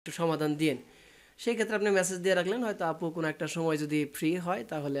একটু সমাধান দিয়েন। সেই ক্ষেত্রে আপনি মেসেজ দিয়ে রাখলেন, হয়তো আপু কোনো একটা সময় যদি ফ্রি হয়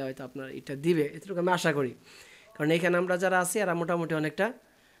তাহলে হয়তো আপনার এটা দিবে, এটুকু আমি আশা করি। কারণ এখানে আমরা যারা আছি এরা মোটামুটি অনেকটা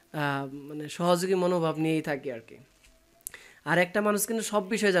মানে সহযোগী মনোভাব নিয়েই থাকি আর কি। আর একটা মানুষ কিন্তু সব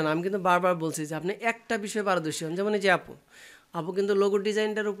বিষয় জানে, আমি কিন্তু বারবার বলছি যে আপনি একটা বিষয়ে পারদর্শী হন। যেমন এই যে আপু, আপু কিন্তু লোগো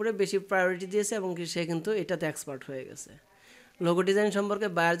ডিজাইনটার উপরে বেশি প্রায়োরিটি দিয়েছে এবং সে কিন্তু এটাতে এক্সপার্ট হয়ে গেছে। লোগো ডিজাইন সম্পর্কে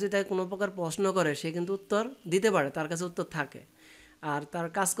বায়ার যদি তাকে কোনো প্রকার প্রশ্ন করে সে কিন্তু উত্তর দিতে পারে, তার কাছে উত্তর থাকে। আর তার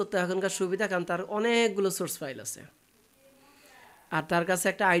কাজ করতে এখনকার সুবিধা, কারণ তার অনেকগুলো সোর্স ফাইল আছে। আর তার কাছে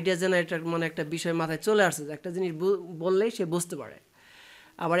একটা আইডিয়া জেনারেটর মানে একটা বিষয় মাথায় চলে আসছে, যে একটা জিনিস বললেই সে বুঝতে পারে।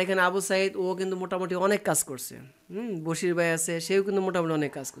 আবার এখানে আবু সাইদ ও কিন্তু মোটামুটি অনেক কাজ করছে। বশির ভাই আছে, সেও কিন্তু মোটামুটি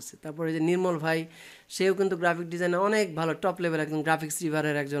অনেক কাজ করছে। তারপরে যে নির্মল ভাই, সেও কিন্তু গ্রাফিক ডিজাইনে অনেক ভালো, টপ লেভেল একজন গ্রাফিক্স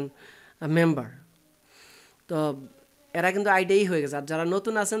রিভারের একজন মেম্বার। তো এরা কিন্তু আইডিয়াই হয়ে গেছে। আর যারা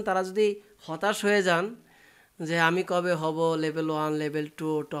নতুন আছেন তারা যদি হতাশ হয়ে যান যে আমি কবে হব লেভেল 1 লেভেল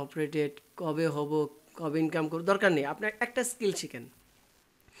 2 টপ রেটেড, কবে হব, কবে ইনকাম করব, দরকার নেই। আপনি একটা স্কিল শিখেন,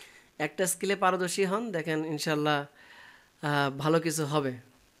 একটা স্কিলে পারদর্শী হন, দেখেন ইনশাল্লাহ ভালো কিছু হবে,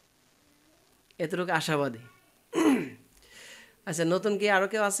 এতটুকু আশাবাদী। আচ্ছা, নতুন কি আরও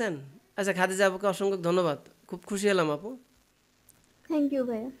কেউ আছেন? আচ্ছা, খাদিজা আপুকে অসংখ্য ধন্যবাদ, খুব খুশি হলাম আপু। থ্যাংক ইউ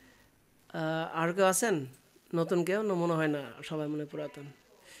ভাইয়া। আর কেউ আছেন নতুন? কেউ না, মনে হয় না, সবাই মনে হয় পুরাতন।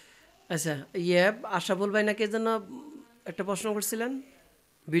 আচ্ছা, ইয়ে, আশরাফুল ভাই নাকি এর জন্য একটা প্রশ্ন করছিলেন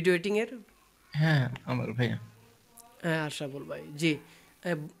ভিডিও এডিটিংয়ের। হ্যাঁ, আমার ভাইয়া। হ্যাঁ, আশরাফুল ভাই, জি।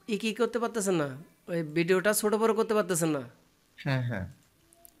 কি করতে পারতেছেন না, ওই ভিডিওটা ছোট বড় করতে পারতেছেন না? হ্যাঁ, হ্যাঁ।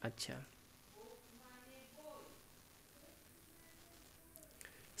 আচ্ছা,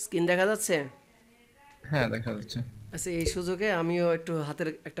 স্ক্রিন দেখা যাচ্ছে? হ্যাঁ, দেখা যাচ্ছে। আচ্ছা, এই সুযোগে আমিও একটু হাতের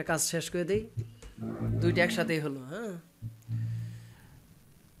একটা কাজ শেষ করে দিই, দুইটা একসাথেই হলো। হ্যাঁ,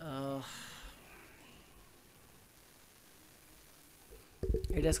 আহ,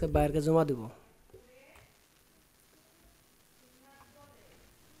 এটা আজকে বাইরকে জমা দেবো।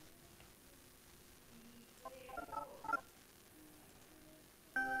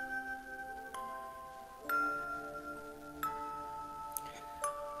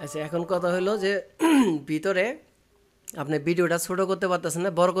 আচ্ছা, এখন কথা হলো যে ভিতরে আপনি ভিডিওটা ছোট করতে পারতেছেন না,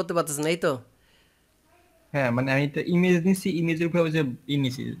 বড় করতে পারতেছেন না, এই তো? হ্যাঁ, মানে আমি একটা ইমেজ নিছি, ইমেজের উপরে ওই যে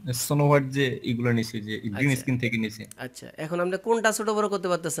নিছি, স্নো হোয়াইট যে এগুলো নিছি, যে গ্রিন আচ্ছা স্ক্রিন থেকে নিছি। আচ্ছা, এখন আপনি কোনটা ছোট বড় করতে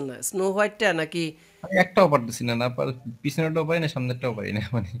পারতেছেন না, স্নো হোয়াইটটা নাকি? আমি একটাও পারতেছি না, না পিছনেরটাও পারি না, সামনেরটাও পারি না,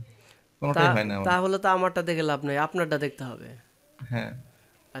 মানে তা কোনোটাই হয় না আমার। তাহলে তো আমারটা দেখে লাভ নাই, আপনারটা দেখতে হবে। হ্যাঁ।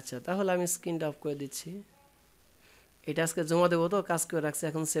 আচ্ছা, তাহলে আমি স্ক্রিনটা অফ করে দিচ্ছি। এটা আজকে জমা দেবো, তো কাজ করে রাখছি,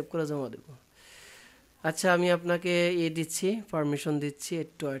 এখন সেভ করে জমা দেবো। আচ্ছা, আমি আপনাকে দিচ্ছি, পারমিশন দিচ্ছি,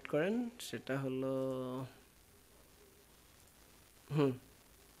 একটু ওয়েট করেন। সেটা হলো, হুম,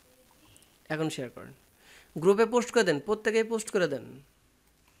 এখন শেয়ার করেন, গ্রুপে পোস্ট করে দেন, প্রত্যেকেই পোস্ট করে দেন।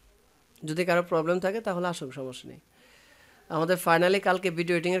 যদি কারো প্রবলেম থাকে তাহলে আসুক, সমস্যা নেই। আমাদের ফাইনালি কালকে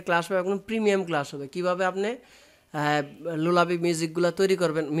ভিডিও এডিটিংয়ের ক্লাস হবে, একদম প্রিমিয়াম ক্লাস হবে, কীভাবে আপনি লুলাবি মিউজিকগুলো তৈরি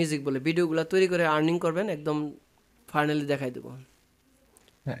করবেন, মিউজিক বলে ভিডিওগুলো তৈরি করে আর্নিং করবেন, একদম ফাইনালি দেখাই দেবো।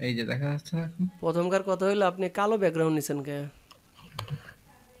 হ্যাঁ, এই যে দেখা যাচ্ছে না এখন? প্রথমকার কথা হইলো, আপনি কালো ব্যাকগ্রাউন্ড নিছেন কে?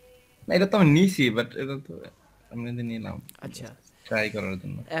 না, এটা তো আমি নিছি, বাট এটা তো আমি যদি নিলাম আচ্ছা, ট্রাই করার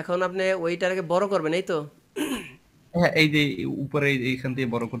জন্য। এখন আপনি ওইটাকে বড় করবেন, এই তো? হ্যাঁ, এই যে উপরে এইখান থেকে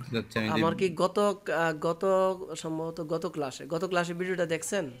বড় করতে যাচ্ছে আমি যে। আমার কি গত সম্ভবত গত ক্লাসে ভিডিওটা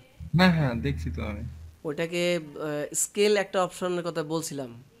দেখছেন? হ্যাঁ, হ্যাঁ, দেখছি তো আমি। ওইটাকে স্কেল একটা অপশনের কথা বলছিলাম।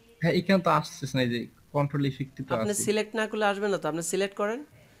 হ্যাঁ, এখানে তো আসতেছে না, এই যে কন্ট্রোল ইফেক্টই তো আপনি আছে। সিলেক্ট না করলে আসবে না তো, আপনি সিলেক্ট করেন।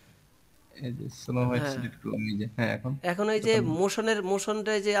 এই যে স্নো হোয়াইট হ্যাঁ, সিলেক্ট করলাম, এই যে, হ্যাঁ, এখন এখন ওই যে তখন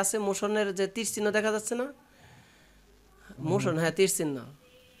মোশনটা যে আছে, মোশনের যে তীর চিহ্ন দেখা যাচ্ছে না, মোশন, হ্যাঁ তীর চিহ্ন,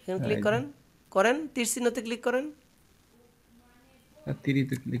 এখানে হ্যাঁ, ক্লিক এই যে করেন, করেন তীর চিহ্নতে ক্লিক করেন।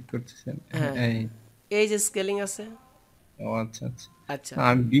 তিরিতে ক্লিক করতেছেন, হ্যাঁ, হ্যাঁ, এই। এই যে স্কেলিং আছে। ও আচ্ছা, আচ্ছা। আচ্ছা না,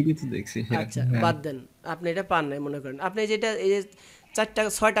 আমি বিবিতে দেখছি আচ্ছা, সেরকম, হ্যাঁ। বাদ দেন, আপনি এটা পান নাই মনে করেন। আপনি যেটা এই যে চারটা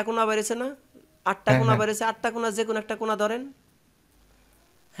ছয়টা কোণা বেরিয়েছে না, আটটা হ্যাঁ, কোণা হ্যাঁ। বেরিয়েছে, আটটা কোণা যে কোনো একটা কোণা ধরেন।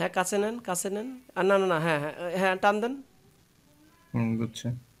 হ্যাঁ, কাছে নেন, কাছে নেন। আর না না না, হ্যাঁ হ্যাঁ হ্যাঁ, টান দেন। বুঝছে।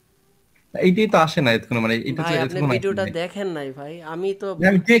 এইটাই তো আসে না এতক্ষণ, মানে এটা তো ভাই, আপনি এতক্ষণ আসে ভিডিওটা নাই। দেখেন নাই ভাই, আমি তো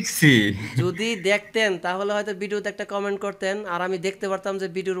আমি দেখছি। যদি দেখতেন তাহলে হয়তো ভিডিওতে একটা কমেন্ট করতেন, আর আমি দেখতে পারতাম যে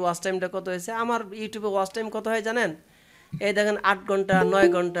ভিডিওর ওয়াচ টাইমটা কত হয়েছে। আমার ইউটিউবে ওয়াচ টাইম কত হয় জানেন? এই দেখেন, 8 ঘন্টা, 9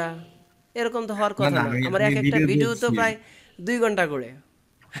 ঘন্টা, এরকম তো হওয়ার না, কথা না, না। আমি আমার আমি এক একটা ভিডিও ভিডিও তো দেখছি। প্রায় 2 ঘন্টা করে।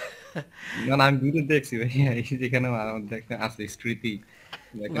 না, না, আমি ভিডিও দেখছি ভাই, এই যেখানে আমার দেখেন আছে স্মৃতি,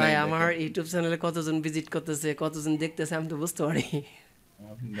 দেখেন ভাই, আমি আমার দেখেন। ইউটিউব চ্যানেলে কতজন ভিজিট করতেছে, কতজন দেখতেছে, আমি তো বুঝতে পারি।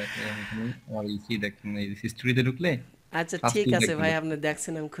 আপনি দেখেন এখানে আমার ইসি দেখেন, এই হিস্ট্রিতে ঢুকলে আচ্ছা, ঠিক ফার্স্টেই আছে দেখতে ভাই, পাচ্ছেন। আপনি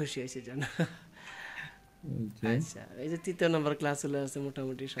দেখছেন, আমি খুশি হয়েছি জানো। এই যে আচ্ছা, এই যে ৩য় নম্বর ক্লাস চলে আসছে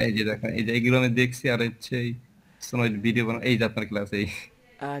মোটামুটি সব। এই যে দেখেন, এই যে এগুলো আমি দেখছি, আর হচ্ছে এই সোনোইট ভিডিও বানানো, এই যে আপনার ক্লাস, এই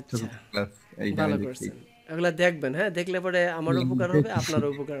আচ্ছা, চতুর্থ ক্লাস, এইটা আমি ভালো দেখছি। করছেন। এগুলা দেখবেন, হ্যাঁ? দেখলে পরে আমারও উপকার হবে, দেখতেছি, আপনারও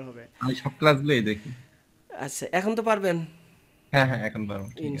উপকার হবে। আমি সব ক্লাসগুলোই দেখি। আচ্ছা, এখন তো পারবেন হ্যাঁ হ্যাঁ, এখন পারবো,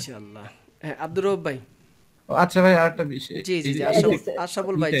 ঠিক আছে। ইনশাআল্লাহ। হ্যাঁ, আব্দুর রউফ ভাই। ও আচ্ছা ভাই, আরেকটা বিষয়, জি, জি, এই জি, যে এই যে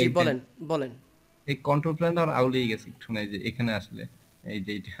আশরাফুল ভাই, এইটা জি এইটা বলেন, বলেন। এই কন্ট্রোল প্ল্যানটা আমার আউলেই গেছে একটু, না এই যে এখানে আসলে এই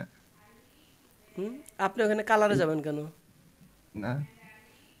যে এইটা, হুম? আপনি ওখানে কালারে যাবেন কেন? না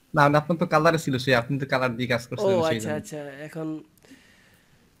না না, আপনার তো কালারে ছিল, সে আপনি তো কালার দিয়ে কাজ ও করছিলেন সেই আচ্ছা, জন্য। আচ্ছা। এখন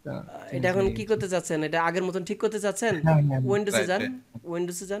চেঞ্জ এটা এখন হয়ে কি গেছে। করতে চাচ্ছেন? এটা আগের মতন ঠিক করতে চাচ্ছেন? হ্যাঁ হ্যাঁ, উইন্ডোজে রাইট যান, রাইট।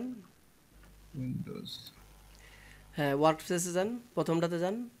 উইন্ডোজে যান। উইন্ডোজ হ্যাঁ, ওয়ার্কস্পেসে যান, প্রথমটাতে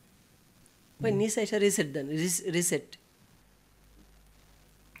যান। ওই নিচে এসে রিসেট দেন, রিসেট।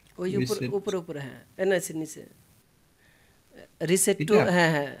 ওই যে উপরে, রিসেট, উপরে, উপরে, হ্যাঁ। নিচে, নিচে। রিসেট টু, এটা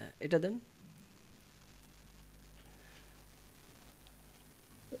হ্যাঁ, হ্যাঁ, এটা দেন।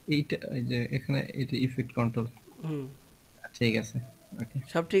 এইটা এই যে এখানে এটা ইফেক্ট কন্ট্রোল, হুম, ঠিক আছে, ওকে।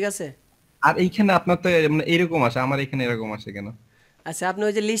 সব ঠিক আছে? আর এইখানে আপনার তো মানে এরকম আসে, আমার এখানে এরকম আসে কেন? আচ্ছা, আপনি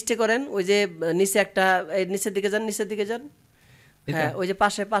ওই যে লিস্টে করেন, ওই যে নিচে একটা, এই নিচের দিকে যান, নিচের দিকে যান। এটা হ্যাঁ, ওই যে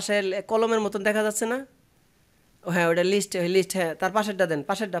পাশে, পাশে কলমের মতন দেখা যাচ্ছে না? ও হ্যাঁ, ওটা লিস্ট, ওই লিস্ট, হ্যাঁ, তার পাশেরটা দেন,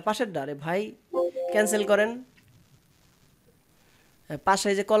 পাশেরটা, পাশেরটা। আরে ভাই, ক্যান্সেল করেন। হ্যাঁ, পাশে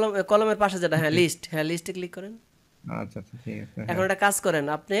এই যে কলমের পাশে যেটা, হ্যাঁ, লিস্ট, হ্যাঁ, লিস্টে ক্লিক করেন। আচ্ছা আচ্ছা, ঠিক আছে, এখন হ্যাঁ। একটা কাজ করেন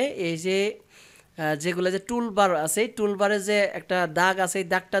আপনি, এই যে যেগুলো যে টুল বার আছে, টুল বারে যে একটা দাগ আছে, এই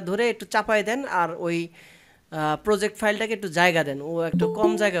দাগটা ধরে একটু চাপাই দেন, আর ওই প্রজেক্ট ফাইলটাকে একটু জায়গা দেন। ও একটু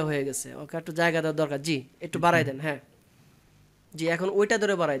কম জায়গা হয়ে গেছে, ওকে একটু জায়গা দেওয়ার দরকার। জি, একটু বাড়াই দেন, হ্যাঁ। জি, এখন ওইটা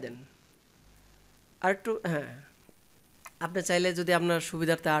ধরে বাড়াই দেন আর একটু, হ্যাঁ। আপনি চাইলে যদি আপনার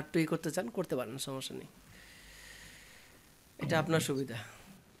সুবিধার্থে আর একটু করতে চান, করতে পারেন, সমস্যা নেই। এটা আপনার সুবিধা।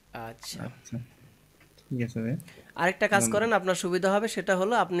 আচ্ছা, আচ্ছা, ঠিক আছে ভাই। আরেকটা কাজ করেন, আপনার সুবিধা হবে, সেটা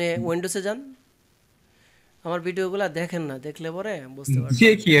হলো আপনি উইন্ডোজে যান। আমার ভিডিওগুলো দেখেন না, দেখলে পরে বুঝতে যে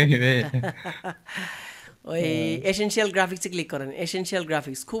পারবেন। কি হবে? ওই এসেনশিয়াল গ্রাফিক্সে ক্লিক করেন। এসেনশিয়াল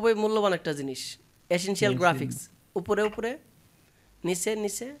গ্রাফিক্স খুবই মূল্যবান একটা জিনিস। এসেনশিয়াল গ্রাফিক্স, উপরে, উপরে, নিচে,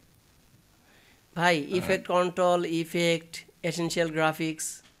 নিচে। ভাই, effect control, effect, essential graphics.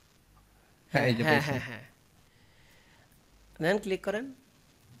 হ্যাঁ, হ্যাঁ, এই যে হ্যাঁ, পাইছি, হ্যাঁ, হ্যাঁ। দেন ক্লিক করেন।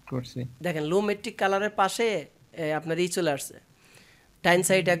 করছি। দেখেন লো মেট্রিক কালারের পাশে আপনার চলে আসছে। ডাইন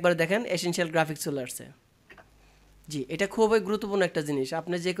সাইড একবার দেখেন, এসেনশিয়াল গ্রাফিক্স চলে আসছে। জি, এটা খুবই গুরুত্বপূর্ণ একটা জিনিস।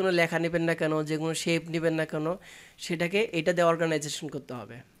 আপনি যে কোনো লেখা নেবেন না কেন, যে কোনো শেপ নেবেন না কেন, সেটাকে এটা দিয়ে অর্গানাইজেশন করতে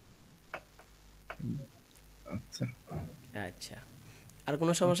হবে। আচ্ছা, আচ্ছা, আর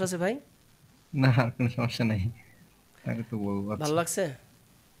কোনো সমস্যা আছে ভাই? না আর কোনো সমস্যা নাই, আমি তো বলবো। ভালো আচ্ছা, লাগছে?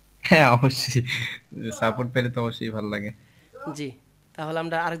 হ্যাঁ অবশ্যই, সাপোর্ট পেলে তো অবশ্যই ভালো লাগে। জি, তাহলে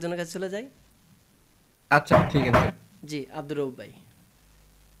আমরা আরেকজনের কাছে চলে যাই। আচ্ছা, ঠিক আছে। জি, আব্দুর রউফ ভাই।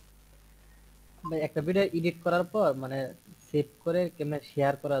 ভাই একটা ভিডিও এডিট করার পর মানে সেভ করে কেমনে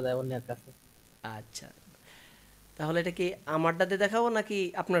শেয়ার করা যায় অন্যের কাছে? আচ্ছা, তাহলে এটা কি আমারটাতে দেখাবো নাকি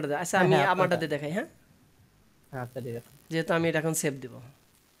আপনারটাতে? আচ্ছা, হ্যাঁ আমি হ্যাঁ, আপনারটা। আমারটাতে দেখাই, হ্যাঁ, হ্যাঁ আচ্ছা, ঠিক আছে। যেহেতু আমি এটা এখন সেভ দেব।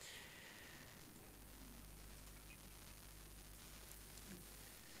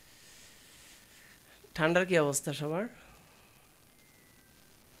 ঠান্ডার কি অবস্থা সবার?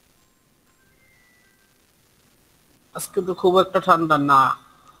 আজকে তো খুব একটা ঠান্ডা না।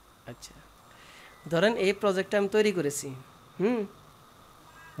 আচ্ছা, ধরেন এই প্রজেক্টটা আমি তৈরি করেছি। হুম,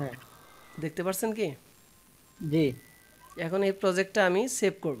 হ্যাঁ। দেখতে পাচ্ছেন কি? জি। এখন এই প্রজেক্টটা আমি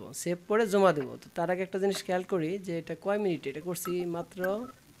সেভ করব, সেভ করে জমা দেবো। তো তার আগে একটা জিনিস খেয়াল করি যে এটা কয় মিনিট, এটা করছি মাত্র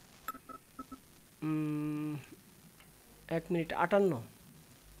 1 মিনিট 58।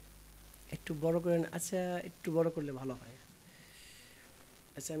 একটু বড় করে আচ্ছা, একটু বড় করলে ভালো হয়।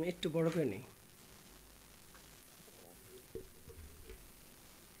 আচ্ছা, আমি একটু বড় করে নিই।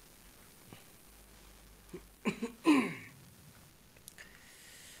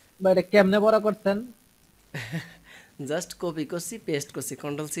 ভাই এটা কেমনে বড় করছেন? জাস্ট কপি করছি, পেস্ট করছি,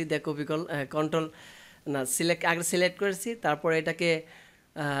 কন্ট্রোল সি দিয়ে কপি কর, কন্ট্রোল না সিলেক্ট, আগে সিলেক্ট করেছি, তারপর এটাকে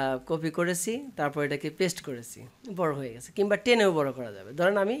কপি করেছি, তারপর এটাকে পেস্ট করেছি, বড় হয়ে গেছে। কিংবা টেনেও বড় করা যাবে।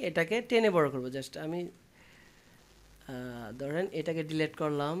 ধরেন আমি এটাকে টেনে বড় করব, জাস্ট আমি ধরেন এটাকে ডিলিট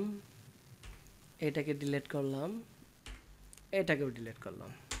করলাম, এটাকে ডিলিট করলাম, এটাকেও ডিলিট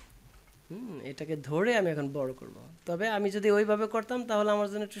করলাম। এটাকে ধরে আমি এখন বড় করব। তবে আমি যদি ওইভাবে করতাম তাহলে আমার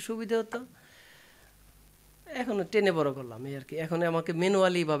জন্য একটু সুবিধা হতো। এখন টেনে বড় করলাম, এই আর কি। এখন আমাকে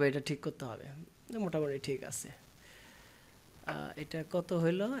ম্যানুয়ালি ভাবে এটা ঠিক করতে হবে। মোটামুটি ঠিক আছে। এটা কত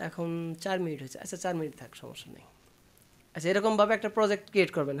হইলো এখন? 4 মিনিট হয়েছে। আচ্ছা, 4 মিনিট থাক, সমস্যা নেই। আচ্ছা, এরকমভাবে একটা প্রজেক্ট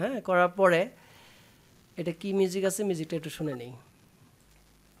ক্রিয়েট করবেন। হ্যাঁ, করার পরে এটা কি মিউজিক আছে, মিউজিকটা একটু শুনে নেই।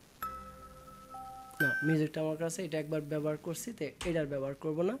 না, মিউজিকটা আমার কাছে এটা একবার ব্যবহার করছি, তো এটার ব্যবহার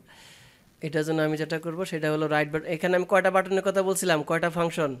করব না। এটার জন্য আমি যেটা করব সেটা হলো রাইট বাটন। এখানে আমি কয়টা বাটনের কথা বলছিলাম, কয়টা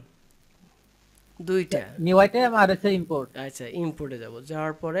ফাংশন? দুইটা। নিউ আইটেম আর হচ্ছে ইম্পোর্ট। আচ্ছা, ইম্পোর্টে যাব,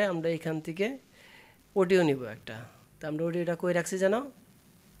 যাওয়ার পরে আমরা এখান থেকে অডিও নিব একটা। তো আমরা অডিওটা কই রাখছি জানো,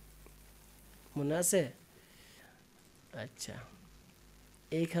 মনে আছে? আচ্ছা,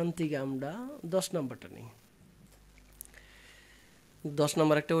 এইখান থেকে আমরা 10 নম্বরটা নিই। 10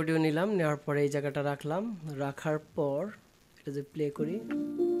 নম্বর একটা অডিও নিলাম, নেওয়ার পরে এই জায়গাটা রাখলাম। রাখার পর এটা যে প্লে করি,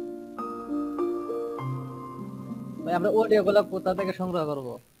 ভাই আমরা অডিও গুলো কোথা থেকে সংগ্রহ করব?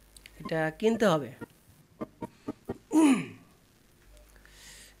 এটা কিনতে হবে,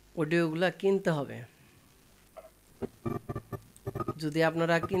 অডিওগুলা কিনতে হবে। যদি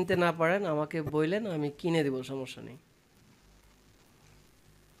আপনারা কিনতে না পারেন আমাকে বললেন, আমি কিনে দেব, সমস্যা নেই।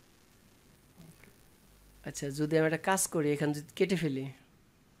 আচ্ছা, যদি আমি একটা কাজ করি, এখানে যদি কেটে ফেলি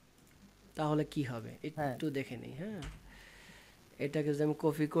তাহলে কি হবে একটু দেখে নিই। হ্যাঁ, এটাকে যদি আমি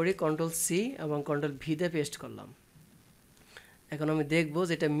কপি করি, কন্ট্রোল সি এবং কন্ট্রোল ভি তে পেস্ট করলাম। এখন আমি দেখব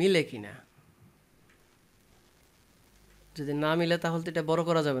যে এটা মিলে কিনা। যদি না মিলে তাহলে তো এটা বড়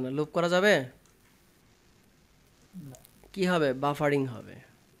করা যাবে না, লুপ করা যাবে, কি হবে, বাফারিং হবে।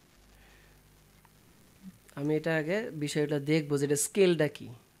 আমি এটা আগে বিষয়টা দেখবো যে এটা স্কেলটা কি।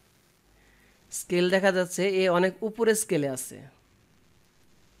 স্কেল দেখা যাচ্ছে এ অনেক উপরে স্কেলে আছে।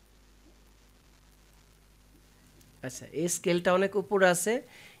 আচ্ছা, এই স্কেলটা অনেক উপরে আছে,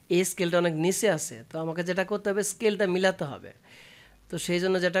 এই স্কেলটা অনেক নিচে আছে। তো আমাকে যেটা করতে হবে, স্কেলটা মিলাতে হবে। তো সেই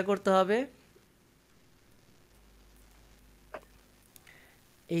জন্য যেটা করতে হবে,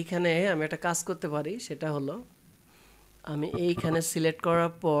 এইখানে আমি একটা কাজ করতে পারি, সেটা হলো আমি এইখানে সিলেক্ট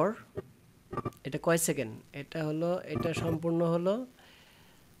করার পর, এটা কয় সেকেন্ড, এটা হলো, এটা সম্পূর্ণ হলো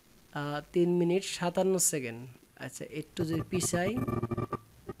 3 মিনিট 57 সেকেন্ড। আচ্ছা, একটু যদি পিছাই,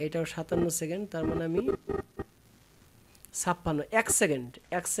 এটাও 57 সেকেন্ড, তার মানে আমি 56, 1 সেকেন্ড,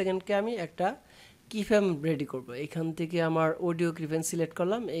 1 সেকেন্ডকে আমি একটা কিফ্রেম রেডি করব। এখান থেকে আমার অডিও কিফ্রেম সিলেক্ট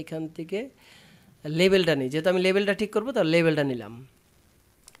করলাম, এইখান থেকে লেভেলটা নিই, যেহেতু আমি লেভেলটা ঠিক করবো তার লেভেলটা নিলাম।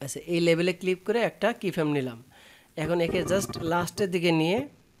 আচ্ছা, এই লেভেলে ক্লিক করে একটা কিফ্রেম নিলাম। এখন একে জাস্ট লাস্টের দিকে নিয়ে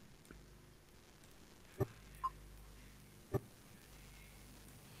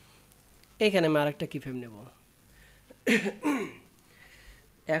এখানে আমি আরেকটা কিফ্রেম নেব।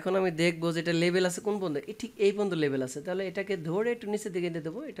 এখন আমি দেখবো যে এটা লেভেল আছে কোন পর্যন্ত, ঠিক এই পর্যন্ত লেভেল আছে, তাহলে এটাকে ধরে একটু নিচের দিকে নিয়ে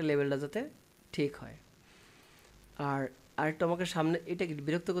দেবো, এটা লেভেলটা যাতে ঠিক হয়। আর আরেকটা আমাকে সামনে, এটা কি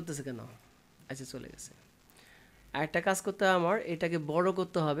বিরক্ত করতেছে কেন? আচ্ছা, চলে গেছে। আরেকটা কাজ করতে হবে আমার, এটাকে বড়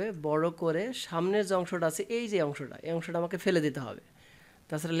করতে হবে, বড় করে সামনের যে অংশটা আছে, এই যে অংশটা, এই অংশটা আমাকে ফেলে দিতে হবে,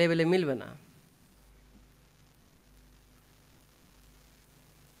 তাছাড়া লেভেলে মিলবে না।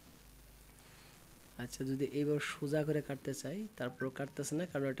 আচ্ছা, যদি এইবার সোজা করে কাটতে চাই, তারপরও কাটতেছে না,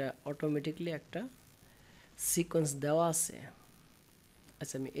 কারণ এটা অটোমেটিকলি একটা সিকোয়েন্স দেওয়া আছে।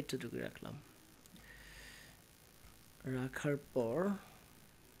 আচ্ছা, আমি এটুকু রাখলাম। রাখার পর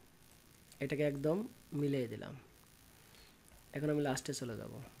এটাকে একদম মিলিয়ে দিলাম। এখন আমি লাস্টে চলে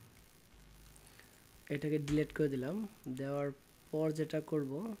যাব, এটাকে ডিলিট করে দিলাম। দেওয়ার পর যেটা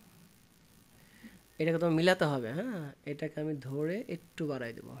করব, এটাকে তো মিলাতে হবে। হ্যাঁ, এটাকে আমি ধরে একটু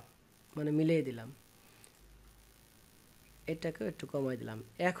বাড়াই দেব, মানে মিলিয়ে দিলাম। এটাকে একটু কমাই দিলাম।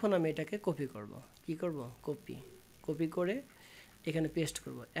 এখন আমি এটাকে কপি করব। কি করব? কপি, কপি করে এখানে পেস্ট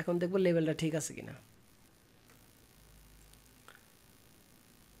করব। এখন দেখব লেভেলটা ঠিক আছে কিনা।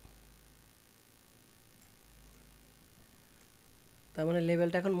 তার মানে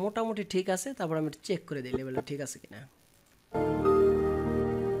লেভেলটা এখন মোটামুটি ঠিক আছে। তারপর আমি চেক করে দিই লেভেলটা ঠিক আছে কিনা।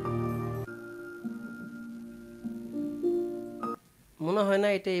 মনে হয় না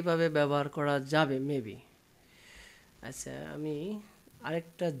এটা এইভাবে ব্যবহার করা যাবে, মেবি। আচ্ছা, আমি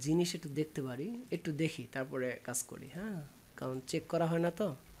আরেকটা জিনিস একটু দেখতে পারি, একটু দেখি তারপরে কাজ করি। হ্যাঁ, কারণ চেক করা হয় না তো।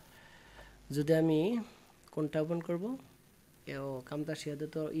 যদি আমি কোনটা ওপেন করব, ও কামতাশিয়াতে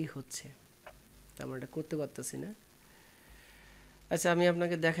তো হচ্ছে, তেমন এটা করতে পারতেছি না। আচ্ছা, আমি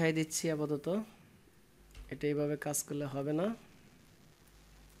আপনাকে দেখাই দিচ্ছি আপাতত। এটা এইভাবে কাজ করলে হবে না,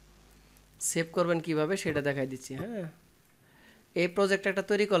 সেভ করবেন কিভাবে সেটা দেখাই দিচ্ছি। হ্যাঁ, এই প্রজেক্ট একটা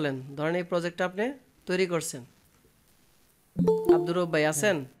তৈরি করলেন, ধরেন এই প্রজেক্টটা আপনি তৈরি করছেন। আব্দুর রব ভাই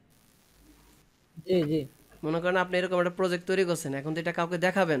আছেন? জি জি। মনে করেন আপনি এরকম একটা প্রজেক্ট তৈরি করছেন, এখন তো এটা কাউকে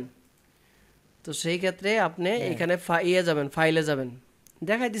দেখাবেন। তো সেই ক্ষেত্রে আপনি এখানে যাবেন, ফাইলে যাবেন,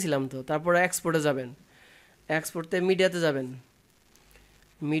 দেখাই দিছিলাম তো। তারপরে এক্সপোর্টে যাবেন, এক্সপোর্টতে মিডিয়াতে যাবেন,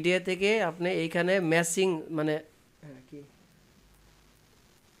 মিডিয়া থেকে আপনি এইখানে ম্যাচিং, মানে কি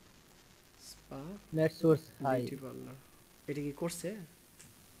নেট সোর্স হাই। এটা কি করছে?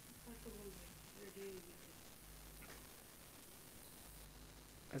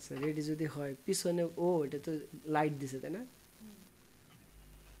 আচ্ছা রেডি যদি হয় পিছনে এটা তো লাইট দিছে তাই না,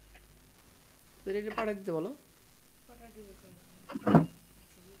 তো রেডি পাঠা দিতে বলো।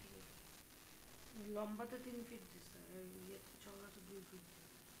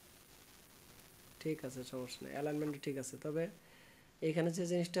 ঠিক আছে সমস্যা নেই, অ্যালাইনমেন্ট ঠিক আছে। তবে এখানে যে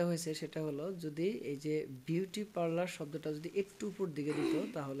জিনিসটা হয়েছে সেটা হলো যদি এই যে বিউটি পার্লার শব্দটা যদি একটু উপর দিকে দিত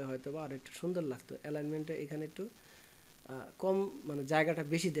তাহলে হয়তো বা আর একটু সুন্দর লাগতো। অ্যালাইনমেন্টে এখানে একটু কম মানে জায়গাটা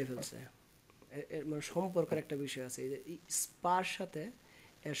বেশি দিয়ে ফেলছে। এর মানে সম্পর্কের একটা বিষয় আছে, এই যে স্পার সাথে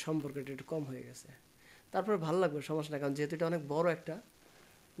এর সম্পর্কটা একটু কম হয়ে গেছে। তারপরে ভালো লাগবে সমস্যা না, কারণ যেহেতু এটা অনেক বড় একটা,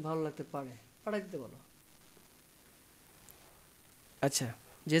 ভালো লাগতে পারে। পাঠাই দিতে বলো। আচ্ছা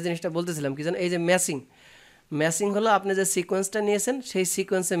যে জিনিসটা বলতেছিলাম কি জানো, এই যে ম্যাচিং, ম্যাচিং হলো আপনি যে সিকোয়েন্সটা নিয়েছেন সেই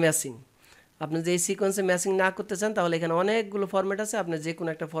সিকোয়েন্সে ম্যাচিং। আপনি যে এই সিকোয়েন্সে ম্যাচিং না করতে চান তাহলে এখানে অনেকগুলো ফরম্যাট আছে, আপনি যে কোনো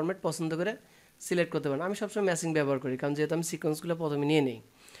একটা ফরম্যাট পছন্দ করে সিলেক্ট করতে পারেন। আমি সবসময় ম্যাচিং ব্যবহার করি, কারণ যেহেতু আমি সিকোয়েন্সগুলো প্রথমে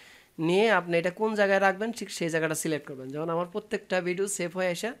নিয়ে আপনি এটা কোন জায়গায় রাখবেন ঠিক সেই জায়গাটা সিলেক্ট করবেন। যেমন আমার প্রত্যেকটা ভিডিও সেভ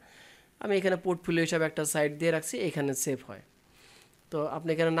হয়ে আসে, আমি এখানে পোর্টফোলিও হিসাবে একটা সাইট দিয়ে রাখছি, এখানে সেভ হয়। তো আপনি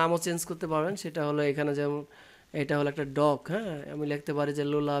এখানে নামও চেঞ্জ করতে পারবেন, সেটা হলো এখানে যেমন এটা হলো একটা ডক, হ্যাঁ আমি লিখতে পারি যে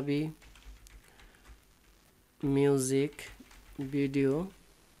লোলাবি মিউজিক ভিডিও,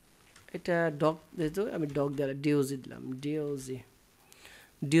 এটা ডক যেহেতু আমি ডক দিলাম, ডিওজি দিলাম,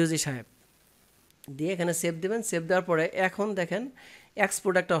 ডিওজি সাহেব দিয়ে এখানে সেভ দেবেন। সেভ দেওয়ার পরে এখন দেখেন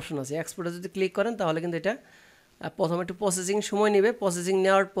এক্সপোর্ট একটা অপশন আছে, এক্সপোর্টে যদি ক্লিক করেন তাহলে কিন্তু এটা প্রথমে একটু প্রসেসিং সময় নেবে, প্রসেসিং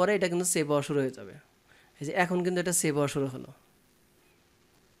নেওয়ার পরে এটা কিন্তু সেভ হওয়া শুরু হয়ে যাবে। এই যে এখন কিন্তু এটা সেভ হওয়া শুরু হলো,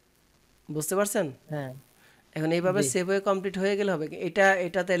 বুঝতে পারছেন? হ্যাঁ এখন এইভাবে জি সেভ হয়ে কমপ্লিট হয়ে গেলে হবে কি,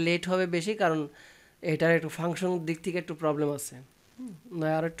 এটাতে লেট হবে বেশি, কারণ এটার একটু ফাংশন দিক থেকে একটু প্রবলেম আছে। না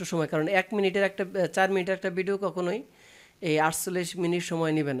আর একটু সময়, কারণ 1 মিনিটের একটা 4 মিনিটের একটা ভিডিও কখনোই এই 48 মিনিট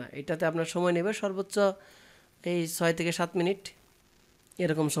সময় নেবে না, এটাতে আপনার সময় নেবে সর্বোচ্চ এই 6 থেকে 7 মিনিট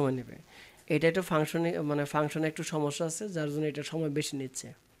এরকম সময় নেবে। এটা একটু ফাংশনে একটু সমস্যা আছে, যার জন্য এটা সময় বেশি নিচ্ছে।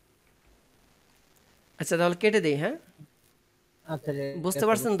 আচ্ছা তাহলে কেটে দিই, হ্যাঁ আচ্ছা ঠিক বুঝতে আছে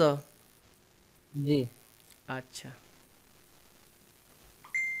পারছেন তো? জি আচ্ছা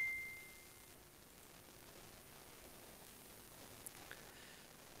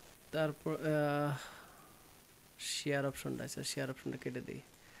তারপর শেয়ার অপশনটা আছে, শেয়ার অপশনটা কেটে দিই।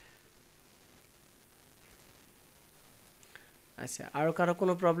 আচ্ছা আরও কারো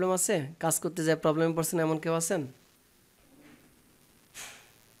কোনো প্রবলেম আছে, কাজ করতে যায় প্রবলেমে পড়ছেন এমন কেউ আছেন?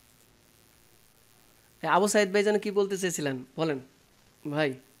 হ্যাঁ, আবু সাইদ ভাই যেন কি বলতে চেয়েছিলেন বলেন ভাই।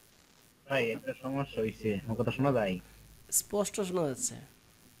 ভাই একটা সমস্যা হইছে, আমার কথা শোনা যায়? স্পষ্ট শোনা যাচ্ছে।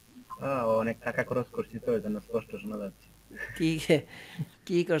 অনেক টাকা খরচ করছি তো এই জন্য স্পষ্ট শোনা যাচ্ছে। কি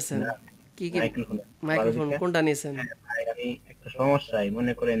কি করছেন? না, কি মাইক্রোফোন মাইক্রোফোন কোনটা নিয়েছেন? ভাই আমি একটা সমস্যায়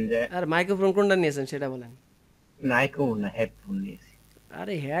মনে করেন যে আর মাইক্রোফোন কোনটা নিয়েছেন সেটা বলেন। মাইক্রোফোন না হেডফোন নিয়েছি।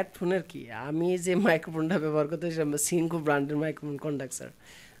 আরে হেডফোনের কি, আমি যে মাইক্রোফোনটা ব্যবহার করতে সিনকো ব্র্যান্ডের মাইক্রোফোন কন্ডাক্টর,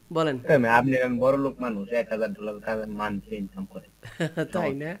 বলেন। আপনি বড় লোক মানুষ, $1,000 তাদের মান্থলি ইনকাম করে।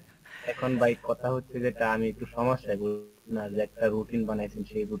 তাই না? এখন ভাই কথা হচ্ছে যেটা আমি একটু সমস্যায় না, যে একটা রুটিন বানাইছেন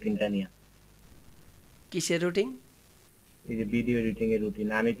সেই রুটিনটা নিয়ে, কিসের রুটিন? এই যে ভিডিও এডিটিং এর রুটিন,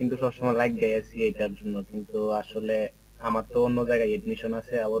 আমি কিন্তু সবসময় লাইক গাই আছি এটার জন্য, কিন্তু আসলে আমার তো অন্য জায়গায় এডমিশন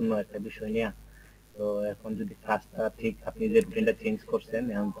আছে অন্য একটা বিষয় নিয়ে। তো এখন যদি ক্লাসটা ঠিক আপনি যে রুটিনটা চেঞ্জ করছেন,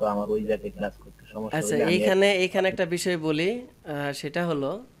 এখন তো আমার ওই জায়গায় ক্লাস করতে সমস্যা আচ্ছা হলে আমি এইখানে একটা বিষয় বলি, সেটা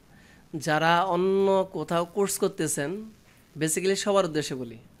হলো যারা অন্য কোথাও কোর্স করতেছেন, বেসিক্যালি সবার উদ্দেশ্যে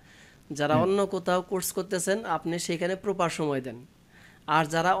বলি, যারা অন্য কোথাও কোর্স করতেছেন আপনি সেখানে প্রপার সময় দেন। আর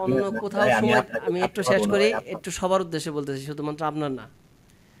যারা অন্য কোথাও ভাই, সময়, আপনাকে আমি একটু ছাড়তে শেষ পারবো না করি, ভাই, একটু সবার উদ্দেশ্যে বলতেছি, শুধুমাত্র আপনার না।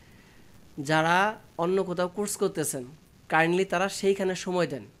 যারা অন্য কোথাও কোর্স করতেছেন কাইন্ডলি তারা সেইখানে সময়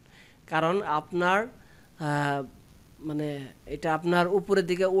দেন, কারণ আপনার মানে এটা আপনার উপরের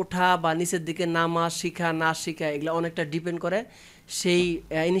দিকে ওঠা বা নিচের দিকে নামা, শিখা না শিখা, এগুলো অনেকটা ডিপেন্ড করে সেই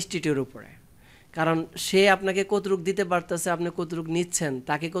ইনস্টিটিউটের উপরে। কারণ সে আপনাকে কতটুক দিতে পারতেছে, আপনি কতটুক নিচ্ছেন,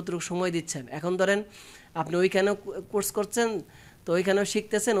 তাকে কতটুক সময় দিচ্ছেন। এখন ধরেন আপনি ওইখানেও কোর্স করছেন, তো ওইখানেও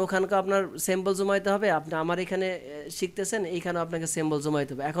শিখতেছেন, ওখানকেও আপনার স্যাম্পল জমাইতে হবে, আপনি আমার এখানে শিখতেছেন, এইখানেও আপনাকে স্যাম্পল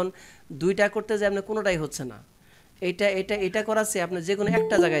জমাইতে হবে। এখন দুইটা করতে যে আপনার কোনোটাই হচ্ছে না, এটা করাচ্ছে আপনি যে কোনো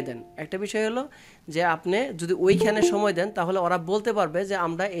একটা জায়গায় দেন। একটা বিষয় হলো যে আপনি যদি ওইখানে সময় দেন তাহলে ওরা বলতে পারবে যে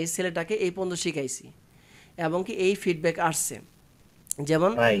আমরা এই ছেলেটাকে এই পর্যন্ত শিখাইছি এবং কি এই ফিডব্যাক আসছে।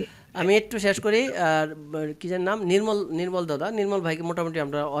 যেমন ভাই আমি একটু শেষ করি, কি যেন নাম, নির্মল দাদা, নির্মল ভাইকে মোটামুটি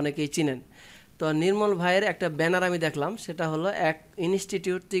আমরা অনেকেই চিনেন। তো নির্মল ভাইয়ের একটা ব্যানার আমি দেখলাম, সেটা হলো এক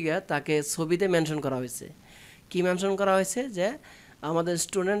ইনস্টিটিউট থেকে তাকে ছবিতে মেনশন করা হয়েছে। কি মেনশন করা হয়েছে? যে আমাদের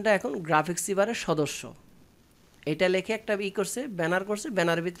স্টুডেন্টরা এখন গ্রাফিক্স ইভারের সদস্য। এটা লেখে একটা করছে, ব্যানার করছে,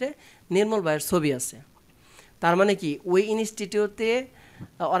 ব্যানারের ভিতরে নির্মল ভাইয়ের ছবি আছে। তার মানে কি ওই ইনস্টিটিউটে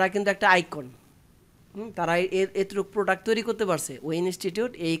ওরা কিন্তু একটা আইকন, তারা এতটুকু প্রোডাক্ট তৈরি করতে পারছে, ওই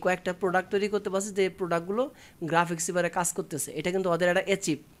ইনস্টিটিউট এই কয়েকটা প্রোডাক্ট তৈরি করতে পারছে যে প্রোডাক্টগুলো গ্রাফিক্স এবারে কাজ করতেছে। এটা কিন্তু ওদের একটা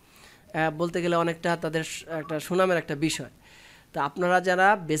অ্যাচিভ, বলতে গেলে অনেকটা তাদের একটা সুনামের একটা বিষয়। তো আপনারা যারা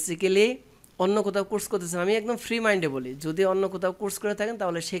বেসিক্যালি অন্য কোথাও কোর্স করতেছেন, আমি একদম ফ্রি মাইন্ডে বলি, যদি অন্য কোথাও কোর্স করে থাকেন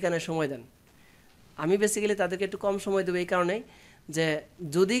তাহলে সেখানে সময় দেন। আমি বেসিক্যালি তাদেরকে একটু কম সময় দেবো এই কারণেই যে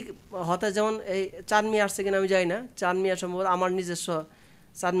যদি হঠাৎ, যেমন এই চাঁদ মিয়া আসছে কিনা আমি জানি না, চাঁদ মিয়া সম্ভবত আমার নিজস্ব,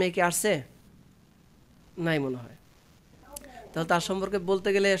 চাঁদ মিয়া কি আসছে? নাই মনে হয়। তাহলে তার সম্পর্কে বলতে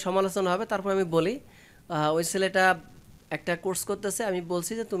গেলে সমালোচনা হবে। তারপর আমি বলি ওই ছেলেটা একটা কোর্স করতেছে, আমি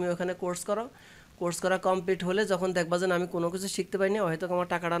বলছি যে তুমি ওখানে কোর্স করো, কোর্স করা কমপ্লিট হলে যখন দেখবা যে আমি কোনো কিছু শিখতে পারিনি, হয়তো আমার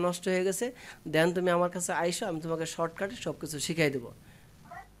টাকাটা নষ্ট হয়ে গেছে, দেন তুমি আমার কাছে আইসো, আমি তোমাকে শর্টকাটে সব কিছু শিখাই দেবো।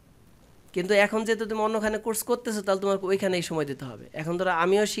 কিন্তু এখন যেহেতু তুমি অন্যখানে কোর্স করতেছো, তাহলে তোমাকে ওইখানেই সময় দিতে হবে। এখন ধরো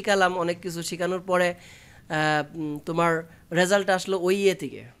আমিও শিখালাম অনেক কিছু, শেখানোর পরে তোমার রেজাল্ট আসলো ওই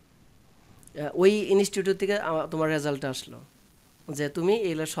থেকে, ওই ইনস্টিটিউট থেকে তোমার রেজাল্ট আসলো যে তুমি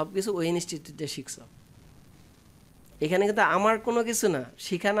এগুলো সব কিছু ওই ইনস্টিটিউটে শিখছো। এখানে কিন্তু আমার কোনো কিছু না,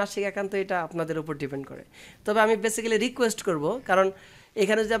 শিখা না শেখা একান্ত এটা আপনাদের উপর ডিপেন্ড করে। তবে আমি বেসিক্যালি রিকোয়েস্ট করব, কারণ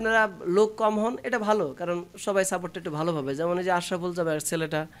এখানে যদি আপনারা লোক কম হন এটা ভালো, কারণ সবাই সাপোর্টটা একটু ভালোভাবে, যেমন এই যে আশরাফুল জাবের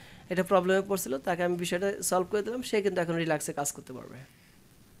ছেলেটা এটা প্রবলেমে পড়ছিল, তাকে আমি বিষয়টা সলভ করে দিলাম, সে কিন্তু এখন রিল্যাক্সে কাজ করতে পারবে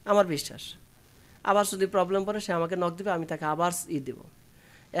আমার বিশ্বাস। আবার যদি প্রবলেম পড়ে সে আমাকে নক দেবে, আমি তাকে আবার দেবো।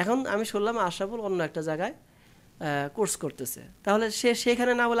 এখন আমি শুনলাম আশরাফুল অন্য একটা জায়গায় কোর্স করতেছে, তাহলে সে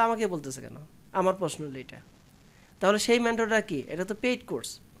সেখানে না বলে আমাকে বলতেছে কেন? আমার প্রশ্ন হলো এটা। তাহলে সেই মেন্টরটা কি? এটা তো পেইড কোর্স।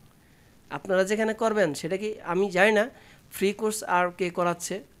 আপনারা যেখানে করবেন সেটা কি আমি জানি না, ফ্রি কোর্স আর কে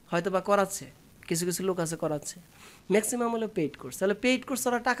করাচ্ছে, হয়তো বা করাচ্ছে, কিছু কিছু লোক আছে করাচ্ছে, ম্যাক্সিমাম হলো পেইড কোর্স। তাহলে পেইড কোর্স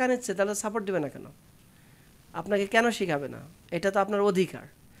ওরা টাকা নিচ্ছে, তাহলে সাপোর্ট দেবে না কেন? আপনাকে কেন শেখাবে না? এটা তো আপনার অধিকার,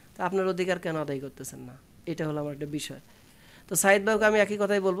 তা আপনার অধিকার কেন আদায় করতেছেন না? এটা হলো আমার একটা বিষয়। তো সাইদ বাবুকে আমি একই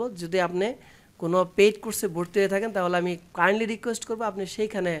কথাই বলবো, যদি আপনি কোনো পেইড কোর্সে ভর্তি হয়ে থাকেন তাহলে আমি কাইন্ডলি রিকোয়েস্ট করবো আপনি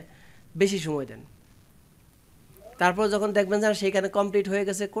সেইখানে বেশি সময় দেন। তারপর যখন দেখবেন যে সেইখানে কমপ্লিট হয়ে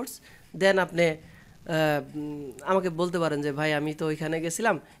গেছে কোর্স, দেন আপনি আমাকে বলতে পারেন যে ভাই আমি তো ওইখানে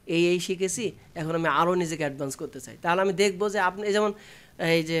গেছিলাম, এই শিখেছি, এখন আমি আরও নিজেকে অ্যাডভান্স করতে চাই। তাহলে আমি দেখবো যে আপনি যেমন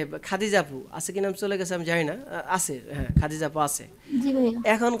এই যে খাদিজা আপু আছে কি নাম চলে গেছে আমি জানি না, আছে, হ্যাঁ খাদিজা আপু আছে। জি ভাইয়া।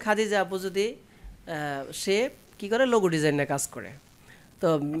 এখন খাদিজা আপু যদি সে কি করে, লোগো ডিজাইনের কাজ করে, তো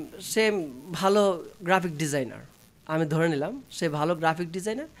সে ভালো গ্রাফিক ডিজাইনার, আমি ধরে নিলাম সে ভালো গ্রাফিক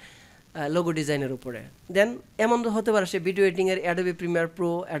ডিজাইনার লোগো ডিজাইনের উপরে, দেন এমন হতে পারে সে video এডিটিংয়ের Adobe Premiere Pro,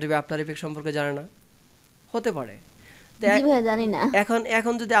 Adobe after effect সম্পর্কে জানে না, হতে পারে। তো জি ভাইয়া জানি না।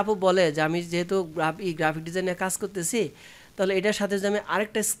 এখন যদি আপু বলে যে আমি যেহেতু গ্রাফিক ডিজাইনে কাজ করতেছি, তাহলে এটার সাথে যদি আমি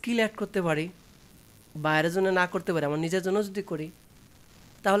আরেকটা স্কিল অ্যাড করতে পারি, বাইরের জন্য না করতে পারি, আমার নিজের জন্য যদি করি,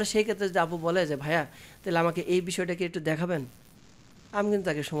 তাহলে সেই ক্ষেত্রে যদি আপু বলে যে ভাইয়া তাহলে আমাকে এই বিষয়টাকে একটু দেখাবেন, আমি কিন্তু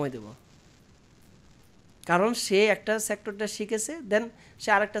তাকে সময় দেব। কারণ সে একটা সেক্টরটা শিখেছে, দেন সে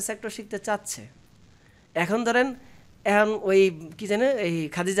আরেকটা সেক্টর শিখতে চাচ্ছে। এখন ধরেন এখন ওই কি জানে এই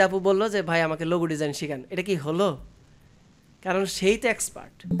খাদিজা আপু বললো যে ভাই আমাকে লোগো ডিজাইন শেখান, এটা কি হলো? কারণ সেই তো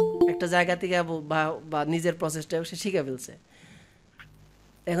এক্সপার্ট একটা জায়গা থেকে বা নিজের প্রসেসটা সে শিখে ফেলছে।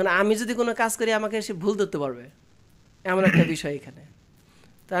 এখন আমি যদি কোনো কাজ করি আমাকে সে ভুল ধরতে পারবে, এমন একটা বিষয় এখানে।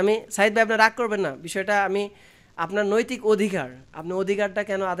 তো আমি সাইদ ভাই, আপনার রাগ করবেন না, বিষয়টা আমি আপনার নৈতিক অধিকার, আপনি অধিকারটা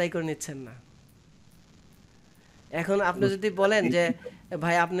কেন আদায় করে নিচ্ছেন না? এখন আপনি যদি বলেন যে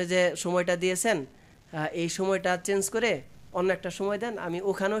ভাই আপনি যে সময়টা দিয়েছেন এই সময়টা চেঞ্জ করে অন্য একটা সময় দেন, আমি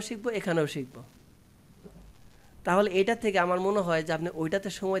ওখানেও শিখবো এখানেও শিখবো, তাহলে এটা থেকে আমার মনে হয় যে আপনি ওইটাতে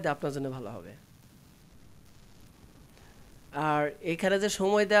সময় দেওয়া আপনার জন্য ভালো হবে। আর এখানে যে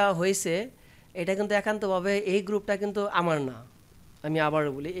সময় দেওয়া হয়েছে এটা কিন্তু একান্তভাবে এই গ্রুপটা কিন্তু আমার না, আমি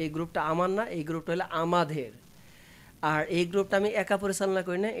আবারও বলি এই গ্রুপটা আমার না, এই গ্রুপটা হলো আমাদের। আর এই গ্রুপটা আমি একা পরিচালনা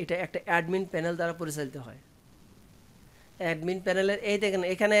করি না, এটা একটা অ্যাডমিন প্যানেল দ্বারা পরিচালিত হয়। অ্যাডমিন প্যানেলের এই দেখেন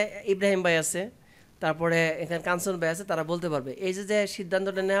এখানে ইব্রাহিম ভাই আছে, তারপরে এখানে কাঞ্চন ভাই আছে, তারা বলতে পারবে এই যে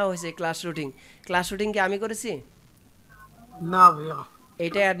সিদ্ধান্তটা নেওয়া হয়েছে ক্লাস রুটিন কি আমি করেছি? না ভাইয়া।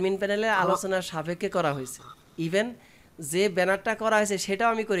 এটা অ্যাডমিন প্যানেলের আলোচনার সাপেক্ষে করা হয়েছে। ইভেন যে ব্যানারটা করা হয়েছে সেটাও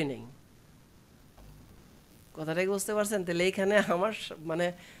আমি করি নাই। কথাটা কি বুঝতে পারছেন? তাহলে এইখানে আমার মানে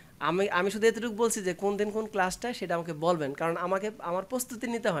আমি শুধু এতটুকু বলছি যে কোন দিন কোন ক্লাসটা সেটা আমাকে বলবেন, কারণ আমার প্রস্তুতি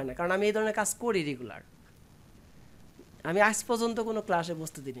নিতে হয় না, কারণ আমি এই ধরনের কাজ করি রেগুলার। আমি আজ পর্যন্ত কোনো ক্লাসে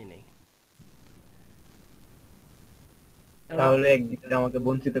প্রস্তুতি নিই নাই। তাহলে একদিকে আমাকে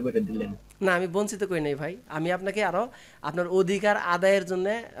বঞ্চিত করে দিলেন। না, আমি বঞ্চিত করি নাই ভাই, আমি আপনাকে আরো আপনার অধিকার আদায়ের জন্য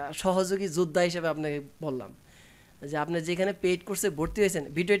সহযোগী যোদ্ধা হিসেবে আপনাকে বললাম যে আপনি যেখানে পেইড কোর্সে ভর্তি হয়েছেন,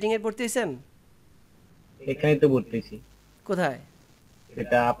 ভিডিও এডিটিং এ ভর্তি হয়েছেন, এখানেই তো ভর্তি হয়েছি। কোথায়?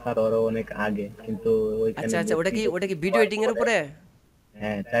 এটা আপনার আরো অনেক আগে, কিন্তু ওইখানে আচ্ছা, ওটা কি ভিডিও এডিটিং এর উপরে?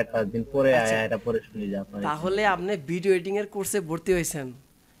 হ্যাঁ 4-5 দিন পরে আচ্ছা। এটা পরে শুনি যে আপনার তাহলে আপনি ভিডিও এডিটিং এর কোর্সে ভর্তি হয়েছেন,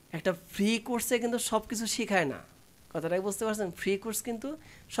 একটা ফ্রি কোর্সে কিন্তু সবকিছু শিখায় না। কথাটা কি বুঝতে পারছেন? ফ্রি কোর্স কিন্তু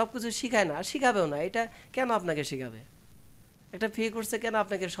সবকিছু শিখায় না, আর শিখাবেও না। এটা কেন আপনাকে শিখাবে? একটা ফ্রি কোর্সে কেন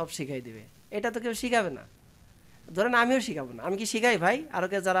আপনাকে সব শিখাই দিবে? এটা তো কেউ শিখাবে না। ধরেন আমিও শিখাবো না। আমি কি শিখাই ভাই? আরো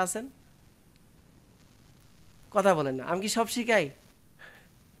কে যারা আছেন কথা বলেন না, আমি কি সব শিখাই?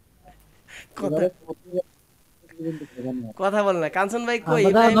 কথা কথা বলেন না। কাঞ্চন ভাই কই? আমরা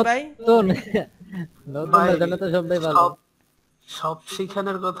ইব্রাহিম ভাই নতুন নতুনদের জন্য তো সবটাই ভালো। সব সব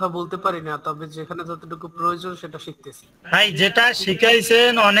শিখানোর কথা বলতে পারি না, তবে যেখানে যতটুকু প্রয়োজন সেটা শিখতেছি। ভাই যেটা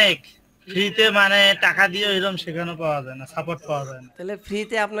শিখাইছেন অনেক ফ্রিতে, মানে টাকা দিয়ে এরকম শেখানো পাওয়া যায় না, সাপোর্ট পাওয়া যায় না। তাহলে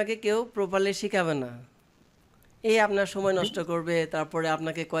ফ্রিতে আপনাকে কেউ প্রপারলি শিখাবে না। এই আপনার সময় নষ্ট করবে, তারপরে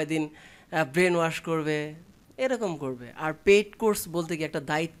আপনাকে কয়দিন ব্রেন ওয়াশ করবে, এরকম করবে। আর পেইড কোর্স বলতে কি একটা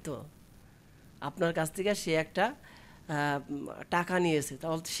দায়িত্ব। আপনার কাছ থেকে সে একটা টাকা নিয়েছে,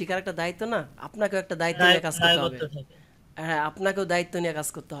 তাহলে তো শেখার একটা দায়িত্ব না? আপনাকেও একটা দায়িত্ব নিয়ে কাজ করতে হবে। দায়বদ্ধ থাকে। হ্যাঁ, আপনাকেও দায়িত্ব নিয়ে কাজ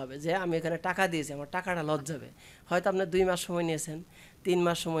করতে হবে যে আমি এখানে টাকা দিয়েছি, আমার টাকাটা লস যাবে। হয়তো আপনি 2 মাস সময় নিয়েছেন, 3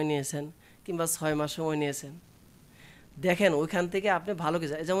 মাস সময় নিয়েছেন, কিংবা 6 মাস সময় নিয়েছেন। দেখেন ওইখান থেকে আপনি ভালো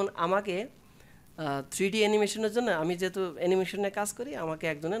কিছু, যেমন আমাকে 3D অ্যানিমেশনের জন্য, আমি যেহেতু অ্যানিমেশনে কাজ করি, আমাকে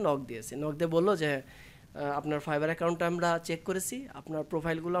একজনে নক দিয়েছে। নক দিয়ে বললো যে আপনার ফাইবার অ্যাকাউন্টটা আমরা চেক করেছি, আপনার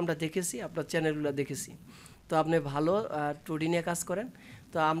প্রোফাইলগুলো আমরা দেখেছি, আপনার চ্যানেলগুলো দেখেছি, তো আপনি ভালো 2D নিয়ে কাজ করেন,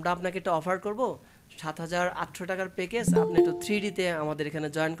 তো আমরা আপনাকে একটা অফার করব 7,800 টাকার প্যাকেজ, আপনি একটু 3Dতে আমাদের এখানে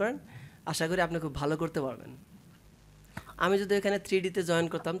জয়েন করেন, আশা করি আপনি খুব ভালো করতে পারবেন। আমি যদি এখানে 3Dতে জয়েন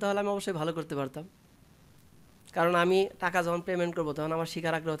করতাম তাহলে আমি অবশ্যই ভালো করতে পারতাম, কারণ আমি টাকা যখন পেমেন্ট করবো তখন আমার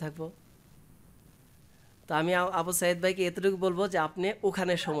শিকার আগ্রহ থাকবো। তো আমি আবু সাইদ ভাইকে এতটুকু বলবো যে আপনি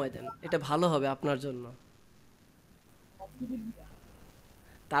ওখানে সময় দেন, এটা ভালো হবে আপনার জন্য।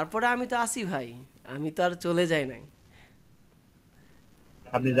 তারপরে আমি তো আসি ভাই, আমি তো আর চলে যাই নাই।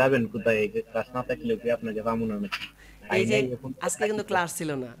 আপনি যাবেন কোথায়? ক্লাস না থাকলে কি আপনাকে পাবো না নাকি? এই যে তাই নাই, এখন আজকে কিন্তু ক্লাস ছিল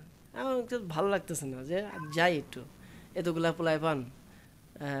না, আমার একটু ভালো লাগতেছে না যে যাই একটু। এতগুলা পোলায় পান,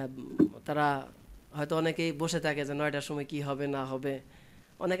 তারা হয়তো অনেকেই বসে থাকে যে 9টার সময় কি হবে না হবে,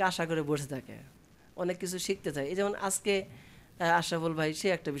 অনেকে আশা করে বসে থাকে, অনেক কিছু শিখতে চায়। এই যেমন আজকে আশরাফুল ভাই সে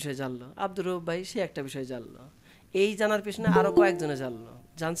একটা বিষয় জানলো, আব্দুর রউফ ভাই সে একটা বিষয় জানলো, এই জানার পিছনে আরো কয়েকজনে জানলো,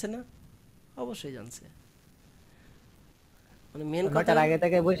 জানছে না? অবশ্যই জানছে। মানে মেন কথা 9টার আগে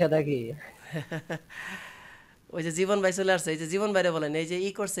থেকে বসে থাকি। ওই যে জীবন ভাই চলে আসছে, এই যে জীবন ভাইরে বলেন, এই যে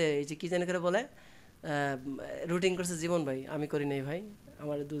করছে, এই যে কি জানি করে বলে, রুটিন করছে জীবন ভাই, আমি করি নাই ভাই,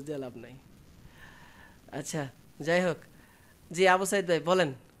 আমার দোষ দিয়ে লাভ নাই। আচ্ছা, যাই হোক, জি আবু সাইদ ভাই বলেন,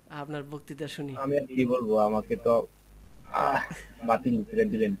 আপনার বক্তৃতা শুনি। আমি আর কি বলবো, আমাকে তো বাতিল করে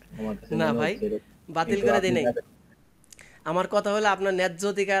দিলেন। আমার কাছে না মনে ভাই, হচ্ছে এরকম। বাতিল কিন্তু করে আপনি দিই নাই। যাবেন। আমার কথা হলো আপনার ন্যায্য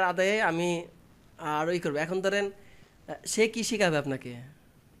অধিকার আদায়ে আমি আর ওই করবো। এখন ধরেন সে কি শিখাবে আপনাকে,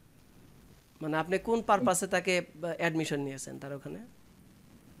 মানে আপনি কোন পারপাসে তাকে অ্যাডমিশন নিয়েছেন তার ওখানে?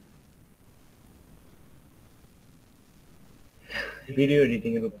 ভিডিও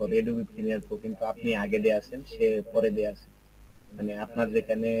এডিটিং এর উপর এডোবি প্রিমিয়ার প্রো, কিন্তু আপনি আগে দিয়ে আছেন, সে পরে দিয়ে আছে। মানে আপনার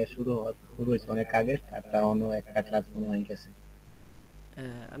যেখানে শুরু হয়েছে অনেক আগে, তারটা অন্য একটা ক্লাস মনে হয় গেছে।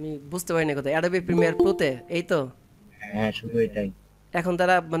 আমি বুঝতে পারিনি কথা, অ্যাডোবি প্রিমিয়ার প্রোতে এই তো। হ্যাঁ শুধু এটাই। এখন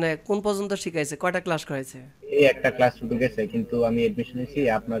তারা মানে কোন পর্যন্ত শিখাইছে, কয়টা ক্লাস করাইছে? এই একটা ক্লাস শুরু গেছে, কিন্তু আমি এডমিশন নিয়েছি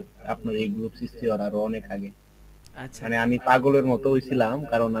আপনার এই গ্রুপ সৃষ্টি হওয়ার আরো অনেক আগে। আচ্ছা, মানে আমি পাগলের মতো হয়েছিলাম,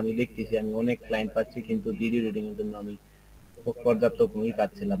 কারণ আমি দেখতেছি আমি অনেক ক্লায়েন্ট পাচ্ছি, কিন্তু ভিডিও এডিটিং এর জন্য আমি পর্যাপ্ত কোনোই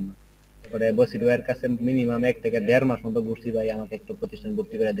পাচ্ছিলাম না। পরে বসির ভাইয়ের কাছে মিনিমাম 1 থেকে 1.5 মাস মতো ঘুরছি, ভাই আমাকে একটা প্রতিষ্ঠান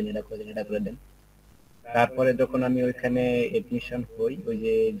ভর্তি করে দেন, এটা করে দেন, এটা করে দেন। তারপরে যখন আমি ওইখানে এডমিশন হই, ওই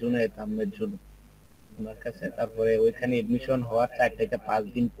যে জুনায়েদ আহমেদ জুন ওনার কাছে, তারপরে ওইখানে এডমিশন হওয়ার 4 থেকে 5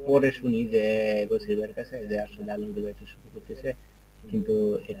 দিন পরে শুনি যে বসির ভাইয়ের কাছে যে আসলে আলমগীর ভাই শুরু করতেছে।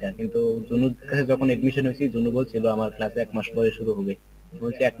 কিন্তু জুনুর কাছে যখন এডমিশন হয়েছি, জুনু বলছিল আমার ক্লাস 1 মাস পরে শুরু হবে।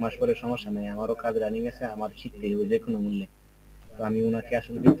 বলছি 1 মাস পরে সমস্যা নাই, আমারও কাজ রানিং আছে, আমার শিখতেই হবে যে কোনো মূল্যে। তো আমি ওনাকে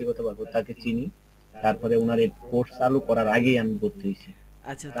আসলে ব্যক্তিগতভাবে তাকে চিনি। তারপরে ওনার এই কোর্স চালু করার আগেই আমি ভর্তি হয়েছি।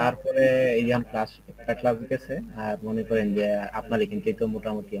 আচ্ছা। তারপরে এই যে একটা ক্লাস গেছে, আর মনে করেন যে আপনার এখান থেকে তো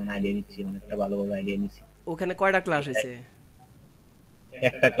মোটামুটি আইডিয়া নিচ্ছি, অনেকটা ভালোভাবে আইডিয়া নিচ্ছি। ওখানে কয়টা ক্লাস হয়েছে?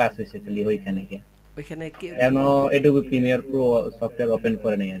 একটা ক্লাস হয়েছে খালি ওইখানে গিয়ে। ওইখানে কি? কেন Adobe Premiere Pro software open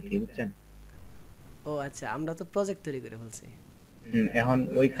করে নাই আর কি, বুঝছেন? ও আচ্ছা, আমরা তো প্রজেক্ট তৈরি করে ফেলছি। এখন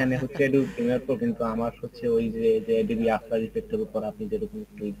ওইখানে হচ্ছে এডোবি প্রিমিয়ার প্রো, কিন্তু আমার হচ্ছে ওই যে এডোবি আফটার ইফেক্টের উপর আপনি যেরকম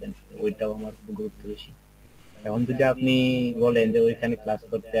বলছেন, ওইটাও আমার খুব গুরুত্ব বেশি। এখন যদি আপনি বলেন যে ওইখানে ক্লাস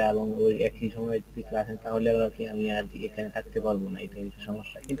করতে এবং ওই একই সময় যদি ক্লাস নেন, তাহলে আর কি আমি আর এখানে থাকতে পারবো না, এটাই হচ্ছে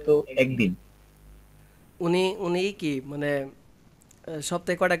সমস্যা। কিন্তু একদিন উনি উনি কি মানে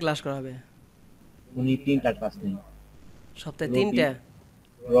সপ্তাহে কয়টা ক্লাস করাবে? উনি 3টা ক্লাস নেন। সপ্তাহে রবি, 3টা?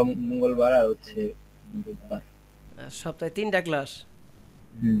 মঙ্গলবার আর হচ্ছে বুধবার। সপ্তাহে 3টা ক্লাস,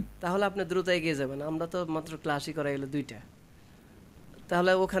 হুম। তাহলে আপনি দ্রুত এগিয়ে যাবেন। আমরা তো মাত্র ক্লাসই করা গেলো 2টা,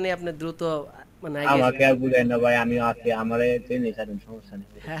 তাহলে ওখানে আপনি দ্রুত মানে এগিয়ে আমাকে যাবেন। আর বুঝাই না ভাই, আমি আছি, আমারে চেনে ছাড়েন, সমস্যা নেই।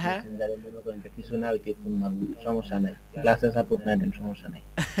 হ্যাঁ, হ্যাঁ। মেসেঞ্জারে মনে করেন যে কিছু না হইতে ফোন মারবো, সমস্যা নাই। ক্লাসে সাপোর্ট না দেন, সমস্যা নাই।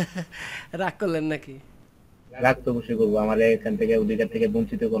 রাগ করলেন নাকি? রাগ তো অবশ্যই করবো, আমারে এখান থেকে অধিকার থেকে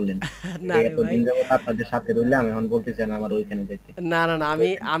বঞ্চিত করলেন। না রে ভাই, এতদিন যাবত আপনাদের সাথে রইলাম, এখন বলতেছেন আমার ওইখানে যেতে। না না না,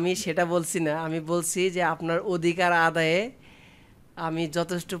 আমি সেটা বলছি না। আমি বলছি যে আপনার অধিকার আদায়ে আমি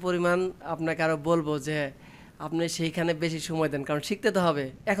যথেষ্ট পরিমাণ আপনাকে আরো বলবো যে আপনি সেইখানে বেশি সময় দেন, কারণ শিখতে তো হবে।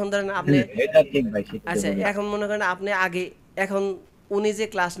 এখন ধরেন আপনি, এটা ঠিক ভাই, শিখতে আচ্ছা হবে। এখন মনে করেন আপনি আগে, এখন উনি যে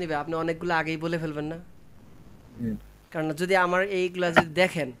ক্লাস নেবে আপনি অনেকগুলো আগেই বলে ফেলবেন না? হুম। কারণ যদি আমার এইগুলা যদি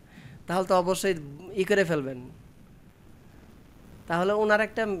দেখেন তাহলে তো অবশ্যই করে ফেলবেন। তাহলে ওনার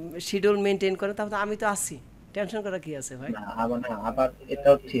একটা শিডিউল মেনটেন করে, তাহলে আমি তো আছি, টেনশন করা কি আছে ভাই? আবার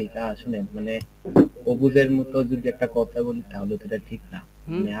এটাও ঠিক, শুনেন, মানে অবুজের মতো যদি একটা কথা বলি তাহলে তো এটা ঠিক না।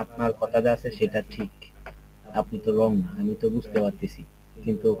 মানে আপনার কথা যা আছে সেটা ঠিক, আপনি তো রং না, আমি তো বুঝতে পারতেছি।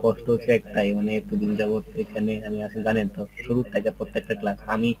 কিন্তু কষ্ট হচ্ছে একটাই, মানে এতদিন যাবত এখানে আমি আছি, জানেন তো, শুরু থেকে প্রত্যেকটা ক্লাস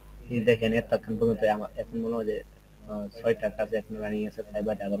আমি এই দেখেন এতক্ষণ পর্যন্ত আমার এখন মনে হয় যে 6টা ক্লাস এখন রানিং আছে, তাই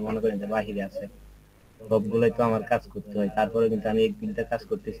বাট আবার মনে করেন যে বাহিরে আছে, সবগুলোই তো আমার কাজ করতে হয়। তারপরে কিন্তু আমি এক দিনটা কাজ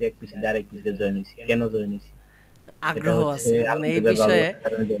করতেছি, এক পিছিয়ে আরেক পিছিয়ে জয়েন হয়েছি। কেন জয়েন হয়েছি? এটা আগ্রহ হচ্ছে আছে মানে এই আলহামদুলিল্লাহ বিষয়ে, ভালো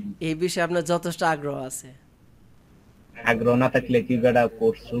কারণে join হয়েছি। এই বিষয়ে আপনার যথেষ্ট আগ্রহ আছে। আগ্রহ না থাকলে কি বেটা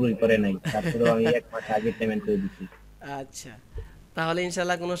কোর্স শুরুই করে নাই, তারপরে আমি 1 মাস আগে পেমেন্ট করে দিছি। আচ্ছা, তাহলে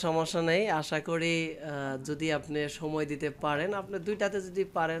ইনশাল্লাহ কোনো সমস্যা নেই। আশা করি যদি আপনি সময় দিতে পারেন, আপনি 2টাতে যদি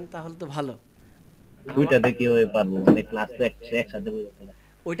পারেন তাহলে তো ভালো। দুইটাতে কি হয়ে পারবো, মানে ক্লাস তো একসাথে বুঝতে না।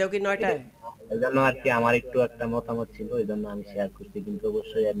 ওইটাও কি 9টায়? এই জন্য আর কি আমার একটু একটা মতামত ছিল, এই জন্য আমি শেয়ার করছি। কিন্তু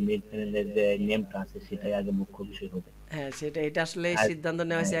অবশ্যই অ্যাডমিন প্যানেলের যে নেমটা আছে সেটাই আগে মুখ্য বিষয় হবে। হ্যাঁ সেটা, এটা আসলে আর সিদ্ধান্ত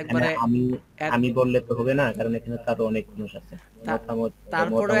নেওয়া হয়েছে এখানে একবারে। আমি বললে তো হবে না, কারণ এখানে তারও অনেক মানুষ আছে।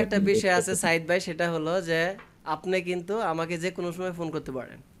 তারপরেও একটা মতামত বিষয় আছে সাইদ ভাই, সেটা হলো যে আপনি কিন্তু আমাকে যে কোনো সময় ফোন করতে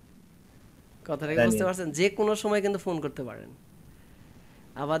পারেন। কথাটা কি বুঝতে পারছেন? যে কোনো সময় কিন্তু ফোন করতে পারেন।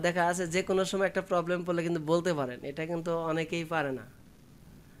 আবার দেখা আছে যে কোনো সময় একটা প্রবলেম পড়লে কিন্তু বলতে পারেন, এটা কিন্তু অনেকেই পারে না।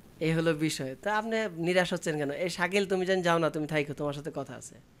 এই হলো বিষয়। তা আপনি নিরাশ হচ্ছেন কেন? এই শাকিল, তুমি জান যাও না, তুমি থাইকো, তোমার সাথে কথা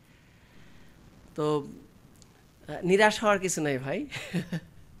আছে। তো নিরাশ হওয়ার কিছু নাই ভাই।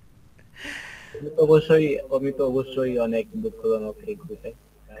 আমি তো অবশ্যই অনেক দুঃখজনক এই গ্রুপে,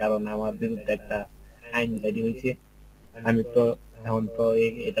 কারণ আমার বিরুদ্ধে একটা আইন জারি হয়েছে। আমি তো এখন তো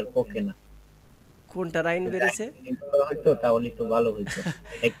এটার পক্ষে না। কোনটার আইন বেরিয়েছে? কিন্তু হয়তো তাহলে একটু ভালো হইতো।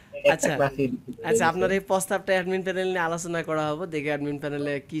 একটা আচ্ছা ক্লাসে আচ্ছা, আপনার এই প্রস্তাবটা অ্যাডমিন প্যানেল নিয়ে আলোচনা করা হবে, দেখে অ্যাডমিন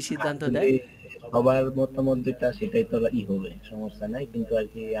প্যানেলে কি সিদ্ধান্ত দেয়। সবার মতামত যেটা সেটাই তো হবে, সমস্যা নাই। কিন্তু আর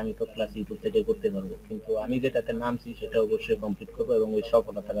কি আমি তো ক্লাস ইউটিউব থেকে করতে পারবো, কিন্তু আমি যেটাতে নামছি সেটা অবশ্যই কমপ্লিট করবো এবং ওই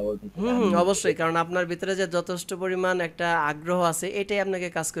সফলতাটা কিন্তু অবশ্যই, কারণ আপনার ভিতরে যে যথেষ্ট পরিমাণ একটা আগ্রহ আছে, এটাই আপনাকে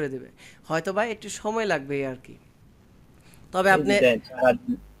কাজ করে দেবে। হয়তো বা একটু সময় লাগবে এই আর কি, তবে আপনি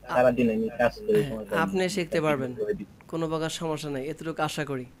সারাদিন আমি কাজ করি, আপনি শিখতে পারবেন, কোনো প্রকার সমস্যা নাই, এতটুকু আশা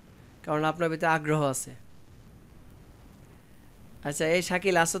করি, কারণ আপনার ভিতরে আগ্রহ আছে। আচ্ছা, এই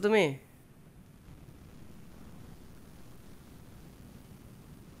শাকিল, আছো তুমি?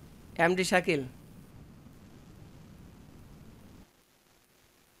 এমডি শাকিল,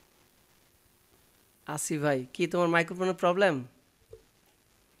 আসি ভাই, কি তোমার মাইক্রোফোনের প্রবলেম?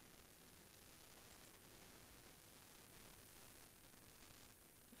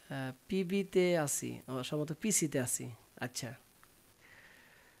 পিবিতে আছি, সম্ভবত পিসিতে আছি। আচ্ছা,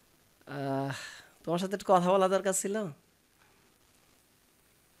 তোমার সাথে একটু কথা বলা দরকার ছিল,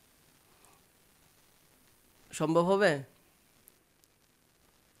 সম্ভব হবে?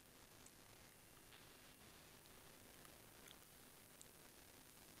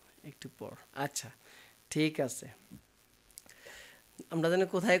 একটু পর। আচ্ছা ঠিক আছে, আমরা যেন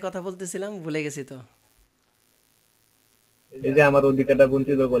কোথায় কথা বলতেছিলাম ভুলে গেছি তো। এই যে আমার অধিকারটা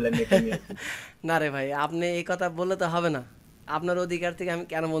বঞ্চিত করলেন, এটা নিয়ে না রে ভাই, আপনি এই কথা বললে তো হবে না। আপনার অধিকার থেকে আমি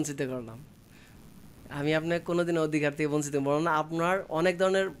কেন বঞ্চিত করলাম? আমি আপনার কোনোদিন অধিকার থেকে বঞ্চিত করব না। আপনার অনেক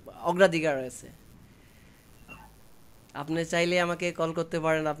ধরনের অগ্রাধিকার রয়েছে। আপনি চাইলে আমাকে কল করতে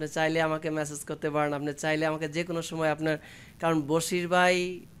পারেন, আপনি চাইলে আমাকে মেসেজ করতে পারেন, আপনি চাইলে আমাকে যে কোনো সময় আপনার, কারণ বশির ভাই,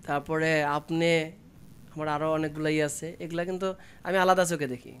 তারপরে আপনি, আমার আরও অনেকগুলোই আছে, এগুলা কিন্তু আমি আলাদা চোখে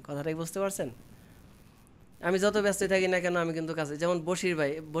দেখি। কথাটা কি বুঝতে পারছেন? আমি যত ব্যস্ত থাকি না কেন, আমি কিন্তু কাছে, যেমন বশির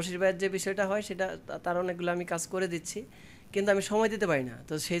ভাইয়ের যে বিষয়টা হয় সেটা তার অনেকগুলো আমি কাজ করে দিচ্ছি, কিন্তু আমি সময় দিতে পারি না।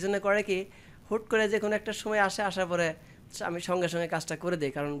 তো সেই জন্য করে কি, হুট করে যে কোনো একটা সময় আসার পরে আমি সঙ্গে সঙ্গে কাজটা করে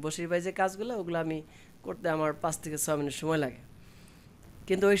দিই, কারণ বশির ভাই যে কাজগুলো ওগুলো আমি করতে আমার 5 থেকে 6 মিনিট সময় লাগে,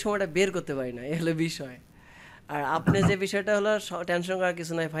 কিন্তু ওই সময়টা বের করতে পারি না, এই হলো বিষয়। আর আপনি যে বিষয়টা হলো টেনশন করার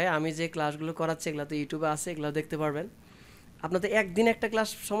কিছু নাই ভাই, আমি যে ক্লাসগুলো করাচ্ছি এগুলো তো ইউটিউবে আছে, এগুলো দেখতে পারবেন। আপনার তো একদিন একটা ক্লাস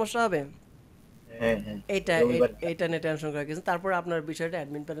সমস্যা হবে, হ্যাঁ হ্যাঁ এইটা রবিবার এইটা নিয়ে টেনশন করার কিছু। তারপর আপনার বিষয়টা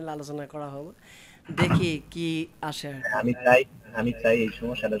অ্যাডমিন প্যানেলে আলোচনা করা হবে, দেখি কি আসে আর কি। আমি চাই আমি চাই এই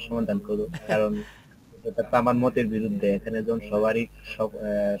সমস্যাটার সমাধান করুক, কারণ এটা তো আমার মতের বিরুদ্ধে। এখানে যখন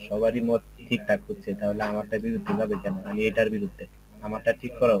সবারই মত ঠিকঠাক হচ্ছে, তাহলে আমারটা বিরুদ্ধে যাবে কেন? আমি এটার বিরুদ্ধে, আমারটা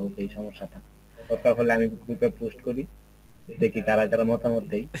ঠিক করা হোক এই সমস্যাটা। দরকার হলে আমি গ্রুপে পোস্ট করি, দেখি কারা কারা মতামত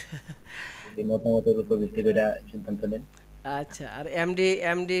দেয়, এই মতামতের উপর ভিত্তি করে সিদ্ধান্ত নেন। আচ্ছা, আর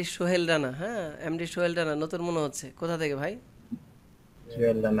এমডি সোহেল রানা, হ্যাঁ এমডি সোহেল রানা নতুন মনে হচ্ছে, কোথা থেকে ভাই?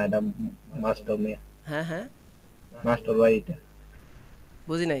 সুয়েল রানা, এটা মাস্টার মেয়ে, হ্যাঁ হ্যাঁ, মাস্টার ভাই এটা,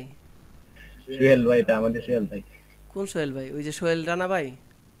 বুঝি নাই। সুয়েল ভাই এটা আমাদের সুয়েল ভাই। কোন সোহেল ভাই? ওই যে সোহেল রানা ভাই?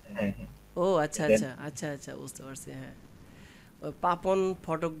 হ্যাঁ হ্যাঁ ও আচ্ছা আচ্ছা আচ্ছা আচ্ছা, বুঝতে পারছি। হ্যাঁ, ওই পাপন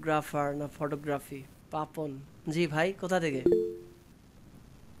ফটোগ্রাফার না ফটোগ্রাফি, পাপন। জি ভাই, কোথা থেকে?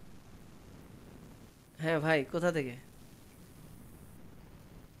 হ্যাঁ ভাই, কোথা থেকে?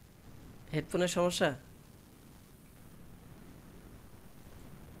 হেডফোনের সমস্যা?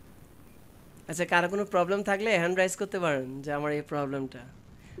 আচ্ছা, কারো কোনো প্রবলেম থাকলে হ্যান্ড রাইজ করতে পারেন যে আমার এই প্রবলেমটা।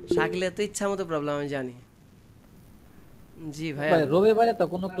 শাকিলে তো ইচ্ছা মতো প্রবলেম, আমি জানি। জি ভাইয়া। ভাই রবিবারে তো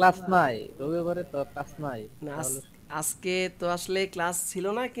কোনো ক্লাস নাই, রবিবারে তো ক্লাস নাই। না, তাহলে আজকে তো আসলে ক্লাস ছিল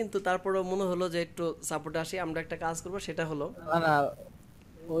না, কিন্তু তারপরেও মনে হলো যে একটু সাপোর্টে আসি, আমরা একটা কাজ করব, সেটা হলো না না,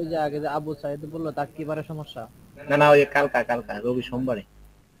 ওই যে আগে যে আবু সাইদ বললো তার কি বারে সমস্যা? না না, ওই যে কালকা রবি সোমবারে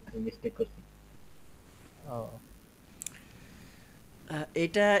আমি মিস্টেক করছি। ও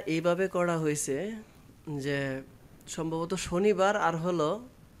এটা এইভাবে করা হয়েছে যে সম্ভবত শনিবার আর হলো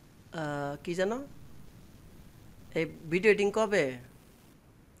কি জানো, এই ভিডিও এডিটিং কবে?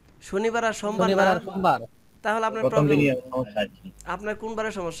 শনিবার আর সোমবার শনিবার না? আর সোমবার। তাহলে আপনার প্রথম প্রবলেম, দিনই সমস্যা আর কি, আপনার কোন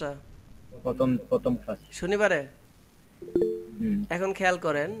বারে সমস্যা? প্রথম ক্লাস। শনিবারে? হুম, এখন খেয়াল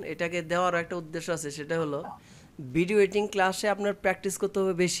করেন, এটাকে দেওয়ার একটা উদ্দেশ্য আছে, সেটা হলো ভিডিও এডিটিং ক্লাসে আপনার প্র্যাকটিস করতে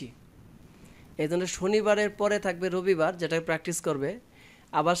হবে বেশি। এই জন্য শনিবারের পরে থাকবে রবিবার, যেটা প্র্যাকটিস করবে,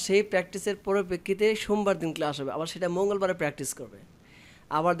 আবার সেই প্র্যাকটিসের পরিপ্রেক্ষিতে সোমবার দিন ক্লাস হবে, আবার সেটা মঙ্গলবারে প্র্যাকটিস করবে।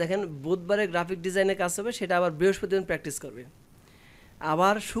 আবার দেখেন বুধবারে গ্রাফিক ডিজাইনে কাজ হবে, সেটা আবার বৃহস্পতি দিন প্র্যাকটিস করবে।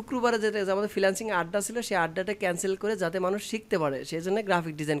 আবার শুক্রবারে যেটা আমাদের ফ্রিল্যান্সিং আড্ডা ছিল, সেই আড্ডাটা ক্যান্সেল করে যাতে মানুষ শিখতে পারে সেই জন্য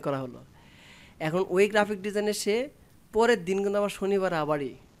গ্রাফিক ডিজাইন করা হলো। এখন ওই গ্রাফিক ডিজাইনে সে পরের দিন কিন্তু আবার শনিবার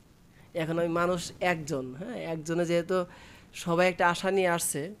আবারই। এখন ওই মানুষ একজন, হ্যাঁ একজনে যেহেতু সবাই একটা আশা নিয়ে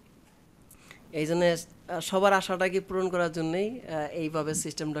আসছে, এই জন্য সবার আশাটাকে পূরণ করার জন্যই এইভাবে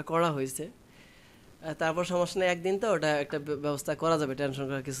সিস্টেমটা করা হয়েছে। তারপর সমস্যা নেই, একদিন তো ওটা একটা ব্যবস্থা করা যাবে, টেনশন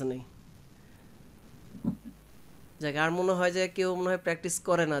করার কিছু নেই। যাক, আর মনে হয় যে কেউ মনে হয় প্র্যাকটিস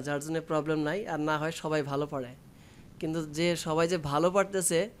করে না, যার জন্য প্রবলেম নাই, আর না হয় সবাই ভালো পারে। কিন্তু যে সবাই যে ভালো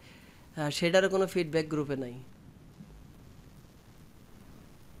পারতেছে সেটারও কোনো ফিডব্যাক গ্রুপে নাই।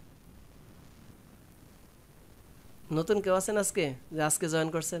 নতুন কেউ আছেন আজকে, যে আজকে জয়েন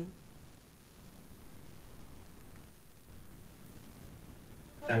করছেন?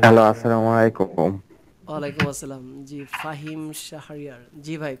 হ্যালো, আসসালামু আলাইকুম। ওয়ালাইকুম আসসালাম। জি, ফাহিম শাহরিয়ার।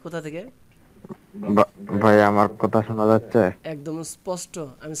 জি ভাই, কোথা থেকে? ভাই আমার কথা শোনা যাচ্ছে? একদম স্পষ্ট,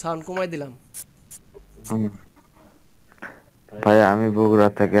 আমি সাউন্ড কমাই দিলাম। হুম। ভাই আমি বগুড়া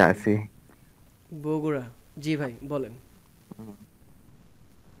থেকে আছি। বগুড়া? জি ভাই, বলেন।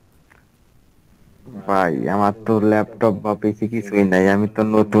 ভাই আমার তো ল্যাপটপ বা পিসি কিছুই নাই, আমি তো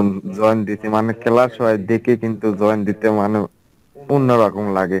নতুন জয়েন দিছি, মানে ক্লাস হয় দেখে কিন্তু জয়েন দিতে মানে অন্যরকম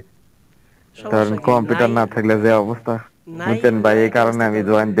লাগে। কারণ সমস্যা কি? কম্পিউটার নাই না থাকলে যে অবস্থা নাই বুঝছেন ভাই, এই কারণে বুঝতে আমি পারলাম।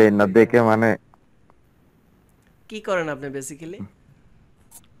 জয়েন দেই না, দেখে মানে কি করেন আপনি বেসিক্যালি?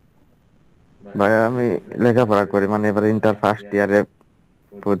 ভাই আমি লেখাপড়া করি, মানে এবার ইন্টার ফার্স্ট ইয়ারে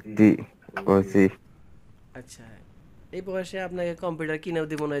ভর্তি করছি। আচ্ছা, এই বয়সে আপনাকে কম্পিউটার কিনেও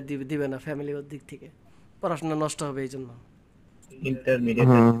দিব না, দিবে না ফ্যামিলি ওর দিক থেকে, পড়াশোনা নষ্ট হবে এই জন্য। ইন্টারমিডিয়েট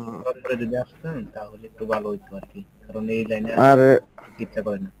হুম। পরে যদি আসতেন তাহলে একটু ভালো হইতো আর কি, কারণ এই লাইনে আর ইচ্ছা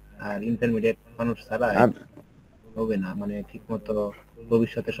করে না। আর ইন্টারমিডিয়েট মানুষ ছাড়া আর হবে না, মানে ঠিক মতো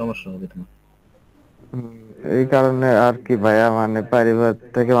ভবিষ্যতে সমস্যা হবে তোমার। হুম, এই কারণে আর কি ভাইয়া, মানে পরিবার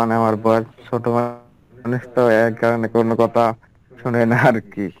থেকে মানে আমার বয়স ছোট মানুষ তো, এই কারণে কোনো কথা শুনে না আর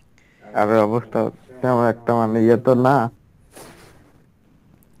কি। আর অবস্থা তেমন একটা মানে ইয়ে তো না,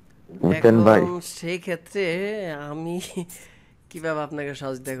 বুঝছেন ভাই। এখন সেই ক্ষেত্রে আমি কিভাবে আপনাকে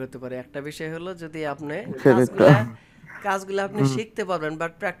সহযোগিতা করতে পারি? একটা বিষয় হলো, যদি আপনি সেটাই তো। কাজগুলো আপনি শিখতে পারবেন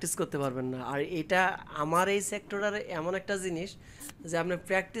বাট প্র্যাকটিস করতে পারবেন না, আর এটা আমার এই সেক্টরের এমন একটা জিনিস যে আপনি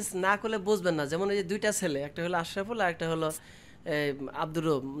প্র্যাকটিস না করলে বুঝবেন না। যেমন এই যে দুইটা ছেলে, একটা হলো আশরাফুল আর একটা হলো আব্দুর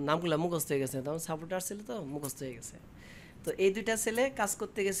রব, নামগুলো মুখস্থ হয়ে গেছে, তখন সাপোর্টার ছিল তো মুখস্থ হয়ে গেছে। তো এই দুইটা ছেলে কাজ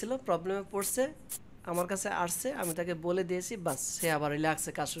করতে গেছিলো, প্রবলেমে পড়ছে, আমার কাছে আসছে, আমি তাকে বলে দিয়েছি, বাস সে আবার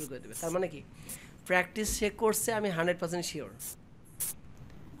রিল্যাক্সে কাজ শুরু করে দেবে। তার মানে কি প্র্যাকটিস সে করছে, আমি 100% শিওর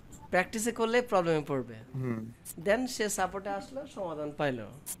প্র্যাকটিসে করলে প্রবলেমে পড়বে। দেন সে সাপোর্টে আসলো, সমাধান পাইলো।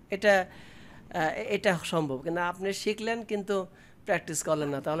 এটা এটা সম্ভব। কিন্তু আপনি শিখলেন কিন্তু প্র্যাকটিস করলেন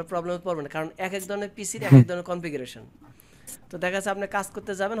না, তাহলে প্রবলেমে পড়বে না। কারণ এক এক ধরনের পিসির এক এক ধরনের কনফিগারেশন। তো দেখা যাচ্ছে আপনি কাজ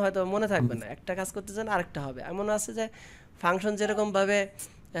করতে যাবেন, হয়তো মনে থাকবে না, একটা কাজ করতে যান আরেকটা হবে। এমন আছে যে ফাংশন যেরকমভাবে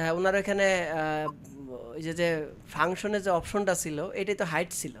ওনার এখানে ওই যে ফাংশনের যে অপশনটা ছিল এটাই তো হাইট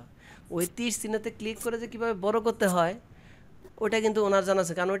ছিল, ওই 30 চিহ্নতে ক্লিক করে যে কীভাবে বড় করতে হয় ওটা কিন্তু ওনার জানা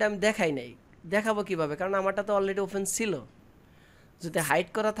আছে, কারণ ওইটা আমি দেখাই নাই। দেখাবো কিভাবে, কারণ আমারটা তো অলরেডি ওপেন ছিল। যদি হাইড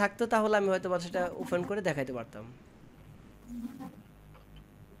করা থাকতো তাহলে আমি হয়তো বা সেটা ওপেন করে দেখাইতে পারতাম।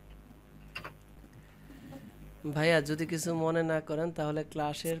 ভাইয়া যদি কিছু মনে না করেন তাহলে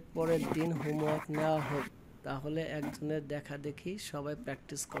ক্লাসের পরের দিন হোমওয়ার্ক নেওয়া হোক, তাহলে একজনের দেখা দেখি সবাই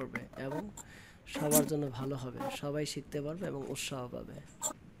প্র্যাকটিস করবে এবং সবার জন্য ভালো হবে, সবাই শিখতে পারবে এবং উৎসাহ পাবে।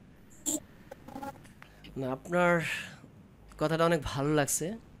 না, আপনার কথাটা অনেক ভালো লাগছে,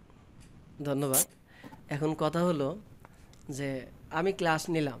 ধন্যবাদ। এখন কথা হলো যে আমি ক্লাস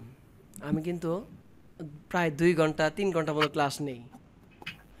নিলাম, আমি কিন্তু প্রায় 2 ঘন্টা 3 ঘন্টা পর্যন্ত ক্লাস নেই।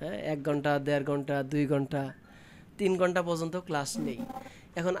 হ্যাঁ, 1 ঘন্টা 1.5 ঘন্টা 2 ঘন্টা 3 ঘন্টা পর্যন্ত ক্লাস নেই।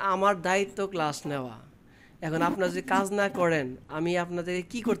 এখন আমার দায়িত্ব ক্লাস নেওয়া। এখন আপনারা যদি কাজ না করেন আমি আপনাদেরকে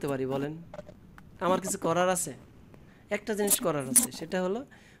কি করতে পারি বলেন? আমার কিছু করার আছে? একটা জিনিস করার আছে, সেটা হলো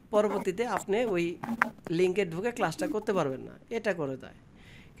পরবর্তীতে আপনি ওই লিঙ্কে ঢুকে ক্লাসটা করতে পারবেন না, এটা করে দেয়।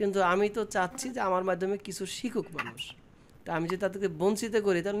 কিন্তু আমি তো চাচ্ছি যে আমার মাধ্যমে কিছু শিখুক মানুষ। তা আমি যদি তাদেরকে বঞ্চিত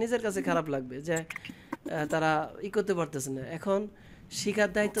করি তাহলে নিজের কাছে খারাপ লাগবে যে তারা করতে পারতেছে না। এখন শেখার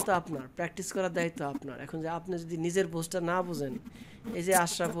দায়িত্ব তো আপনার, প্র্যাকটিস করার দায়িত্ব আপনার। এখন যে আপনি যদি নিজের বোঝটা না বোঝেন, এই যে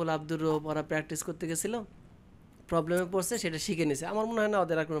আশরাফুল, আব্দুর রব ওরা প্র্যাকটিস করতে গেছিল, প্রবলেমে পড়ছে, সেটা শিখে নিছে, আমার মনে হয় না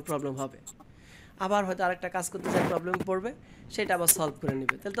ওদের আর কোনো প্রবলেম হবে। আবার হয়তো আরেকটা কাজ করতে যায় প্রবলেম পড়বে, সেটা আবার সলভ করে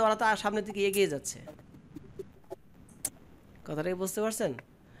নেবে। তাহলে তো ওরা তো সামনের দিকে এগিয়ে যাচ্ছে। কথাটা কি বুঝতে পারছেন?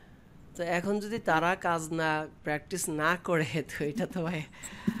 তো এখন যদি তারা কাজ না প্র্যাকটিস না করে তো এটা তো ভাই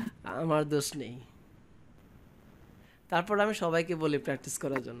আমার দোষ নেই। তারপর আমি সবাইকে বলি প্র্যাকটিস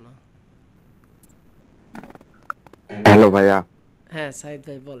করার জন্য। হ্যালো ভাইয়া, হ্যাঁ সাইদ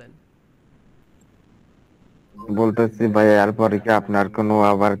ভাই বলেন। বলতেছি ভাইয়া এরপরে কি আপনার কোনো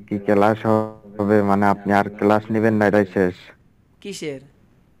আবার কি ক্লাস হবে, মানে আপনি আর ক্লাস নেবেন না, এটাই শেষ? কিসের?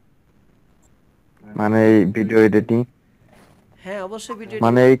 মানে এই ভিডিও এডিটিং, হ্যাঁ অবশ্যই ভিডিও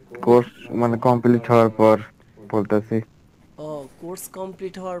মানে এই কোর্স মানে কমপ্লিট হওয়ার পর বলতেছি। ও, কোর্স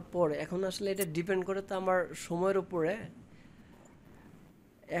কমপ্লিট হওয়ার পর এখন আসলে এটা ডিপেন্ড করে তো আমার সময়ের উপরে।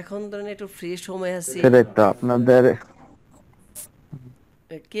 এখন ধরেন একটু ফ্রি সময় আছি। সেটাই তো আপনাদের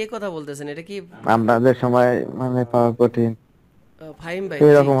কে কথা বলতেছেন? এটা কি আপনাদের সময় মানে পাওয়া কঠিন ফাহিম ভাই?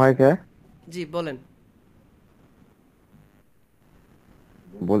 এরকম হয় কে? জি বলেন।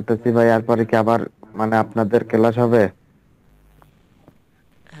 বলতেছি ভাই এরপরে কি আবার মানে আপনাদের ক্লাস হবে,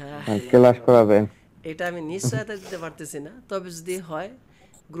 হ্যাঁ, ক্লাস করাবেন? এটা আমি নিশ্চয়তা দিতে পারতেছি না, তবে যদি হয়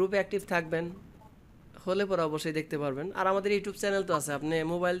গ্রুপে অ্যাক্টিভ থাকবেন, হলে পরে অবশ্যই দেখতে পারবেন। আর আমাদের ইউটিউব চ্যানেল তো আছে, আপনি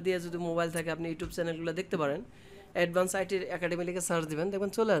মোবাইল দিয়ে যদি মোবাইল থাকে আপনি ইউটিউব চ্যানেলগুলো দেখতে পারেন। অ্যাডভান্স আইটি একাডেমি লিখে সার্চ দিবেন,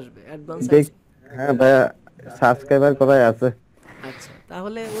 দেখবেন চলে আসবে অ্যাডভান্স আইটি। হ্যাঁ ভাইয়া, সাবস্ক্রাইবার করাই আছে। আচ্ছা,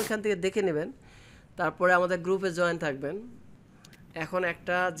 তাহলে ওইখান থেকে দেখে নেবেন, তারপরে আমাদের গ্রুপে জয়েন থাকবেন। এখন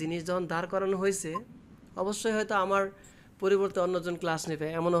একটা জিনিস যখন দাঁড় করানো হয়েছে, অবশ্যই হয়তো আমার পরিবর্তে অন্যজন ক্লাস নেবে,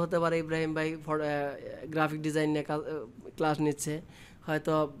 এমনও হতে পারে ইব্রাহিম ভাই গ্রাফিক ডিজাইন নিয়ে ক্লাস নিচ্ছে,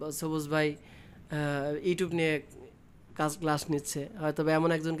 হয়তো সবুজ ভাই ইউটিউব নিয়ে ক্লাস নিচ্ছে, হয়তো বা এমন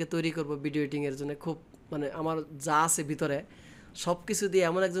একজনকে তৈরি করব ভিডিও এডিটিংয়ের জন্য। খুব মানে আমার যা আছে ভিতরে সব কিছু দিয়ে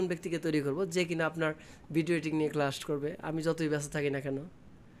এমন একজন ব্যক্তিকে তৈরি করব যে কিনা আপনার ভিডিও এডিটিং নিয়ে ক্লাস করবে, আমি যতই ব্যস্ত থাকি না কেন।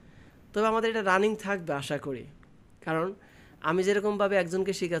 তবে আমাদের এটা রানিং থাকবে আশা করি, কারণ আমি যেরকমভাবে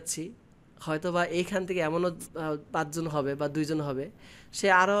একজনকে শেখাচ্ছি, হয়তো বা এইখান থেকে এমনও 5 জন হবে বা 2 জন হবে, সে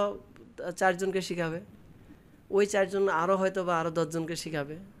আরও 4 জনকে শেখাবে, ওই 4 জন আরও হয়তো বা আরও 10 জনকে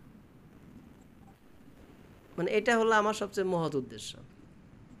শেখাবে। মানে এটা হলো আমার সবচেয়ে মহৎ উদ্দেশ্য।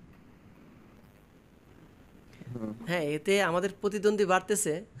 হ্যাঁ, এতে আমাদের প্রতিদ্বন্দ্বী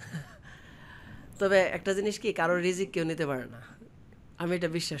বাড়তেছে, তবে একটা জিনিস কি, কারোর রিজিক কেউ নিতে পারে না, আমি এটা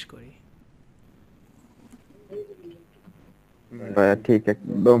বিশ্বাস করি। ভাইয়া ঠিক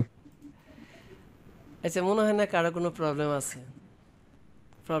একদম। আচ্ছা, মনে হয় না কারো কোনো প্রবলেম আছে?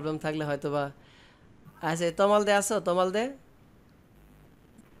 প্রবলেম থাকলে হয়তো বা আচ্ছা, তমাল দে আসো, তমাল দে।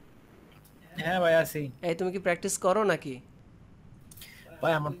 হ্যাঁ ভাই আছি এই তুমি কি প্র্যাকটিস করো নাকি?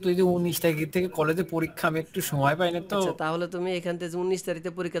 ভাই। আমার তো এই যে 19 তারিখ থেকে কলেজে পরীক্ষা, আমি একটু সময় পাই না তো। আচ্ছা, তাহলে তুমি এখান থেকে 19 তারিখে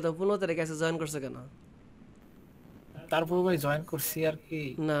পরীক্ষা দাও, 15 তারিখে এসে জয়েন করছো কেন? তারপর ভাই জয়েন করছি আর কি।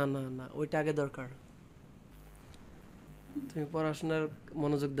 না না না, ওইটা আগে দরকার। তুমি পড়াশোনার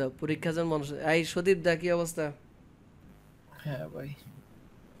মনোযোগ দাও, পরীক্ষা যেন মনোযোগ। এই সদীপ দা কি অবস্থা? হ্যাঁ ভাই।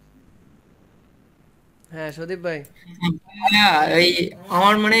 হ্যাঁ সদীপ ভাই। হ্যাঁ এই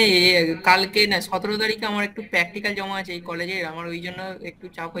আমার মানে কালকে না 17 তারিখে আমার একটু প্র্যাকটিক্যাল জমা আছে এই কলেজে, আমার ওই জন্য একটু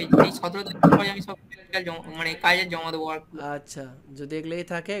চাপ হয়েছে। এই 17 তারিখের পরে আমি সব প্র্যাকটিক্যাল মানে কাজে জমা দেবো আর কি। আচ্ছা, যদি এগুলোই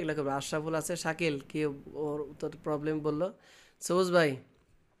থাকে এগুলো করবে। আশরাফুল আছে, শাকিল কি ওর তো প্রবলেম বললো। সবুজ ভাই।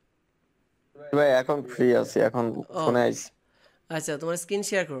 ভাই এখন ফ্রি আছি, এখন ও ফোনে আইছি। আচ্ছা, তোমার স্ক্রিন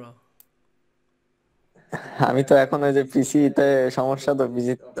শেয়ার করো। আমি তো এখন ওই যে পিসি তে সমস্যা, তো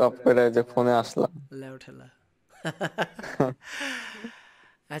পিসি অফ করে যে ফোনে আসলাম। লেও ঠেলা।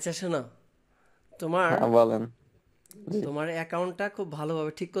 আচ্ছা শোনো, তোমার হ্যাঁ বলেন। জি। তোমার অ্যাকাউন্টটা খুব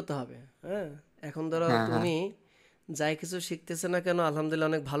ভালোভাবে ঠিক করতে হবে। হ্যাঁ, এখন ধরো হ্যাঁ হ্যাঁ তুমি যাই কিছু শিখতেছো না কেন, আলহামদুলিল্লাহ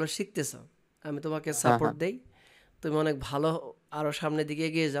অনেক ভালো শিখতেছো, আমি তোমাকে হ্যাঁ সাপোর্ট দেই। তুমি অনেক ভালো, আরও সামনের দিকে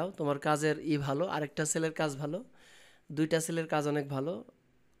এগিয়ে যাও। তোমার কাজের ভালো, আরেকটা ছেলের কাজ ভালো, দুইটা ছেলের কাজ অনেক ভালো।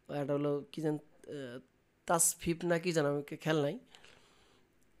 একটা হলো কি যেন তাসফিপ না কি যেন, আমি খেয়াল নাই,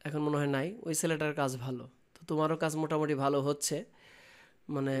 এখন মনে হয় নাই। ওই ছেলেটার কাজ ভালো, তো তোমারও কাজ মোটামুটি ভালো হচ্ছে।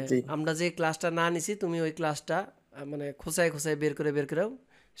 মানে জি আমরা যে ক্লাসটা না নিছি, তুমি ওই ক্লাসটা মানে খোঁচায় খোঁচায় বের করেও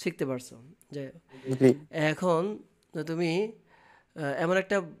শিখতে পারছো। যে জি এখন তুমি এমন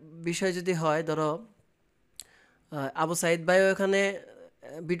একটা বিষয় যদি হয়, ধরো আবু সাইদ ভাইও এখানে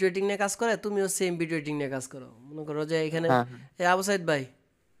ভিডিও এডিটিং নিয়ে কাজ করে, তুমিও সেম ভিডিও এডিটিং নিয়ে কাজ করো। মনে করো যে এখানে হ্যাঁ হ্যাঁ। আবু সাইদ ভাই,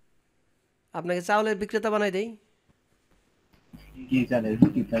 আপনাকে চাউলের বিক্রেতা বানাই দেই। কি জানে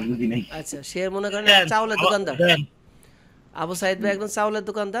কি তা বুঝি নাই। আচ্ছা, সে মনে করেন দেন, চাউলের দোকানদার। দেন। আবু সাইদ ভাই একজন চাউলের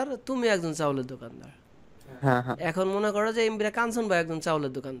দোকানদার, তুমি একজন চাউলের দোকানদার। হ্যাঁ হ্যাঁ। এখন মনে করো যে ইমবিরা কাঞ্চন ভাই একজন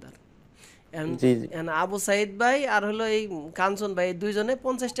চাউলের দোকানদার। জি জি। আবু সাইদ ভাই আর হলো এই কাঞ্চন ভাই, দুইজনে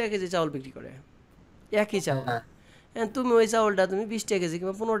 50 টাকা কেজি চাউল বিক্রি করে, একই চাউল। হ্যাঁ। তুমি ওই চাউলটা তুমি 20 টাকা কেজি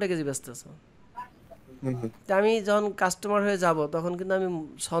কিংবা 15 টাকা কেজি বেচতেছো। হুম হুম। তা আমি যখন কাস্টমার হয়ে যাব, তখন কিন্তু আমি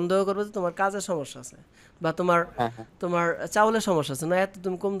সন্দেহ করবো যে তোমার কাজের সমস্যা আছে, বা তোমার হ্যাঁ হ্যাঁ। তোমার চাউলের সমস্যা আছে। না এত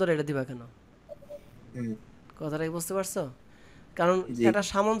তুমি কম দরে এটা দিবা কেন? হুম। কথাটা কি বুঝতে পারছো? কারণ জি এটা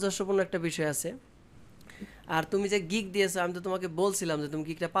সামঞ্জস্যপূর্ণ একটা বিষয় আছে। আর তুমি যে গিগ দিয়েছো, আমি তো তোমাকে বলছিলাম যে তুমি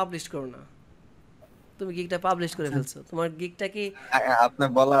গিগটা পাবলিশ করো না, তুমি গিগটা পাবলিশ করে ফেলছো। তোমার গিগটা কি? আপনি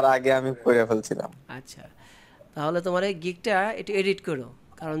বলার আগে আমি করে ফেলছিলাম। আচ্ছা, তাহলে তোমার এই গিগটা একটু এডিট করো।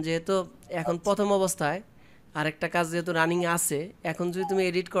 কারণ যেহেতু এখন প্রথম অবস্থায়, আরেকটা কাজ যেহেতু রানিং আছে, এখন যদি তুমি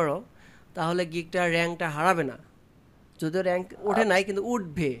এডিট করো তাহলে গিগটা র্যাঙ্কটা হারাবে না। যদিও র্যাঙ্ক ওঠে নাই, কিন্তু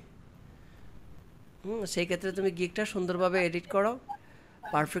উঠবে। সেই ক্ষেত্রে তুমি গিগটা সুন্দরভাবে এডিট করো,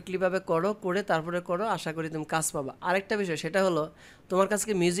 পারফেক্টলিভাবে করো, করে তারপরে করো, আশা করি তুমি কাজ পাবা। আরেকটা বিষয়, সেটা হলো তোমার কাছে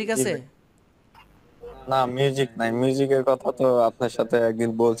কি মিউজিক জি আছে? ভাই। না মিউজিক নাই, মিউজিকের কথা তো আপনার সাথে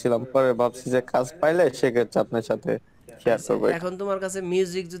একদিন বলছিলাম, পরে ভাবছি যে কাজ পাইলে সেক্ষেত্রে আপনার সাথে শেয়ার আচ্ছা, করবো এটা। এখন তোমার কাছে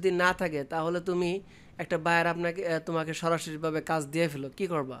মিউজিক যদি না থাকে, তাহলে তুমি একটা বায়ার আপনাকে তোমাকে সরাসরিভাবে কাজ দিয়ে ফেলো, কি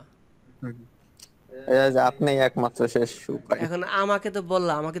করবা? হুম। এই যে আপনি একমাত্র শেষ উপায়। এখন আমাকে তো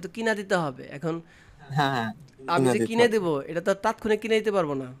বললা, আমাকে তো কিনা দিতে হবে। এখন হ্যাঁ হ্যাঁ। আমি কিনে যে দিতে কিনে হবে। দেব, এটা তো তাৎক্ষণিক কিনে দিতে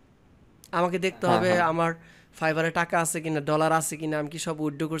পারবো না। আমাকে দেখতে হ্যাঁ হবে হ্যাঁ। আমার ফাইবারে টাকা আছে কিনা, ডলার আছে কিনা, আমি কি সব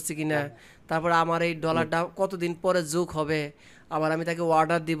উইথড্র করছি কিনা, তারপর আমার এই ডলারটা কতদিন পরে যোগ হবে, আবার আমি তাকে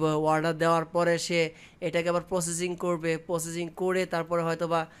অর্ডার দিব, অর্ডার দেওয়ার পরে সে এটাকে আবার প্রসেসিং করবে, প্রসেসিং করে তারপরে হয়তো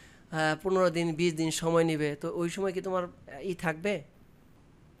বা 15 দিন 20 দিন সময় নেবে। তো ওই সময় কি তোমার থাকবে?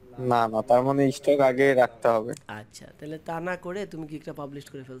 না না, তার মানে স্টক আগে রাখতে হবে। আচ্ছা, তাহলে তা না করে তুমি কি একটা পাবলিশ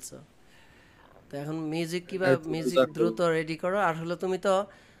করে ফেলছো। তো এখন মিউজিক কিভাবে, এই তো মিউজিক বুঝা দ্রুত রেডি করো। আর হলো তুমি তো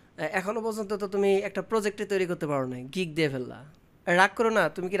এখনো পর্যন্ত তো তুমি একটা প্রজেক্টে তৈরি করতে পারো না, গিগ দিয়ে ফেললা। রাগ করো না,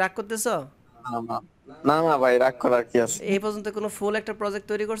 তুমি কি রাগ করতেছো? না না। না না ভাই, রাগ করার কি আছে। এই পর্যন্ত কোনো ফুল একটা প্রজেক্ট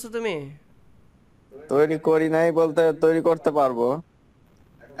তৈরি করছো তুমি? তৈরি করি নাই বলতে, তৈরি করতে পারবো।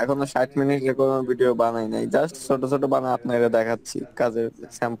 এখনো 60 মিনিটের কোনো ভিডিও বানাই নাই, জাস্ট ছোট ছোট বানায় আপনাকে দেখাচ্ছি কাজের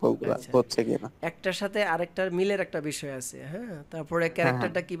স্যাম্পল গুলা আচ্ছা, হচ্ছে কিনা। একটার সাথে আরেকটার মিলের একটা বিষয় আছে। হ্যাঁ, তারপরে হ্যাঁ হ্যাঁ।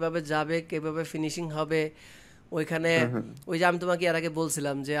 ক্যারেক্টারটা কিভাবে যাবে, কিভাবে ফিনিশিং হবে ওইখানে। হুম হুম। ওই যে আমি তোমাকে এর আগে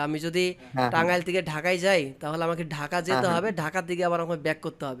বলছিলাম যে আমি যদি হ্যাঁ হ্যাঁ। টাঙ্গাইল থেকে ঢাকায় যাই, তাহলে আমাকে ঢাকা হ্যাঁ যেতে হ্যাঁ। হবে, ঢাকার দিকে আবার আমাকে ব্যাক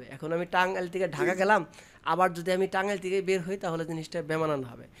করতে হবে। এখন আমি টাঙ্গাইল থেকে ঢাকা গেলাম, আবার যদি আমি টাঙ্গাইল থেকে বের হই, তাহলে জিনিসটা বেমানান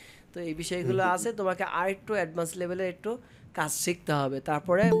হবে। তো এই বিষয়গুলো আছে, তোমাকে আর একটু অ্যাডভান্স লেভেলে একটু কাজ শিখতে হবে,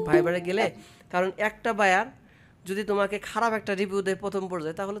 তারপরে ভাইবারে গেলে। কারণ একটা বায়ার যদি তোমাকে খারাপ একটা রিভিউ দেয় প্রথম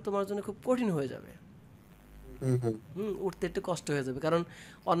পর্যায়ে, তাহলে তোমার জন্য খুব কঠিন হয়ে যাবে। হুম হুম। উঠতে একটু কষ্ট হয়ে যাবে। কারণ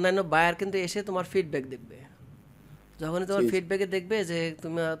অন্যান্য বায়ার কিন্তু এসে তোমার ফিডব্যাক দেখবে। যখনই তোমার জি জি। ফিডব্যাকে দেখবে যে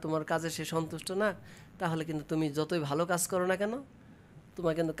তুমি তোমার কাজে সে সন্তুষ্ট না, তাহলে কিন্তু তুমি যতই ভালো কাজ করো না কেন,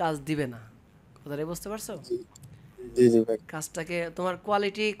 তোমার কিন্তু কাজ দিবে না। কথাটা বুঝতে পারছো? জি জি ভাই। কাজটাকে তোমার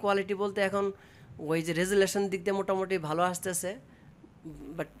কোয়ালিটি বলতে এখন ওই যে রেজুলেশন দিক দিয়ে মোটামুটি ভালো আসতেছে,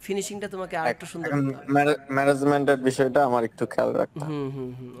 বাট ফিনিশিংটা তোমাকে আর একটু সুন্দর এখন করতে হবে। ম্যানেজমেন্টের বিষয়টা আমার একটু খেয়াল রাখতে হবে,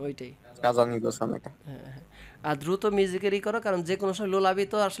 ওইটাই। কাজানি গোছানোটা। হ্যাঁ। আর দ্রুত মিউজিকেরই করো, কারণ যে কোনো সময় লোলাবি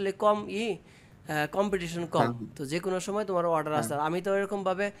তো আসলে কম কম্পিটিশন কম, তো যে কোনো সময় তোমার অর্ডার আসতে পারে। আমি তো এরকম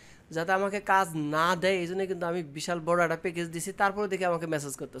ভাবে যাতে আমাকে কাজ না দেয় এই জন্য কিন্তু আমি বিশাল বড় একটা প্যাকেজ দিছি, তারপরে দেখে আমাকে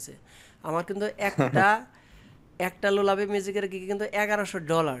মেসেজ করতেছে। আমার কিন্তু একটা লোলাবি মিউজিকের গিগে কিন্তু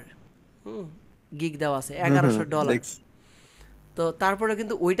 $1100 গিগ দেওয়া আছে, $1100। তো তারপরে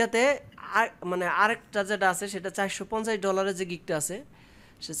কিন্তু ওইটাতে মানে আরেকটা যেটা আছে সেটা $450 যে গিগটা আছে,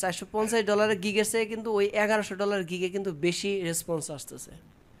 সে $450 গিগের চেয়ে কিন্তু ওই $1100 গিগে কিন্তু বেশি রেসপন্স আসতেছে।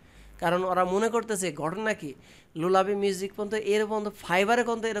 কারণ ওরা মনে করতেছে ঘটনা কি, লোলাবি মিউজিক পর্যন্ত এর পর্যন্ত ফাইবারে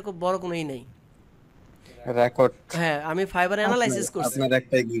পর্যন্ত এরকম বড় কোনোই নেই রেকর্ড। হ্যাঁ, আমি ফাইবারে অ্যানালাইসিস করছি, আপনার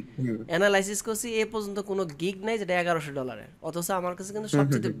একটাই গিগ। অ্যানালাইসিস করছি, এ পর্যন্ত কোনো গিগ নাই যেটা $1100। অথচ আমার কাছে কিন্তু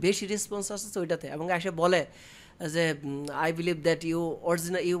সবচেয়ে বেশি রেসপন্স আসছে ওইটাতে, এবং এসে বলে যে I believe that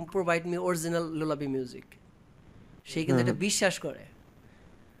you provide me original লোলাবি music, সেই কিন্তু এটা বিশ্বাস করে।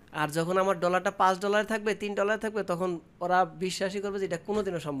 আর যখন আমার ডলারটা $5 থাকবে, $3 থাকবে, তখন ওরা বিশ্বাসই করবে যে এটা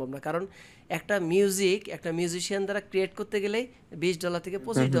কোনোদিনও সম্ভব না। কারণ একটা মিউজিশিয়ান দ্বারা ক্রিয়েট করতে গেলেই $20 থেকে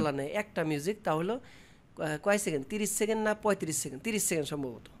 $25 নেয় একটা মিউজিক, তাহলে কয় সেকেন্ড, 30 সেকেন্ড না 35 সেকেন্ড, 30 সেকেন্ড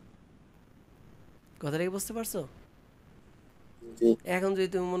সম্ভবত। কথাটা কি বুঝতে পারছো? এখন যদি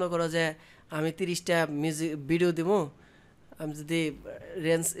তুমি মনে করো যে আমি 30টা মিউজিক ভিডিও দিব, আমি যদি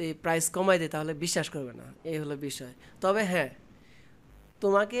রেঞ্জ প্রাইস কমাই দিই তাহলে বিশ্বাস করবে না, এই হলো বিষয়। তবে হ্যাঁ,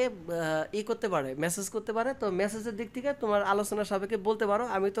 তোমাকে করতে পারে, মেসেজ করতে পারে, তো মেসেজের দিক থেকে তোমার আলোচনা সাপেক্ষে বলতে পারো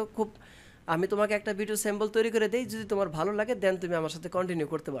আমি তোমাকে একটা ভিডিও স্যাম্পল তৈরি করে দেই, যদি তোমার ভালো লাগে দেন তুমি আমার সাথে কন্টিনিউ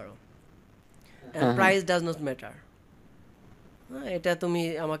করতে পারো। Price does not matter. এটা তুমি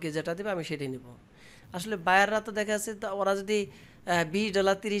আমাকে যেটা দেবে আমি সেটাই নেব। আসলে বায়াররা তো দেখা যাচ্ছে ওরা যদি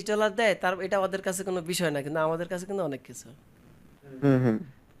 $20 $30 দেয়, তার এটা ওদের কাছে কোনো বিষয় না, কিন্তু আমাদের কাছে কিন্তু অনেক কিছু।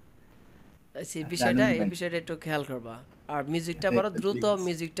 এই বিষয়টা একটু খেয়াল করবা। আর মিউজিকটা বড় দ্রুত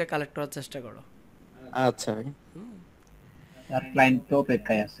মিউজিকটা কালেক্ট করার চেষ্টা করো। আচ্ছা, আর ক্লায়েন্ট তো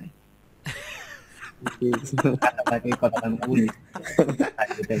অপেক্ষায় আছে।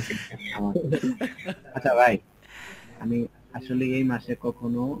 আচ্ছা ভাই, আমি আসলে এই মাসে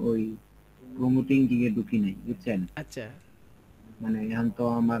কখনো ওই প্রমোটিং গিগে ঢুকি নাই, বুঝছেন? আচ্ছা, মানে এখন তো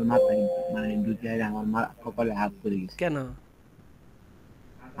আমার মাথায় মানে ঢুকে আমার কপালে হাত পড়ে গেছে। কেন?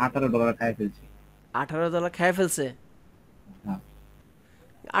 $18 খাই ফেলছি। $18 খাই ফেলছে? হ্যাঁ।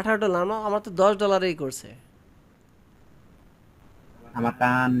 $18 না, আমার তো $10 করছে। আমার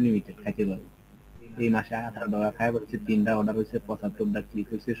আনলিমিটেড খাইতে পারবো। এই মাসে $18 খাই বলছে, 3টা অর্ডার হয়েছে, 75টা ক্লিক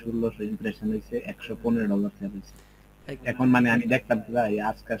হয়েছে, 1600 ইমপ্রেশন হয়েছে, $115 সেল হয়েছে। এখন মানে আমি দেখলাম ভাই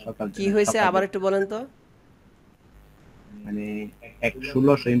আজকে সকাল কি হয়েছে আবার একটু বলেন তো। মানে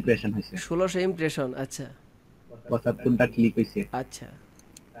 1600 ইমপ্রেশন হয়েছে, 1600 ইমপ্রেশন। আচ্ছা, 75টা ক্লিক হয়েছে। আচ্ছা,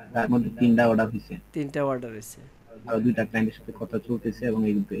 তার মধ্যে 3টা অর্ডার হয়েছে, 3টা অর্ডার হয়েছে, আর 2টা ক্লায়েন্টের সাথে কথা চলতেছে, এবং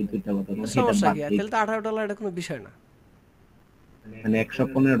এই 2টা কথা সমস্যা কি? তাহলে তো $18 এটা কোনো বিষয় না, মানে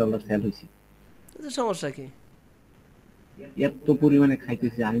 $115 সেল হয়েছে। সমস্যা কি? এত পরিমাণে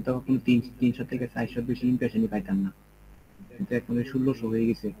খাইতেছে, আমি তো কখনো 300 থেকে 400 বেশি ইমপ্রেশনই পাইতাম না, কিন্তু এখন 1600 হয়ে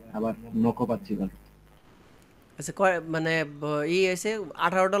গেছে, আবার নকও পাচ্ছি ভালো। আচ্ছা, মানে এসে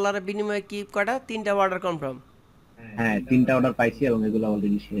 $18 বিনিময়ে কি কয়টা? 3টা অর্ডার কনফার্ম? হ্যাঁ, 3টা অর্ডার পাইছি এবং এগুলো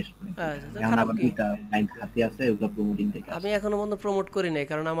অলরেডি শেষ। এখন খারাপ আবার কি? 2টা ক্লায়েন্ট হাতে আছে, এগুলো প্রমোটিং থেকে আমি এখনো পর্যন্ত প্রমোট করি নাই,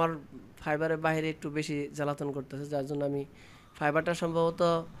 কারণ আমার ফাইবারের বাইরে একটু বেশি জ্বালাতন করতেছে, যার জন্য আমি ফাইবারটা সম্ভবত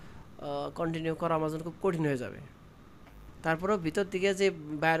কন্টিনিউ করা আমার জন্য খুব কঠিন হয়ে যাবে। তারপরেও ভিতর দিকে যে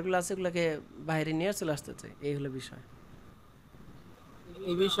বায়ারগুলো আছে ওগুলোকে বাইরে নিয়ে চলে আসতে চাই, এই হলো বিষয়।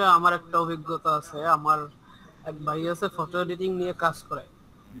 এই বিষয়ে আমার একটা অভিজ্ঞতা আছে। আমার এক ভাই আছে, ফটো এডিটিং নিয়ে কাজ করে।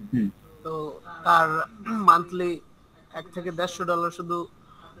 তো তার মান্থলি $1 থেকে $150 শুধু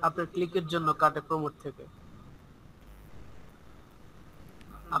আপনার ক্লিকের জন্য কাটে প্রমোট থেকে।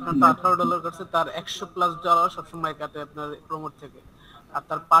 আপনার তো $18 কাটছে, তার $100+ সবসময় কাটে আপনার প্রমোট থেকে, আর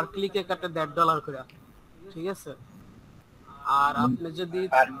তার পার ক্লিকে কাটে $1.5 করে। ঠিক আছে? আর আপনি যদি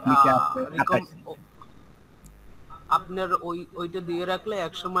আপনার ওইটা দিয়ে রাখলে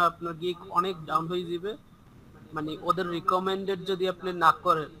একসময় আপনার গিগ অনেক ডাউন হয়ে যাবে। মানে ওদের রিকমেন্ডেড যদি আপনি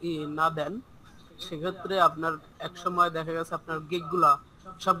না দেন, সেক্ষেত্রে আপনার এক সময় দেখা গেছে আপনার গিগগুলা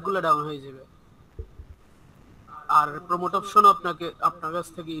সবগুলো ডাউন হয়ে যাবে, আর প্রমোট অপশনও আপনার কাছ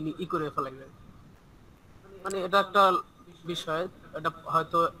থেকে করে ফেলাবে। মানে এটা একটা বিষয়, এটা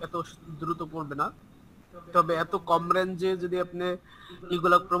হয়তো এত দ্রুত পড়বে না, তবে এত কম রেঞ্জে যদি আপনি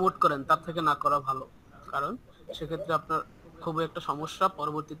এগুলা প্রমোট করেন তার থেকে না করা ভালো, কারণ সেক্ষেত্রে আপনার খুব একটা সমস্যা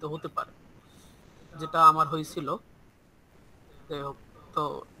পরবর্তীতে হতে পারে, যেটা আমার হয়েছিল। তো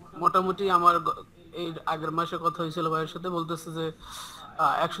মোটামুটি আমার এই আগের মাসে কথা হয়েছিল ভাইয়ের সাথে, বলতেছে যে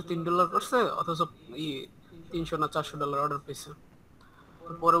 $103 করছে, অথচ $300 না $400 অর্ডার পেয়েছে।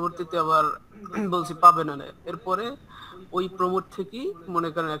 তো পরবর্তীতে আবার বলছি পাবে না। এরপরে ওই প্রমোট থেকেই মনে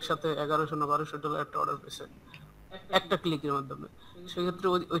করেন একসাথে $1100 না $1200 একটা অর্ডার পেয়েছে একটা ক্লিকের মাধ্যমে। সেক্ষেত্রে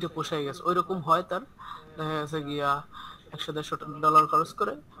ওইটা পোষায় গেছে। ওইরকম হয় তার, দেখা গেছে গিয়া $100-150 খরচ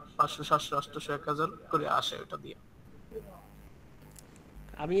করে 500 700 800 1000 করে আসে ওটা দিয়ে।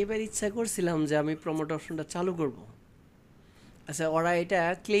 আমি এবার ইচ্ছা করছিলাম যে আমি প্রমোট অপশনটা চালু করব। আচ্ছা, ওরা এটা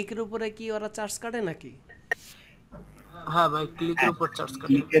ক্লিকের উপরে কি ওরা চার্জ কাটে নাকি? হ্যাঁ ভাই, ক্লিকের উপর চার্জ কাটে।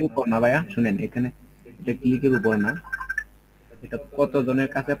 ক্লিকের উপর না ভাইয়া, শুনেন এখানে, এটা ক্লিকের উপর না, এটা কতজনের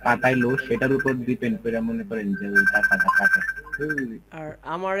কাছে পাঠাইলো সেটার উপর ডিপেন্ড করে মনে করেন যে ওই টাকাটা কাটে। আর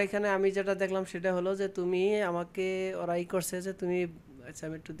আমার এখানে আমি যেটা দেখলাম সেটা হলো যে তুমি আমাকে ওরা ই করছে যে তুমি, আচ্ছা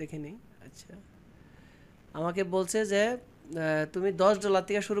আমি একটু দেখে নিই। আচ্ছা, আমাকে বলছে যে তুমি $10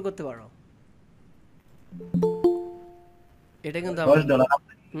 থেকে শুরু করতে পারো। এটা কিন্তু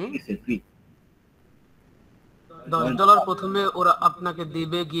 $10 ফ্রি। $10 প্রথমে ওরা আপনাকে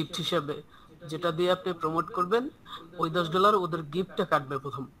দিবে গিফট হিসেবে, যেটা দিয়ে আপনি প্রমোট করবেন। ওই $10 ওদের গিফটটা কাটবে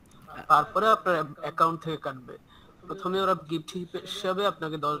প্রথম, তারপরে আপনার অ্যাকাউন্ট থেকে কাটবে। প্রথমে ওরা গিফট হিসেবে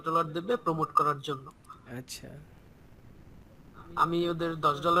আপনাকে $10 দেবে প্রমোট করার জন্য। আচ্ছা, আমি ওদের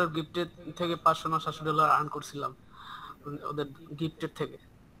 $10 গিফটের থেকে $500 না $700 আর্ন করছিলাম ওদের গিফটের থেকে।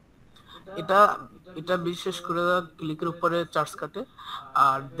 এটা এটা বিশেষ করে ক্লিকের উপরে চার্জ কাটে।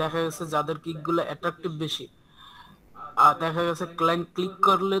 আর দেখা গেছে যাদের কিকগুলো অ্যাট্রাকটিভ বেশি, আর দেখা গেছে ক্লায়েন্ট ক্লিক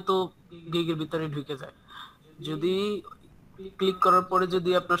করলে তো গিগের ভিতরে ঢুকে যায়। যদি ক্লিক করার পরে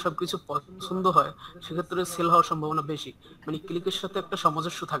যদি আপনার সবকিছু পছন্দ হয়, সেক্ষেত্রে সেল হওয়ার সম্ভাবনা বেশি। মানে ক্লিকের সাথে একটা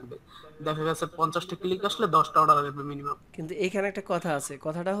সামঞ্জস্য থাকবে। দেখা গেছে 50টা ক্লিক আসলে 10টা অর্ডার আসবে মিনিমাম। কিন্তু এখানে একটা কথা আছে।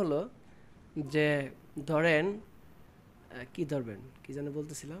 কথাটা হলো যে ধরেন কি ধরবেন, কি যেন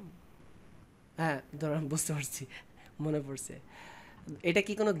বলতেছিলাম, হ্যাঁ ধরেন, বুঝতে পারছি, মনে পড়ছে। এটা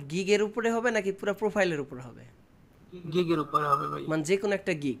কি কোনো গিগের উপরে হবে নাকি পুরো প্রোফাইলের উপরে হবে? গিগের উপরে হবে ভাই। মানে যে কোনো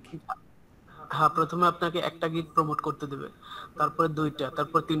একটা গিগ? হ্যাঁ, প্রথমে আপনাকে একটা গিগ প্রমোট করতে দেবে, তারপরে 2টা,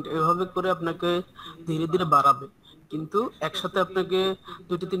 তারপর 3টা, এভাবে করে আপনাকে ধীরে ধীরে বাড়াবে। কিন্তু একসাথে আপনাকে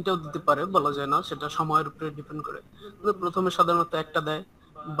 2টা 3টাও দিতে পারে, বলা যায় না, সেটা সময়ের উপরে ডিপেন্ড করে। কিন্তু প্রথমে সাধারণত একটা দেয়,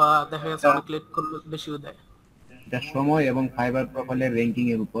 বা দেখা গেছে অনেক লেট করলে বেশিও দেয়। এটা সময় এবং ফাইবার প্রোফাইলের র্যাঙ্কিং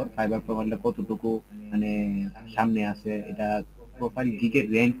এর উপর, ফাইবার প্রোফাইলটা কতটুকু মানে সামনে আছে, এটা প্রোফাইল গিগের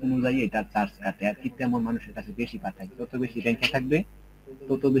র্যাঙ্ক অনুযায়ী এটা চার্জ কাটে। আর কি তেমন মানুষের কাছে বেশি পাঠায়, যত বেশি র্যাঙ্কে থাকবে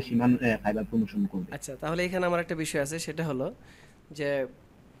তত বেশি মানুষ ফাইবার প্রমোশন করবে। আচ্ছা, তাহলে এখানে আমার একটা বিষয় আছে, সেটা হলো যে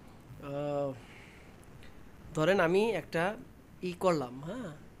ধরেন আমি একটা করলাম, হ্যাঁ,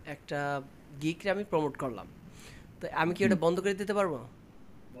 একটা গিগকে আমি প্রমোট করলাম, তো আমি কি ওটা বন্ধ করে দিতে পারবো?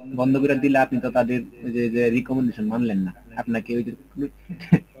 বন্ধ করে দিলে আপনি তো তাদের যে যে রিকমেন্ডেশন মানলেন না। আপনাকে ওই যে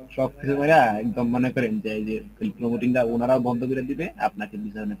সবকিছু করে একদম মনে করেন যে এই যে প্রমোটিংটা ওনারাও বন্ধ করে দিবে, আপনাকে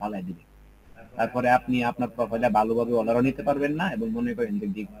বিছানায় পালায় দিবে। তারপরে আপনি আপনার প্রোফাইলে ভালোভাবে অর্ডারও নিতে পারবেন না, এবং মনে করেন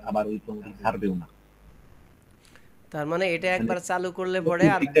যে আবার ওই প্রমোটিং ছাড়বেও না। তার মানে এটা একবার চালু করলে পরে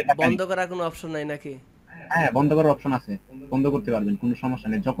আর বন্ধ করার কোনো অপশন নাই নাকি? হ্যাঁ, বন্ধ করার অপশন আছে, বন্ধ করতে পারবেন, কোনো সমস্যা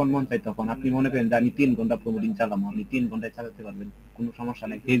নেই। যখন মন চাই তখন আপনি মনে করেন যে আমি 3 ঘন্টা প্রমোটিং চালাবো, আপনি 3 ঘন্টায় চালাতে পারবেন, কোনো সমস্যা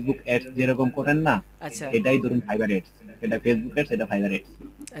নেই। ফেসবুক অ্যাডস যেরকম করেন না, আচ্ছা, এটাই ধরুন ফাইবার অ্যাডস, এটা ফেসবুক অ্যাডস, এটা ফাইবার অ্যাডস।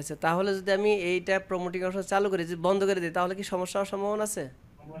 আচ্ছা, তাহলে যদি আমি এইটা প্রমোটিং অপশন চালু করে যদি বন্ধ করে দিই, তাহলে কি সমস্যা হওয়ার সম্ভাবনা আছে?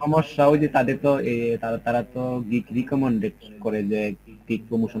 সমস্যা ওই যে তাদের তো তারা তো গিগ রিকমেন্ডেড করে যে গিগ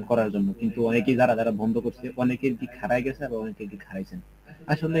প্রমোশন করার জন্য, কিন্তু অনেকেই যারা যারা বন্ধ করছে, অনেকের গিগ হারাই গেছে আর অনেকের গিগ হারাইছেন।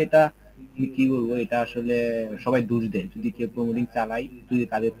 আসলে এটা আমি কি বলবো, এটা আসলে সবাই দোষ দেয়। যদি কেউ প্রমোটিং চালাই, যদি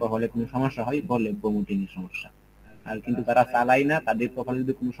তাদের প্রোফাইলে কোনো সমস্যা হয় বলে প্রমোটিং এর সমস্যা, আর কিন্তু তারা চালাই না, তাদের প্রোফাইলে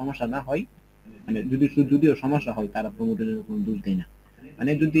যদি কোনো সমস্যা না হয়, মানে যদিও সমস্যা হয়, তারা প্রমোটিং এর কোনো দোষ দেয় না।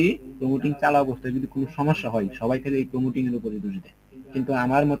 মানে যদি প্রমোটিং চালা অবস্থায় যদি কোনো সমস্যা হয়, সবাই খালি এই প্রমোটিং এর উপরে দোষ দেয়। কিন্তু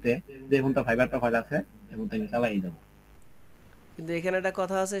আমার মতে যে এখন তো ফাইবার প্রোফাইল আছে, এখন তো আমি চালাই যাবো। কিন্তু এখানে একটা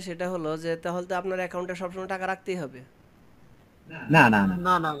কথা আছে, সেটা হলো যে তাহলে তো আপনার অ্যাকাউন্টে সবসময় টাকা রাখতেই হবে। না না না,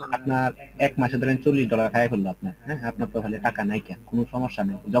 না না না, আপনার এক মাসে ধরেন $40 খায় ফেললো আপনার, হ্যাঁ, আপনার প্রোফাইলে টাকা নাই, কেন কোনো সমস্যা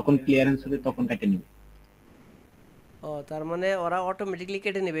নেই, যখন ক্লিয়ারেন্স হবে তখন কেটে নিবে। ও, তার মানে ওরা অটোমেটিকলি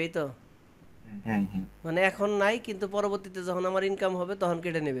কেটে নেবে, এই তো? হ্যাঁ হ্যাঁ মানে এখন নাই, কিন্তু পরবর্তীতে যখন আমার ইনকাম হবে তখন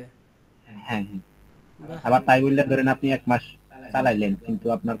কেটে নেবে। হ্যাঁ হ্যাঁ। বাহ। আবার তাই বললে ধরেন আপনি এক মাস চালাইলেন কিন্তু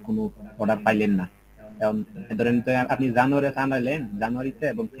আপনার কোনো অর্ডার পাইলেন না, কারণ ধরেন তো আপনি জানুয়ারি চালাইলেন, জানুয়ারিতে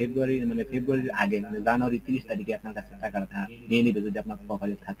এবং ফেব্রুয়ারি, মানে ফেব্রুয়ারির আগে, মানে জানুয়ারি 30 তারিখে আপনার কাছে টাকাটা নিয়ে নিবে যদি আপনার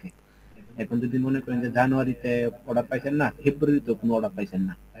প্রোফাইলে থাকে। এখন যদি মনে করেন যে জানুয়ারিতে অর্ডার পাইছেন না, ফেব্রুয়ারিতে কোনো অর্ডার পাইছেন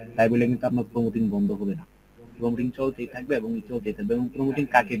না, তাই বলে কিন্তু আপনার প্রমোটিং বন্ধ হবে না। প্রমোটিং চলতেই থাকবে এবং চলতেই থাকবে। এবং প্রমোটিং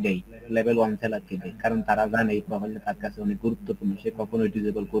কাকে দেয়? লেভেল 1 সেলারকে দেয়, কারণ তারা জানে এই প্রোফাইলটা তার কাছে অনেক গুরুত্বপূর্ণ, সে কখনোই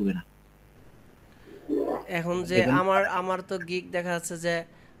ডিসেবল করবে না। এখন যে এজন্য আমার আমার তো গিগ দেখা যাচ্ছে যে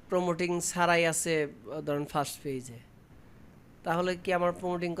প্রমোটিং ছাড়াই আছে, ধরুন ফার্স্ট পেজে, তাহলে কি আমার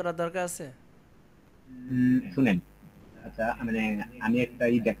প্রমোটিং করার দরকার আছে? শুনেন, আচ্ছা মানে আমি একটা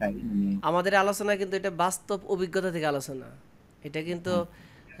দেখাই, মানে আমাদের আলোচনা কিন্তু এটা বাস্তব অভিজ্ঞতা থেকে আলোচনা, এটা কিন্তু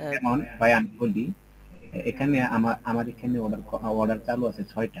যেমন ভাই আমি বলি, এখানে আমার এখানে অর্ডার চালু আছে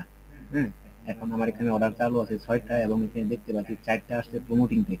 6টা। হ্যাঁ, এখন আমার এখানে অর্ডার চালু আছে 6টা, এবং এখানে দেখতে পাচ্ছি 4টা আসছে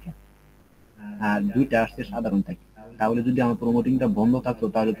প্রমোটিং থেকে আর 2টা আসছে সাধারণ থেকে। তাহলে যদি আমার প্রমোটিংটা বন্ধ থাকতো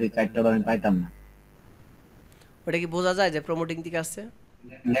তাহলে তো এই 4টা অর্ডার আমি পাইতাম না। ওটা কি বোঝা যায় যে প্রমোটিং থেকে আসছে?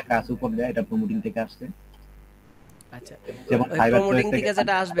 লেখা আছে উপর দেয়া এটা প্রমোটিং থেকে আসছে। আচ্ছা, যেমন ওই ফাইবার প্রমোটিং চয়েস থেকে থেকে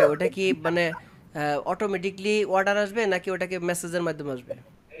যেটা আসবে ওটা কি মানে অটোমেটিকলি অর্ডার আসবে নাকি ওটাকে মেসেজের মাধ্যমে আসবে?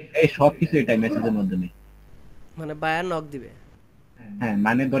 এই সব কিছু এটাই মেসেজের মাধ্যমে। মানে বায়ার নক দিবে? হ্যাঁ,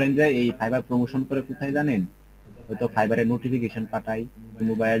 মানে ধরেন যে এই ফাইবার প্রমোশন করে কোথায় জানেন, হয়তো ফাইবারের নোটিফিকেশন পাঠাই,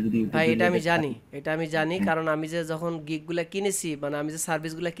 কোনো বায়ার যদি ভাই এটা আমি জানি, এটা আমি জানি, কারণ আমি যে যখন গিগগুলা কিনেছি, মানে আমি যে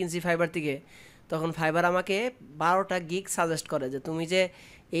সার্ভিসগুলো কিনছি ফাইবার থেকে, তখন ফাইবার আমাকে 12টা গিগ সাজেস্ট করে যে তুমি যে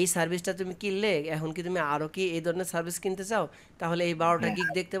এই সার্ভিসটা তুমি কিনলে, এখন কি তুমি আরও কি এই ধরনের সার্ভিস কিনতে চাও, তাহলে এই 12টা গিগ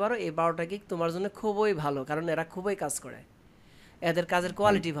দেখতে পারো, এই 12টা গিগ তোমার জন্য খুবই ভালো, কারণ এরা খুবই কাজ করে, এদের কাজের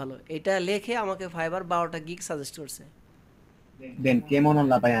কোয়ালিটি ভালো। এটা লেখে আমাকে ফাইবার 12টা গিগ সাজেস্ট করছে। দেন কেমন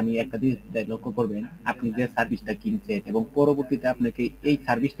আল্লাহ ভাই, আমি একটা জিনিস লক্ষ্য করবেন, আপনি যে সার্ভিসটা কিনছেন এবং পরবর্তীতে আপনাকে এই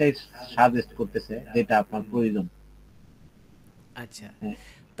সার্ভিসটাই সাজেস্ট করতেছে যেটা আপনার প্রয়োজন। আচ্ছা, হ্যাঁ।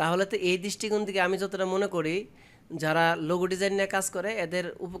 তাহলে তো এই দৃষ্টিকোণ থেকে আমি যতটা মনে করি, যারা লোগো ডিজাইন নিয়ে কাজ করে এদের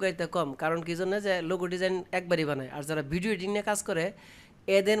উপকারিতা কম, কারণ কি জন্য, যে লোগো ডিজাইন একবারই বানায়, আর যারা ভিডিও এডিটিং নিয়ে কাজ করে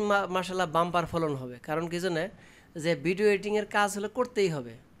এদের মাশাআল্লাহ বাম্পার ফলন হবে। কারণ কি জন্য, যে ভিডিও এডিটিংয়ের কাজ হলে করতেই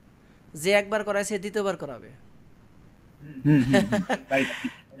হবে, যে একবার করায় সে দ্বিতীয়বার করাবে। ভাই,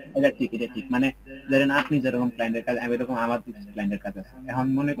 এটা ঠিক, এটা ঠিক। মানে ধরেন আপনি যেরকম ক্লায়েন্টের কাজ, আমি এরকম আমার ক্লায়েন্টের কাজ আছে। এখন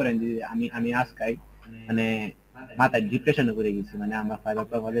মনে করেন যে আমি আজকাই মানে মাথায় ডিপ্রেশনে পড়ে গেছি, মানে আমার ফাইবার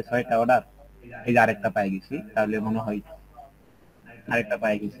প্রোফাইলে 6টা অর্ডার, এই যে আরেকটা পাই গেছি, তাহলে মনে হয় আরেকটা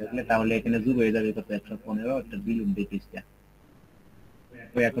পাই গেছি, তাহলে এখানে যুগ হয়ে যাবে কত 115 একটা বিলিয়ন দেখিস।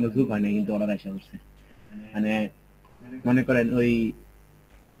 ওই এখনো যুগ হয় না কিন্তু অর্ডার আসা করছে। মানে মনে করেন ওই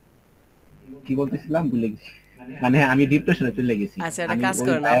কি বলতেছিলাম ভুলে গেছি, মানে আমি ডিপ্রেশনে চলে গেছি। আচ্ছা, একটা আমি কাজ ওই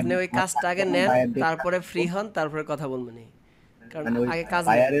করেন, বায়ার- আপনি ওই কাজটা আগে নেন, বায়ার দেখে- তারপরে ফ্রি হন, তারপরে কথা বলবেন, কারণ মানে ওই আগে কাজ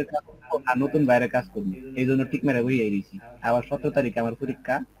নেন। বায়ারের কাজ করবো আর নতুন বায়ারের কাজ করবো, এই জন্য ঠিক মেরে বই আইছি। আবার 17 তারিখে আমার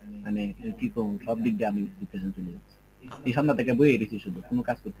পরীক্ষা, মানে কি করবো, সব দিক দিয়ে আমি ডিপ্রেশন চলে যাচ্ছি। এই সন্ধ্যা থেকে বই আইছি, শুধু কোনো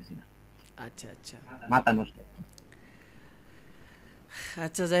কাজ করতেছি না, আচ্ছা আচ্ছা মাথা নষ্ট।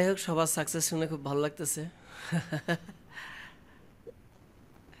 আচ্ছা, যাই হোক, সবার সাকসেস শুনে খুব ভালো লাগতেছে।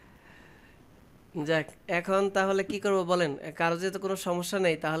 যাক, এখন তাহলে কি করব বলেন? কারো যেহেতু কোনো সমস্যা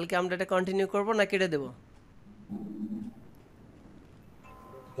নেই, তাহলে কি আমরা এটা কন্টিনিউ করব না কেটে দেব?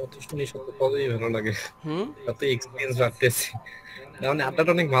 কত শুনি সব কতই ভালো লাগে, হুম, কত এক্সপেরিয়েন্স রাখতেছি, মানে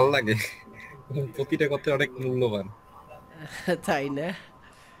আড্ডাটা অনেক ভালো লাগে, প্রতিটা কথা অনেক মূল্যবান। তাই না?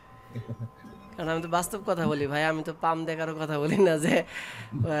 কারণ আমি তো বাস্তব কথা বলি ভাই, আমি তো পাম দেখারও কথা বলি না যে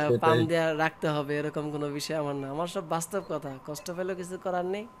পাম দেয়া রাখতে হবে, এরকম কোনো বিষয় আমার না। আমার সব বাস্তব কথা, কষ্ট পেলেও কিছু করার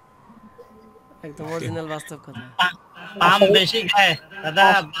নেই, একদম অরিজিনাল বাস্তব কথা। পাম বেশি খায় দাদা,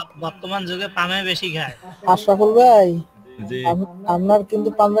 বর্তমান যুগে পামে বেশি খায়। আশরাফুল ভাই, আপনার কিন্তু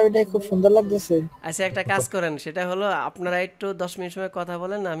পাঞ্জাবিটাই খুব সুন্দর লাগতেছে। আচ্ছা, একটা কাজ করেন, সেটা হলো আপনারা একটু 10 মিনিট সময় কথা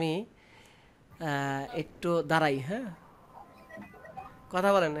বলেন, আমি একটু দাঁড়াই। হ্যাঁ, কথা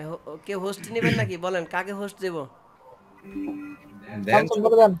বলেন। কেউ হোস্ট নেবেন নাকি বলেন, কাকে হোস্ট দেব?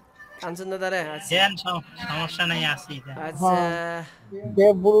 কাঞ্চন দাদা রে? আচ্ছা সমস্যা নাই, আসি। আচ্ছা,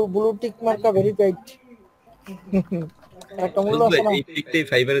 ব্লু টিক মার্কা ভেরিফাইড একটা মূল্য আছে না? এই টিকটাই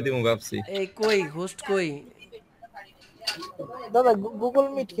ফাইবারে দিমু ভাবছি। এই কই হোস্ট কই? দাদা গুগল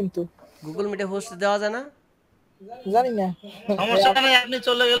মিট, কিন্তু গুগল মিটে হোস্ট দেওয়া যায় না? জানি না। সমস্যা নাই, আপনি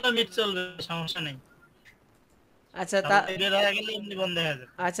চলে গেলে মিট চলবে, সমস্যা নাই। আচ্ছা, এমনি বন্ধ হয়ে যাবে।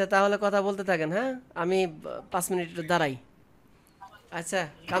 আচ্ছা, তাহলে কথা বলতে থাকেন। হ্যাঁ, আমি 5 মিনিট দাঁড়াই। আচ্ছা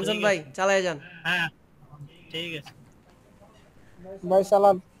কাঞ্চন ভাই, চালায় যান। হ্যাঁ ঠিক আছে ভাই,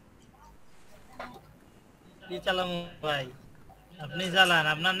 সালাম। কি চালামু ভাই? আপনি চালান,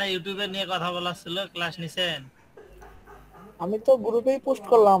 আপনার না ইউটিউবে নিয়ে কথা বলার ছিল, ক্লাস নিছেন? আমি তো গ্রুপেই পোস্ট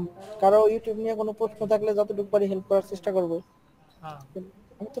করলাম, কারো ইউটিউব নিয়ে কোনো প্রশ্ন থাকলে যতটুকু পারি হেল্প করার চেষ্টা করব।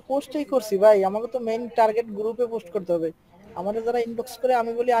 আমি তো পোস্টই করছি ভাই, আমাকে তো মেইন টার্গেট গ্রুপে পোস্ট করতে হবে। আমাদের যারা ইনবক্স করে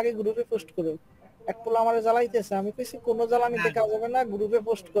আমি বলি আগে গ্রুপে পোস্ট করো। এক পোলা আমারে জ্বালাইতেছে, আমি কইছি কোনো জ্বালানিতে কাজ হবে না, গ্রুপে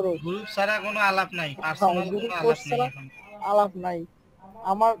পোস্ট করো। গ্রুপ ছাড়া কোনো আলাপ নাই, পার্সোনাল কোনো আলাপ নাই, আলাপ নাই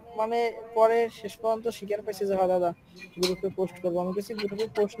আমার। মানে পরে শেষ পর্যন্ত শিকার পাইছে যে দাদা গ্রুপে পোস্ট করবো। আমি কইছি গ্রুপে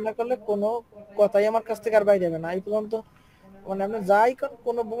পোস্ট না করলে কোনো কথাই আমার কাছ থেকে আর বাইরে যাবে না। এই পর্যন্ত মানে আপনি যাই কোন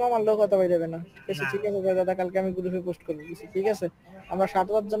কোনো বোমা মারলেও কথা বাইরে যাবে না। না। ঠিক আছে ভাই, দাদা কালকে আমি গ্রুপে পোস্ট করে দিচ্ছি, ঠিক আছে? আমরা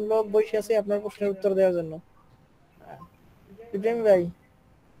 7-8 জন লোক বসে আছি আপনার প্রশ্নের উত্তর দেওয়ার জন্য। ইব্রাহিম ভাই,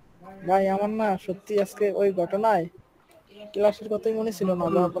 ভাই আমার না সত্যি আজকে ওই ঘটনায় ক্লাসের কথাই মনে ছিল না,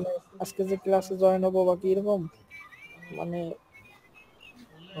 বা মানে আজকে যে ক্লাসে জয়েন হবো বা কি এরকম মানে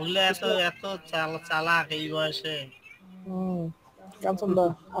ওগুলো এত এত চালাক এই বয়সে। কাঞ্চন দা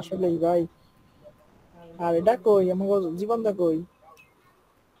আসলেই ভাই। আর এটা কই আমাকে জীবন দা কই?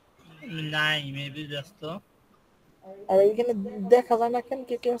 নাই, মেবি ব্যস্ত। আর এইখানে দেখা যায় না কেন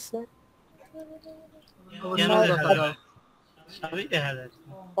কে কে আছে? কেন না, দেখা যায়? সবই দেখা যায়।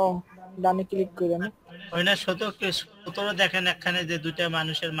 ও ডানে ক্লিক করে না? ওই না 17 দেখেন একখানে যে দুইটা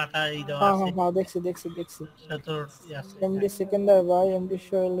মানুষের মাথা এই দেওয়া হ্যাঁ আছে। হ্যাঁ হ্যাঁ, দেখছি দেখছি দেখছি। 17 আছে। এমডি সেকেন্ডার ভাই, এমডি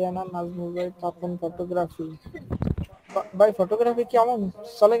সোহেলিয়ানা, নাজমুল ভাই, পাপন ফটোগ্রাফি। ভাই ফটোগ্রাফি কেমন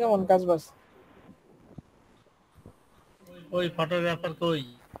চলে, কেমন কাজ বাজ? ওই ফটোগ্রাফার কই?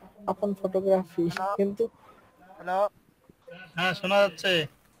 আপন ফটোগ্রাফি কিন্তু। হ্যালো হ্যাঁ শোনা যাচ্ছে।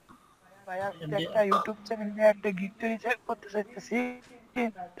 ভাই, আজকে একটা ইউটিউব চ্যানেল নিয়ে একটা গিগ তৈরি করতে চাইতেছি,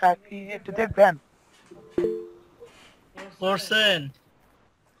 তা কি একটু দেখবেন? করছেন?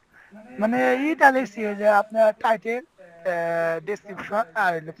 মানে এইটা লিখছি ওই যে আপনার টাইটেল, ডেসক্রিপশন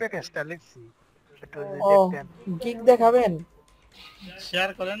আর প্যাকেজটা লিখছি, একটু যদি ও দেখতেন। গিগ দেখাবেন? শেয়ার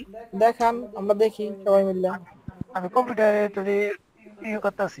করেন। দেখান, আমরা দেখি সবাই মিলে। আমি কম্পিউটারে যদি ইয়ে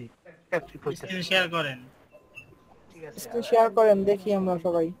করতেছি, স্ক্রিন শেয়ার করেন। ঠিক আছে, স্ক্রিন শেয়ার করেন, দেখি আমরা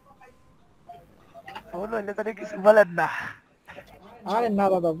সবাই। ভুল হইলে তাহলে কিছু বলেন না। আরে না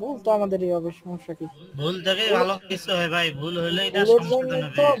দাদা, ভুল তো আমাদেরই হবে, সমস্যা কি? ভুল থেকে ভালো কিছু হয় ভাই, ভুল হলে এটা ভুলের সংশোধন জন্যই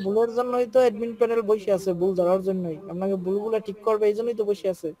হবে। তো ভুলের জন্যই তো অ্যাডমিন প্যানেল বসে আছে, ভুল ধরার জন্যই। আপনাকে ভুলগুলো ঠিক করবে এই জন্যই তো বসে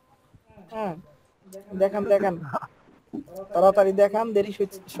আছে। হ্যাঁ দেখান দেখান, তাড়াতাড়ি দেখান, দেরি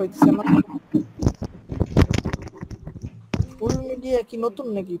সইতেছে না। ফুল মিডিয়া কি নতুন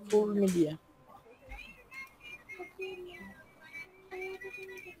নাকি? ফুল মিডিয়া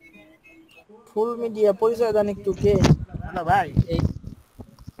ফুল মিডিয়া পরিচয় দেন একটু, কে? হ্যালো ভাই,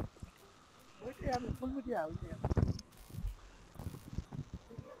 আমি ফুল মিডিয়া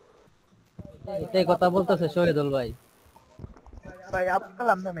এটাই কথা বলতেছে শহীদুল ভাই। ভাই আপনার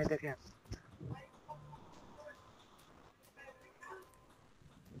কালাম নামে দেখেন।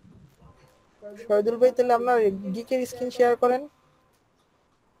 শহীদুল ভাই তাহলে আপনার গিকের স্ক্রিন শেয়ার করেন।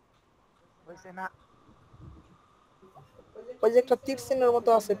 হইছে না? ওই যে একটা তীর চিহ্নের মতো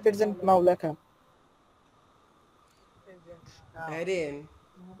আছে, প্রেজেন্ট নাও লেখা,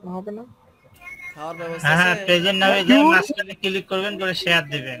 হবে না? খাওয়ার ব্যবস্থা হ্যাঁ হ্যাঁ, আছে? পেজের নামে যে মাঝখানে ক্লিক করবেন, করে শেয়ার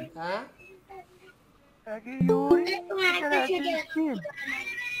দিবেন। হ্যাঁ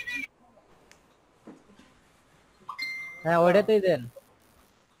হ্যাঁ ওইটাতেই দেন।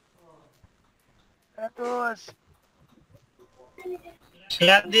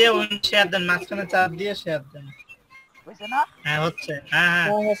 শেয়ার দিয়ে শেয়ার দেন, মাঝখানে চাপ দিয়ে শেয়ার দেন। হইছে না? হ্যাঁ হচ্ছে। হ্যাঁ হ্যাঁ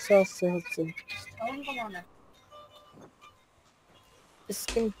হচ্ছে হচ্ছে হচ্ছে।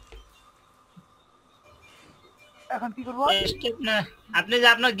 স্ক্রিন এখন কি করব? স্টেপ না, আপনি যে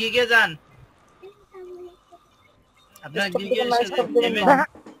আপনার গিগে যান, আপনার গিগে এসে নেমে।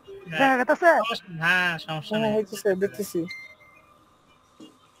 দেখা গেছে? হ্যাঁ সমস্যা নেই। হইতেছে, দেখতেছি।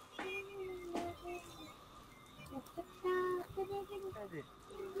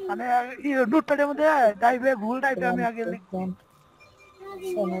 মানে নোটপ্যাডের মধ্যে টাইপে ভুল টাইপে আমি আগে লিখছি।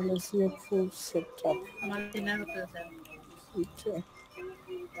 চ্যানেলে ফুল সেটআপ আমার ডিনার হতে স্যার। এটা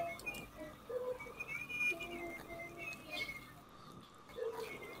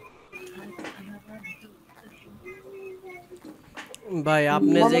ভাই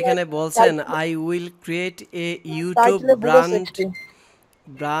আপনি যেখানে বলছেন I will create a YouTube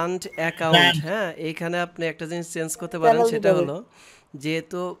brand account, হ্যাঁ এখানে আপনি একটা জিনিস চেঞ্জ করতে পারেন, সেটা হলো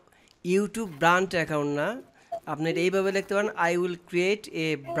যেহেতু ইউটিউব ব্র্যান্ড অ্যাকাউন্ট না, আপনি এটা এইভাবে লিখতে পারেন I will create a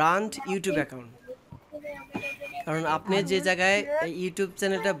brand YouTube account. কারণ আপনি যে জায়গায় ইউটিউব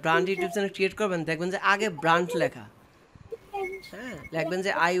চ্যানেলটা ব্র্যান্ড ইউটিউব চ্যানেল ক্রিয়েট করবেন, দেখবেন যে আগে ব্র্যান্ড লেখা, হ্যাঁ লিখবেন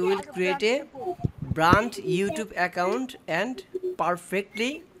যে I will create a brand YouTube account and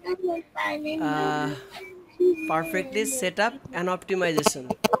perfectly set up and optimization.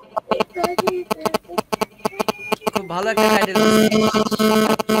 খুব ভালো একটা টাইটেল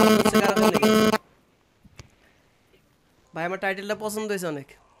ভাই, আমার টাইটেলটা পছন্দ হয়েছে অনেক।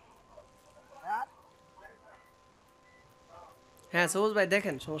 হ্যাঁ সবুজ ভাই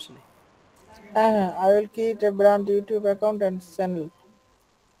দেখেন, সমস্যা নেই। হ্যাঁ I will create a brand YouTube account and channel.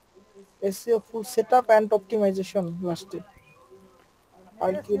 SEO full setup and optimization last.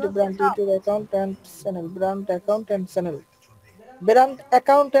 I'll create a brand YouTube account and channel, brand account and channel. Brand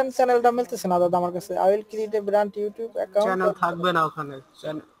account and চ্যানেলটা মিলতেছে না দাদা আমার কাছে। I will create a brand YouTube account. Channel থাকবে না ওখানে,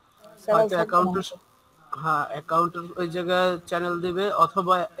 channel হয়তো থাকবে না। অ্যাকাউন্টের, হ্যাঁ অ্যাকাউন্টের ওই জায়গায় চ্যানেল দিবে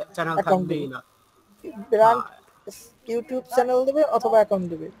অথবা চ্যানেল অ্যাকাউন্ট থাকবেই দিবে। না। ব্র্যান্ড ইউটিউব চ্যানেল দিবে অথবা অ্যাকাউন্ট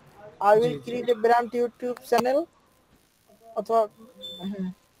দিবে। I G will G create a brand YouTube channel অথবা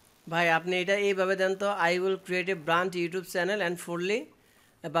ভাই আপনি এটা এইভাবে দেন তো, I will create a brand YouTube channel and fully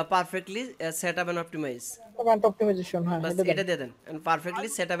বা perfectly set up and optimise, brand optimisation. হ্যাঁ বাস এটা দেন। এটা দিয়ে দেন, and perfectly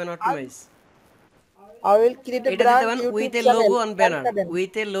set up and optimise. I will create a এটা দিতে ব্র্যান্ড পারেন YouTube with a channel logo on and banner, কাটেন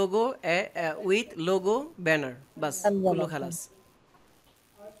with a logo, with logo banner, bus and হলো banner. খালাস।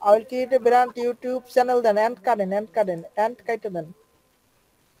 I will create a brand YouTube channel then and কাইটে দেন।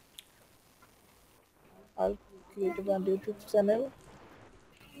 I'll create a brand YouTube channel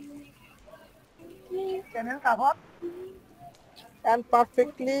তারপর and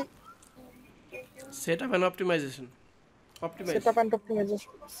perfectly set up and optimisation, optimise, set up and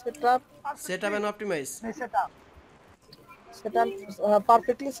optimization. Set up and optimise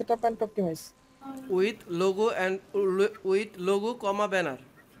Perfectly set up and optimize. With logo and with logo comma banner.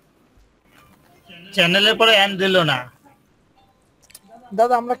 চ্যানেলের পরে and দিল না।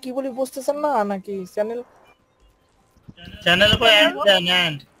 দাদা আমরা কি বলি বুঝতেছেন না নাকি? চ্যানেলের পরে and then,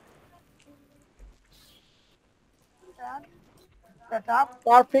 and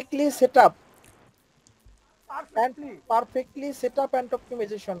perfectly set up and perfectly set up and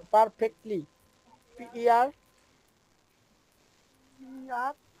optimization. Perfectly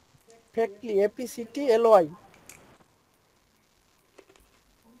perfectly APCTLY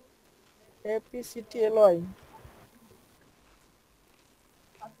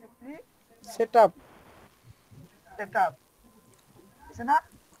set up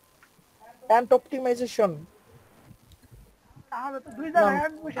and optimization. তাহলে তো দুই জায়গায়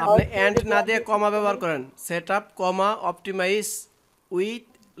add বসে আপনি এন্ড না দিয়ে কমা ব্যবহার করেন, set up comma optimise with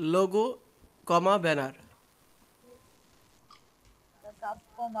logo comma banner,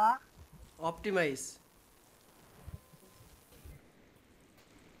 comma optimise.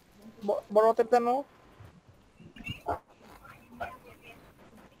 বড় হাতের দেন।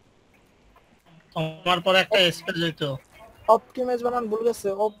 তোমার পরে একটা স্পেস হইতো, অপটিমাইজ বানান ভুল গেছে।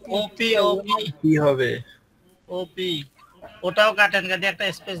 ওপি ওপি কি হবে? ওপি, ওটাও কাটেন, কাটে একটা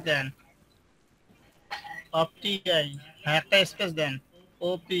স্পেস দেন। অপটিআই, হ্যাঁ একটা স্পেস দেন।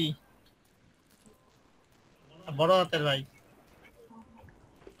 ওপি বড় হাতের ভাই।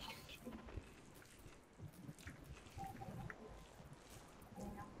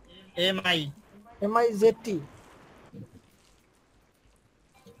 MIZT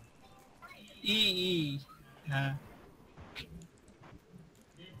ই ই, হ্যাঁ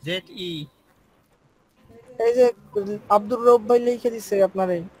জেড ই। এই যে আব্দুর রব ভাই লিখে দিছে আপনার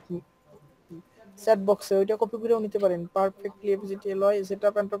এই চ্যাট বক্সে, ওইটা কপি করেও নিতে পারেন। Perfectly APCTLY set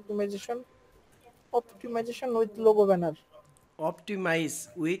up and optimisation with logo banner. Optimise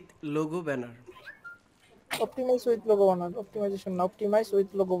with logo banner, optimise with logo banner, optimisation না, অপটিমাইজ উইথ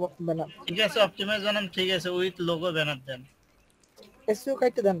লোগো ব্যানার। ঠিক আছে, অপটিমাইজ বানান, ঠিক আছে, with logo banner then. SEO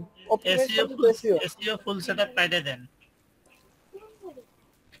কাইটে দেন। Optimise SEO SEO full setup কাইটে দেন।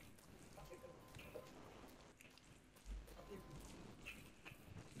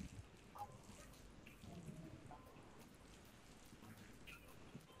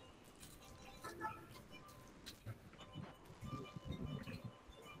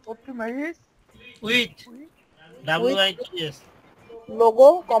 optimize with WITH logo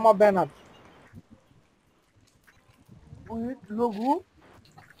comma banner, with logo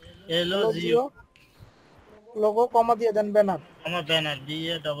LOGO logo কমা দিয়ে দেন banner. আমার ব্যানার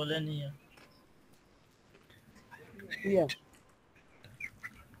BANN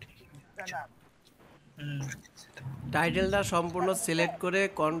টাইটেলটা সম্পূর্ণ সিলেক্ট করে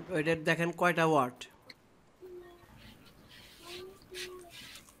এটা দেখেন কয়টা ওয়ার্ড।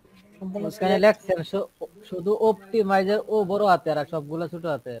 ওখানে লেখছেন শুধু অপটিমাইজার ও বড় হাতের আর সবগুলো ছোট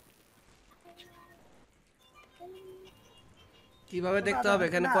হাতের। কিভাবে দেখতে হবে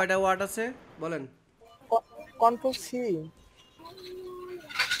এখানে কয়টা ওয়ার্ড আছে বলেন? কন্ট্রোল সি,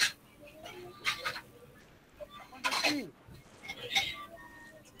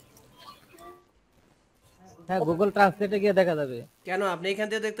 হ্যাঁ গুগল ট্রান্সলেটে গিয়ে দেখা যাবে। কেন আপনি এখান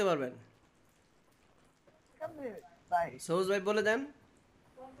থেকে দেখতে পারবেন? সৌজ ভাই বলে দেন।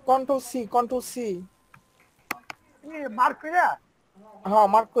 কন্ট্রোল সি মার্ক কইরা, হ্যাঁ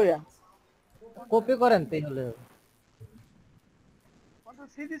মার্ক কইরা কপি করেন তাই হলে। কন্ট্রোল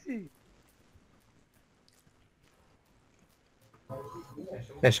সি দিছি।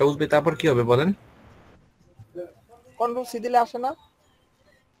 হ্যাঁ সবুজ ভাই, তারপর কি হবে বলেন? কন্ট্রোল সি দিলে আসে না।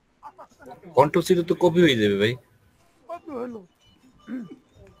 কন্ট্রোল সি তো কপি হয়ে যাবে ভাই। কপি হলো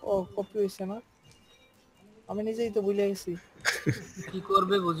ও কপি হইছে না, আমি নিজেই তো ভুলে গেছি। কি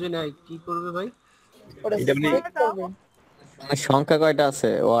করবে বুঝি নাই, কি করবে ভাই? ওটা এটা মানে select করবে। মানে সংখ্যা কয়টা আছে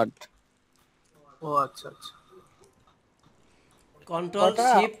ওয়ার্ড? ও আচ্ছা আচ্ছা। কয়টা?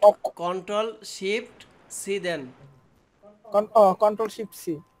 কন্ট্রোল শিফট সি দেন। কন্ট্রোল শিফট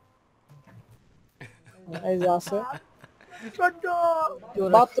সি, এই যে আছে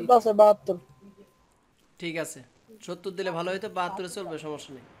 72 আছে 72। ঠিক আছে, 70 দিলে ভালো হইতো, 72 চলবে,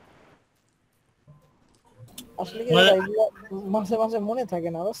 সমস্যা নেই। আসলে কি ভাই, এগুলো মাঝে মাঝে মনে থাকে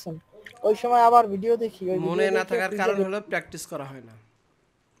না বুঝছেন, ওই সময় আবার ভিডিও দেখি, ওই মনে ভিডিও না থাকার কারণ হলো প্র্যাকটিস করা হয় না।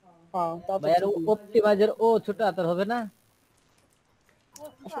 হ্যাঁ তা তো ভাই আর ঠিকই। অপটিমাইজার ও ছোট হাতের হবে না?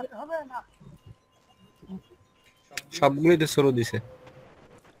 আসলে হবে না। সবগুলোতে সরো দিছে।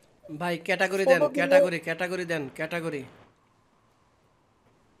 ভাই ক্যাটাগরি দেন, ক্যাটাগরি দেন, ক্যাটাগরি।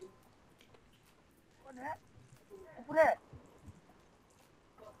 উপরে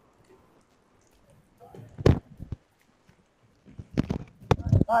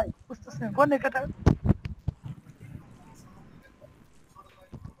ভাই বুঝতেছেন কোন এটা?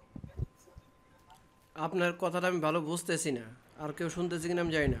 আপনার কথাটা আমি ভালো বুঝতেছি না, আর কেউ শুনতেছি কিনা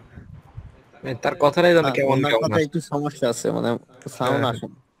আমি জানি না। তার কথাটাই জানো কেমন ওনার কেমন কথা আসে। একটু সমস্যা আছে, মানে সাউন্ড আসে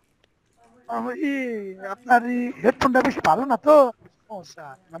না। আপনার এই হেডফোনটা বেশি ভালো না তো, সমস্যা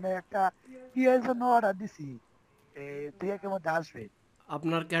মানে একটা কি এর জন্য অর্ডার দিছি, এই 2 এর মধ্যে আসবে।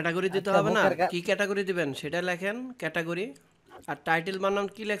 আপনার ক্যাটাগরি দিতে আচ্ছা, হবে না, মুখের কি ক্যাটাগরি দিবেন সেটা লেখেন, ক্যাটাগরি। আর টাইটেল বানান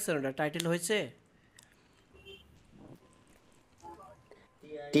কি লেখছেন, ওটা টাইটেল হয়েছে?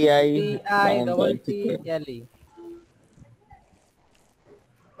 টিআই TITTLE TITTLE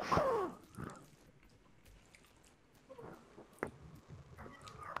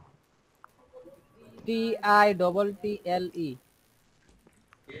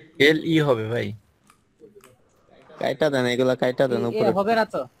এল ই হবে ভাই। কাইটা দেন, এগুলা কাইটা দেন এ উপরে। হবে না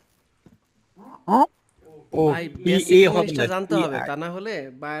তো? ও ভাই ই বেসিক এ হবে ইংলিশটা না, জানতে ই হবে, আই। তা না হলে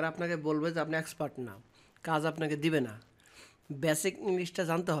বায়ার আপনাকে বলবে যে আপনি এক্সপার্ট না, কাজ আপনাকে দিবে না। বেসিক ইংলিশটা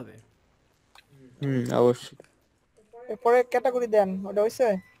জানতে হবে। অবশ্যই। এরপরে ক্যাটাগরি দেন, ওটা হইছে?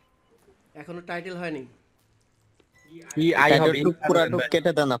 এখনো টাইটেল হয়নি। ই আই হবে, টাইটেল পুরাটুক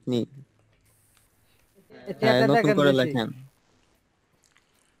কেটে দেন আপনি। হ্যাঁ, চ্যাটে নতুন দেখেন করে বেশি। লেখেন।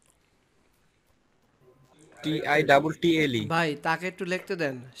 TITTLE। ভাই তাকে একটু লিখতে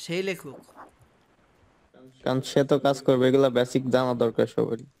দেন, সেই লেখুক। কারণ সে তো কাজ করবে, এগুলা বেসিক জানা দরকার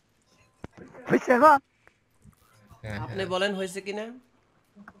সবারই। হইছে এখন? আপনি বলেন হয়েছে কিনা।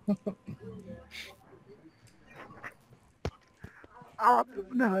 আমার তো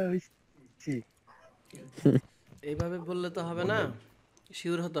মনে হয় হইছে। এইভাবে বললে তো হবে না,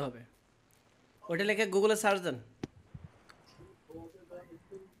 শিওর হতে হবে। ওটা লিখে গুগলে সার্চ দেন।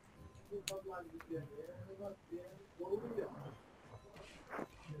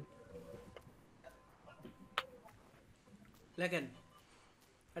 লেখেন,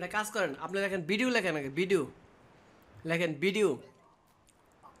 একটা কাজ করেন, আপনি লেখেন ভিডিও, লেখেন আগে ভিডিও, লেখেন ভিডিও।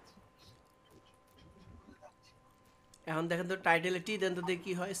 এখন দেখেন তো টাইটেলে টি দেন তো দেখি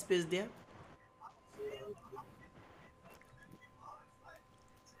কি হয়, স্পেস দিয়ে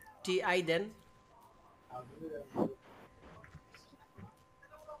TI দেন।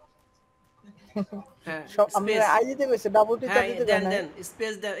 হ্যাঁ সব আমরা স্পেস, আই দিতে কইছে, ডাবল টি হ্যাঁ দিতে দেন কই না। দেন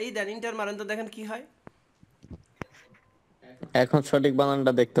স্পেস দেন, এই দেন ইন্টার মারেন তো দেখেন কি হয়। এখন সঠিক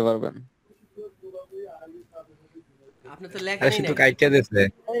বানানটা দেখতে পারবেন। আপনি তো আরে লেখেনই সে তো নাই। কাইটে দিছে,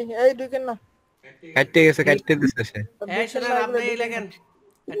 এই ঢুকেন না। কাইটে গেছে, কাইটে দিছে সে। এই শুনেন, আপনি এই লেখেন,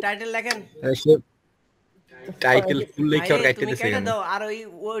 টাইটেল লেখেন। আরে সে টাইটেল ফুল লিখে ভাই আর কাইটে তুমি দিছে কেটে কেন? দাও, আর ওই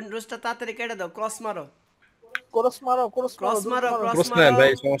উইন্ডোজটা তাড়াতাড়ি কেটে দাও, ক্রস মারো, ক্রস মারো, ক্রস মারো, ক্রস মারো, ক্রস ক্রস না মারো।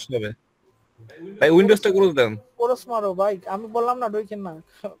 ভাই, সমস্যা হবে ভাই, উইন্ডোজটা ক্রস দেন। ক্রস মারো ভাই, আমি বললাম না ঢুকেন না।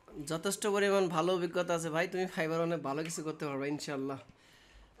 যথেষ্ট পরিমাণ ভালো অভিজ্ঞতা আছে ভাই, তুমি ফাইবার অনেক ভালো কিছু করতে পারবে ইনশাআল্লাহ।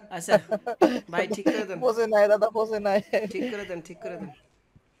 আচ্ছা ভাই ঠিক করে দেন, বসে নাই দাদা, বসে নাই। ঠিক করে দেন, ঠিক করে দেন।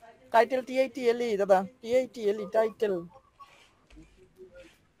 টাইটেল TITLE দাদা, TITLE টাইটেল।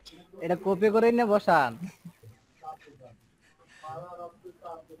 এটা কপি করে নিয়ে বসান।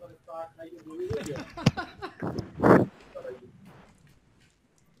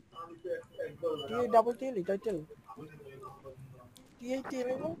 TITLE টাইটেল,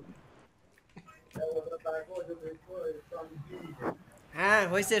 TITLE না? হ্যাঁ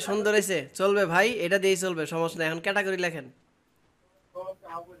হয়েছে, সুন্দর হয়েছে, চলবে ভাই, এটা দিয়েই চলবে, সমস্যা নেই। এখন ক্যাটাগরি লেখেন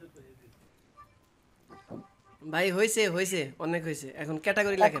ভাই, হয়েছে হয়েছে, অনেক হয়েছে, এখন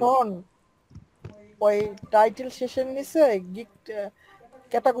ক্যাটাগরি লেখেন। এখন ওই টাইটেল শেষের নিচে গিক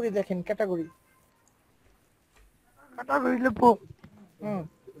ক্যাটাগরি দেখেন, ক্যাটাগরি। ক্যাটাগরি লিখবো।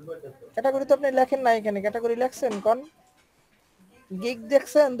 ক্যাটাগরি তো আপনি লেখেন না এখানে, ক্যাটাগরি লেখছেন কোন? গিগ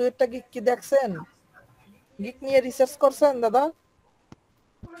দেখছেন? দুইটা গিগ কি দেখছেন? গিগ নিয়ে রিসার্চ করছেন দাদা?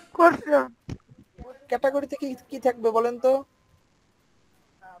 করছিলাম। ক্যাটাগরিতে কি কি থাকবে বলেন তো?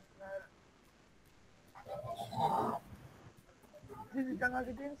 Digital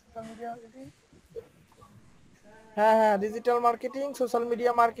marketing, social media marketing, হ্যাঁ হ্যাঁ, digital marketing, social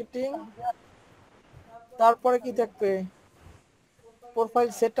media marketing, তারপরে কি থাকবে? প্রোফাইল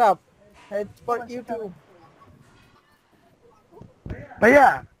সেটআপ, এরপর ইউটিউব। ভাইয়া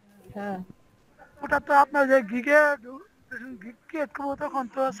হ্যাঁ ওটা তো আপনার যে গিগে গিগ করবো তখন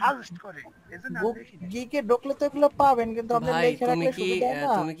তো সাজেস্ট করে, এজন্য আমি দেখি না। গিকে ঢুকলে তো এগুলো পাবেন, কিন্তু আপনি ভাই লিখে রাখলে সুবিধা না।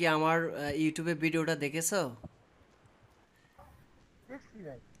 তুমি কি আমার ইউটিউবে ভিডিওটা দেখেছো? দেখছি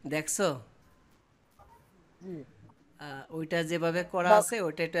ভাই। দেখছো? জি ওইটা যেভাবে করা আছে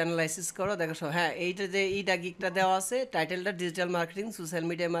ওইটা একটু অ্যানালাইসিস করো, দেখো হ্যাঁ এইটা যে ইটা গিকটা দেওয়া আছে, টাইটেলটা digital marketing, social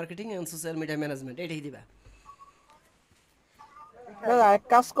media marketing and social media management, এটাই দিবা। দাদা এক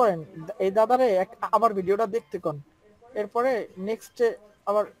কাজ করেন, এই দাদারে আবার ভিডিওটা দেখতে কোন, এরপরে নেক্সট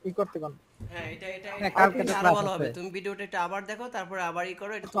আবার ই করতে কোন। হ্যাঁ এটা এটা কালকে তো আরো ক্লাস ভালো হবে, আছে। তুমি ভিডিওটা একটু আবার দেখো, তারপরে আবার ই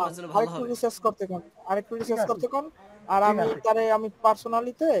করো, এটা তোমার জন্য ভালো আরেকটু হবে। রিসার্চ করতে কোন, আরেকটু রিসার্চ আছে। করতে কোন। আর আমি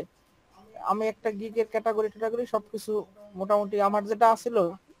পার্সোনালিতে আমি একটা গিগের ক্যাটাগরি সবকিছু মোটামুটি আমার যেটা আছিল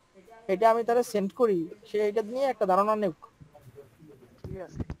এটা আমি তারে সেন্ড করি, সে এটা নিয়ে একটা ধারণা নেব। ঠিক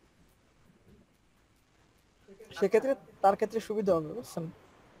আছে সেক্ষেত্রে তার ক্ষেত্রে সুবিধা হবে, বুঝছেন?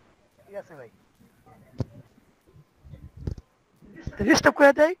 ঠিক আছে ভাই, রিস্টপ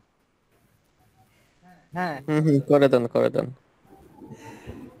করে দেয়। হ্যাঁ করে দেন করে দেন।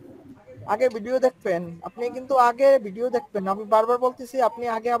 আগে ভিডিও দেখবেন, আপনি কিন্তু আগে ভিডিও দেখবেন, আমি বারবার বলতেছি আপনি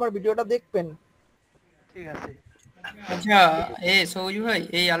আগে আবার ভিডিওটা দেখবেন। ঠিক আছে আচ্ছা সৌজি ভাই,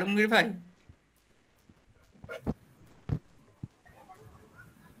 এই আলমগীর ভাই,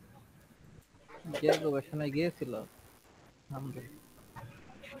 যে গবেষণায় গিয়েছিল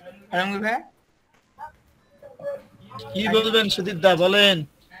আলমগীর ভাই কি বলবেন সুদীপ দা, বলেন।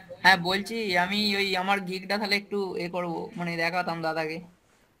 হ্যাঁ বলছি, আমি ওই আমার গিগটা তাহলে একটু করবো, মানে দেখাতাম দাদাকে।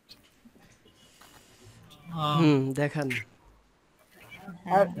 দেখান।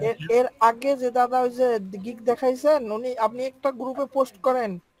 আর এর আগে যে দাদা ওই যে গিগ দেখাইছেন, আপনি একটা গ্রুপে পোস্ট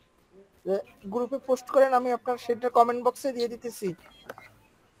করেন, আমি আপনার সেটা কমেন্ট বক্সে দিয়ে দিতেছি।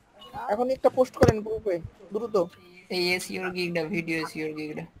 এখন একটা পোস্ট করেন গ্রুপে দ্রুত। এই এসইওর গিগটা, ভিডিও এসইওর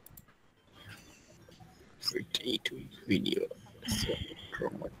গিগটা। Video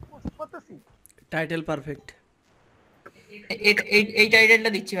title perfect. এই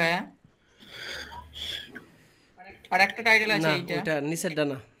টাইটেলটা দিচ্ছি ভাই। হ্যাঁ আর একটা টাইটেল আছে না এইটা। ওটা নিচেরটা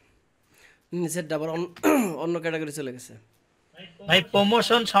না, নিচেরটা আবার অন্য ক্যাটাগরি চলে গেছে। ভাই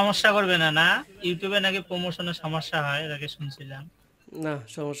প্রমোশন সমস্যা করবে না? না ইউটিউবে নাকি প্রমোশনের সমস্যা হয়, এটাকে শুনছিলাম। না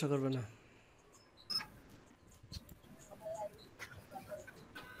সমস্যা করবে না।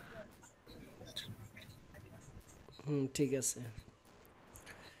 ঠিক আছে,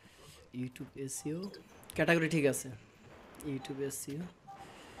 ইউটিউব এসইও ক্যাটাগরি ঠিক আছে, ইউটিউব এসইও,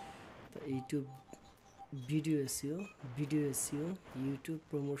 তো YouTube video SEO, YouTube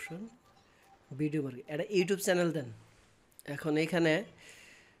promotion, video market, এটা ইউটিউব চ্যানেল দেন। এখন এখানে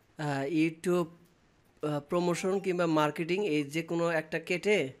ইউটিউব প্রমোশন কিংবা মার্কেটিং এই যে কোনো একটা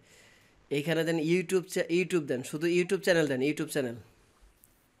কেটে এইখানে দেন ইউটিউব দেন, শুধু ইউটিউব চ্যানেল দেন, ইউটিউব চ্যানেল,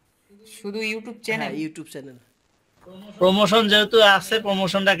 শুধু YouTube channel, YouTube channel. Promotion যেহেতু আছে,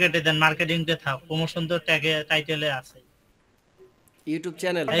 প্রমোশনটা কেটে দেন, মার্কেটিংটা থাক, প্রমোশন তো ট্যাগে টাইটেলে আছে। YouTube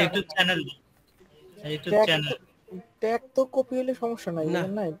channel, YouTube channel, YouTube channel. Tag তো কপি হলে সমস্যা নাই,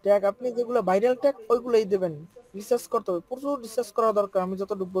 না ট্যাগ আপনি যেগুলো ভাইরাল ট্যাগ ওইগুলোই দিবেন। রিসার্চ করতে হবে, প্রচুর রিসার্চ করা দরকার, আমি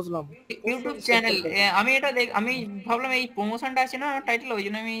যতটুকু বুঝলাম। ইউটিউব চ্যানেল, আমি এটা আমি ভাবলাম এই প্রমোশনটা আছে না আমার টাইটেল, ওই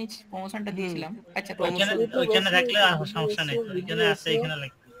জন্য আমি প্রমোশনটা দিয়েছিলাম। আচ্ছা ওইখানে রাখলে সমস্যা নেই, ওইখানে আছে, এখানে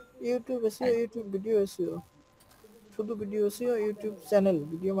লাগবে। YouTube SEO, YouTube video SEO, শুধু video SEO, YouTube channel,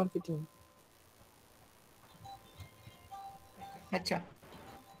 video marketing. আচ্ছা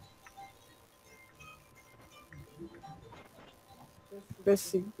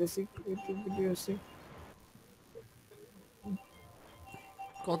বেসিক ইউটিউব ভিডিও এসইও।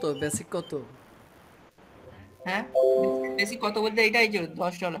 কত বেসিক কত? হ্যাঁ বেসিক কত বলতে এইটাই যে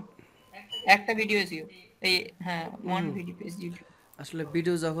 $10 একটা ভিডিও এসইও। এই হ্যাঁ ওয়ান ভিডিও পেজ ইউটিউব। আসলে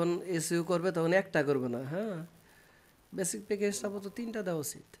ভিডিও যখন এসইও করবে তখন একটা করবে না, হ্যাঁ বেসিক প্যাকেজটা তো 3টা দেওয়া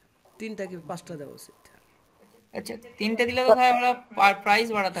উচিত, 3টা কি 5টা দেওয়া উচিত। আচ্ছা 3টে দিলে তো ভাই আমরা প্রাইস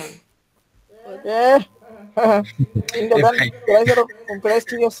বাড়াতে হবে। প্রাইস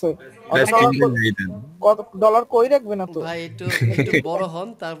ঠিক আছে, কত ডলার কই রাখবে না তো ভাই, একটু বড় হন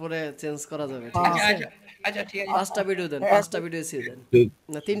তারপরে চেঞ্জ করা যাবে। আচ্ছা আচ্ছা আচ্ছা ঠিক আছে, 5টা ভিডিও দেন, 5টা ভিডিও এসইও দেন,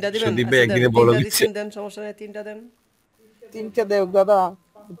 না 3টা দিবেন, একদিনে বড় দিচ্ছে দেন, সমস্যা নাই 3টা দেন। 3টে দেও দাদা,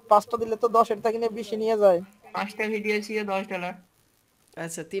 5টা দিলে তো 10 এর থেকে নিয়ে 20 নিয়ে যায়। 5টা ভিডিও এসিও $10।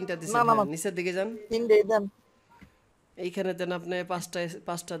 আচ্ছা 3টা না দিছেন, না হ্যাঁ না, নিচের দিকে যান, 3টেই দেন। এইখানে দেন আপনি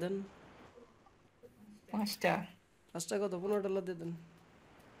 5টা দেন। 5টা 5টা কত, $15 দিয়ে দেন।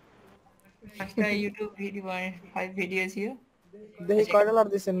 5টা ইউটিউব ভিডিও 5 ভিডিও এসিও দেখি কয় ডলার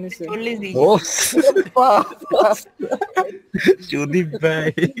দিছেন নিচে। 40 ও দিয়েছি। সুদীপ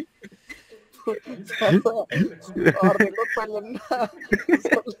ভাই আর রেকর্ড পাইলেন না।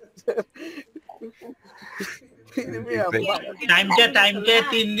 টাইমটা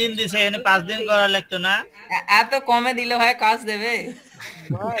 3 দিন দিছে, এখানে 5 দিন করা লাগতো না। এত কমে দিলে ভাই কাজ দেবে?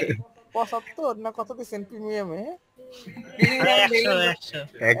 ভাই 75 না কত দিছেন প্রিমিয়ামে?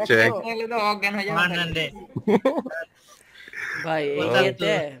 100 হলে তো অজ্ঞান হয়ে যাবে। ভাই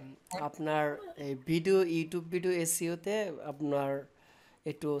এতে আপনার এই ভিডিও, ইউটিউব ভিডিও এসইও তে আপনার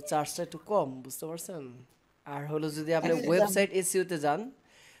একটু চার্জটা একটু কম, বুঝতে পারছেন? আর হলো যদি আপনি ওয়েবসাইট এসইও তে যান,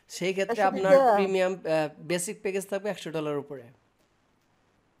 সেই ক্ষেত্রে আপনার প্রিমিয়াম বেসিক প্যাকেজ থাকবে $100 উপরে।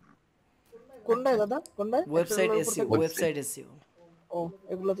 কোনটায় দাদা, কোনটায়? Website SEO, website SEO. ও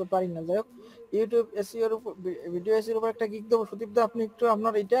এগুলো তো পারি না। যাই হোক, ইউটিউব এসইও এর উপর, ভিডিও এসইও এর উপর একটা গিগ দেবো। সুদীপ দা আপনি একটু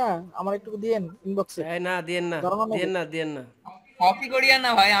আপনার এটা আমার একটু দিয়েন ইনবক্সে। এই না দিয়েন না, দিয়েন না। কপি করিয়া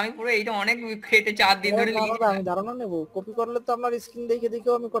না ভাই, আমি পুরো এইটা অনেক খেটে 4 দিন ধরে লিখেছি। আমি ধারণা নেব, কপি করলে তো আপনার স্ক্রিন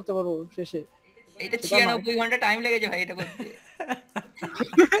দেখেও আমি করতে পারবো শেষে। এটা 96 ঘন্টা টাইম লেগেছে ভাই এটা করতে।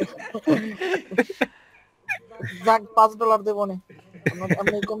 যাক $5 দেবো না,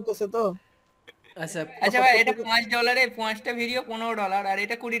 আপনি কমতেছে তো। আচ্ছা ভাই, এটা $5 5টা ভিডিও $15 আর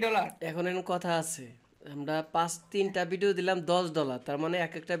এটা $20। এখন এর কথা আছে, আমরা 3টা ভিডিও দিলাম $10, তার মানে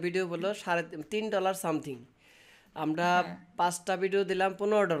এক একটা ভিডিও হলো $3.5 সামথিং। আমরা 5টা ভিডিও দিলাম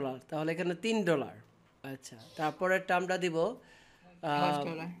 $15, তাহলে এখানে $3। আচ্ছা, তারপরেরটা আমরা দিব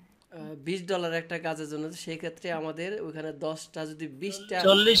 $20 একটা কাজের জন্য। সেই ক্ষেত্রে আমাদের ওইখানে 10টা যদি 20টা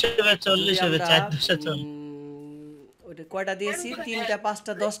 40 হবে 440। ওটা কয়টা দিয়েছি? 3টা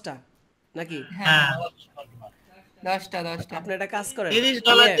 5টা 10টা নাকি? হ্যাঁ 10টা। আপনি একটা কাজ করেন,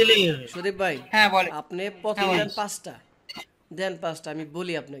 $30 দিলেই হবে। সুদীপ ভাই, হ্যাঁ বলে, আপনি প্রথম দেন 5টা, দেন 5টা, আমি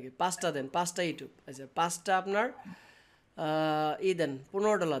বলি আপনাকে 5টা দেন, 5টা ইউটিউব। আচ্ছা 5টা আপনার দেন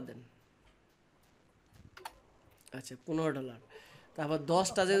 $15 দেন। আচ্ছা $15, তারপর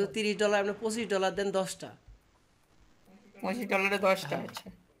 10টা যেহেতু $30, আপনি $25 দেন 10টা। $25 10টা। আচ্ছা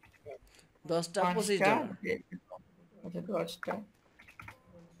 10টা $25। আচ্ছা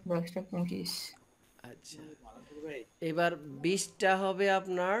 10টা 25। আচ্ছা এবার 20টা হবে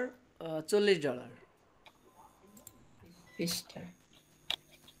আপনার $40। 20টা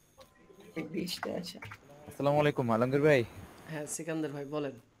আচ্ছা। আসসালামু আলাইকুম আলমগীর ভাই। হ্যাঁ সিকান্দার ভাই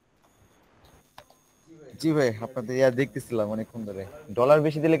বলেন। জি ভাই, আপনাদের দেখতেছিলাম অনেকক্ষণ ধরে। ডলার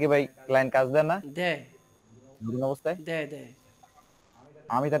বেশি দিলে কি ভাই ক্লায়েন্ট কাজ দেয় না? দেয় অবস্থায় দেয়।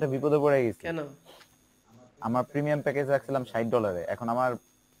 আমি তো একটা বিপদে পড়ে গেছি। কেন? আমার প্রিমিয়াম প্যাকেজ রাখছিলাম $60, এখন আমার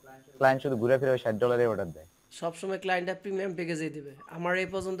ক্লায়েন্ট শুধু ঘুরে ফিরে $60 অর্ডার দেয়। সবসময় ক্লায়েন্টরা প্রিমিয়াম প্যাকেজই দিবে। আমার এই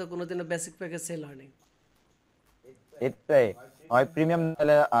পর্যন্ত কোনোদিনও বেসিক প্যাকেজ সেল হয়নি। এটাই হয় প্রিমিয়াম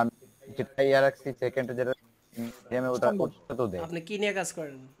নিলে যেটা রাখছি সেকেন্ডে যেটা প্রিমিয়ামে ওটা তো দেয়। আপনি কি নিয়ে কাজ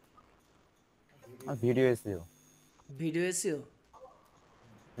করেন? Video SEO. Video SEO?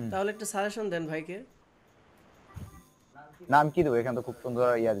 তাহলে একটা সাজেশন দেন ভাইকে। নাম কি দেবো? এখানে তো খুব সুন্দর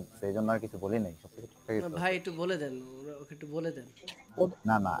দিচ্ছে, এই জন্য আর কিছু বলি নাই। ভাই একটু বলে দেন, ওকে একটু বলে দেন।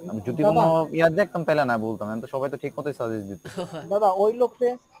 না যদি কোনো দেখতাম তাহলে না বলতাম, তো সবাই তো ঠিক মতোই সাজেস্ট দিত। দাদা ওই লোককে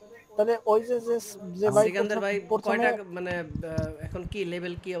তাহলে ওই যে ভাই সিকান্দার ভাই কয়টা মানে এখন কি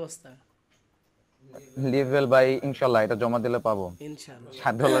লেভেল, কি অবস্থা? লেভেল ভাই ইনশাআল্লাহ এটা জমা দিলে পাবো ইনশাআল্লাহ।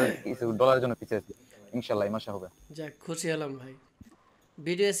 $7 কিছু ডলারের জন্য পিছিয়ে আছি, ইনশাআল্লাহ এই মাসে হবে। যাক খুশি হলাম ভাই।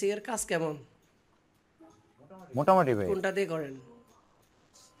 ভিডিও এসইও এর কাজ কেমন? মোটামুটি ভাই। কোনটা দিয়ে করেন?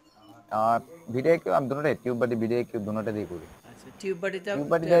 ভিডিও কিউ আমি দুটোটাই, টিউব বাডি ভিডিও কিউ দুটোটা দিয়ে করি। আচ্ছা টিউব বাডিতে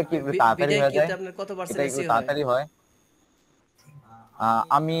কি তাড়াতাড়ি হয়ে যায়, আপনার কত পার্সেন্ট এসইও হয়? তাড়াতাড়ি হয়।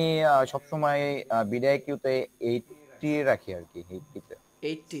 আমি সব সময় ভিডিও কিউতে 80 রাখি আর কি, 80তে।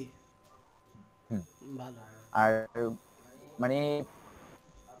 80 ভালো। আর মানে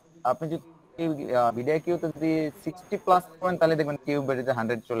আপনি যদি ভিডিও কিউতে যদি 60 প্লাস করেন তাহলে দেখবেন টিউব বাডিতে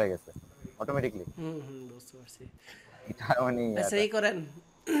 100 চলে গেছে অটোমেটিক্যালি। বুঝতে পারছি। এটা মানে আচ্ছা এই করেন,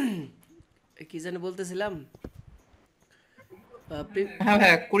 কি জানি বলতেছিলাম, হ্যাঁ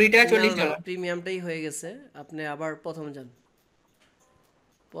ভাই $20 $40 প্রিমিয়ামটাই হয়ে গেছে। আপনি আবার প্রথম যান,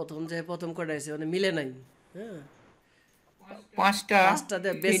 প্রথম কটা আছে মানে মিলে নাই। হ্যাঁ 5টা দে,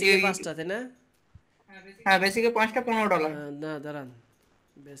 বেসিকে 5টা তাই না? হ্যাঁ বেসিকে 5টা $15। না দাঁড়ান,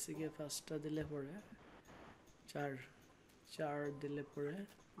 বেসিকে 5টা দিলে পরে 4 দিলে পরে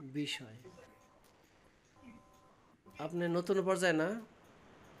 20 হয়। আপনি নতুন পর্যায়ে না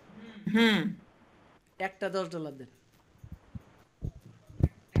হুম একটা $10 দেন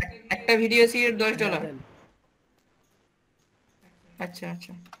একটা ভিডিও সির $10 দেন আচ্ছা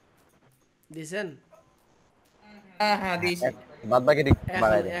আচ্ছা দিছেন হ্যাঁ হ্যাঁ দিয়েছি বাদ বাকি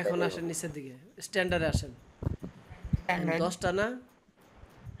বাড়াই দেন এখন আসেন নিচের দিকে স্ট্যান্ডার্ডে আসেন 10টা না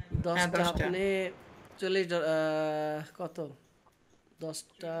 10টা আপনি 40 কত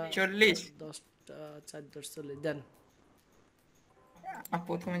 10টা 40 10টা 4 দেন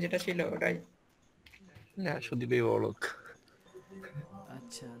প্রথমে যেটা ছিল ওটাই না সুদীপই বলক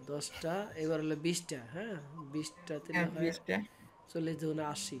আচ্ছা 10টা এবার হলো 20টা হ্যাঁ 20টাতে না হ্যাঁ হয় 20টা 40 দুগুণ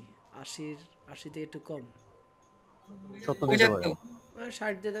 80 থেকে একটু কম 70 দিতে পারে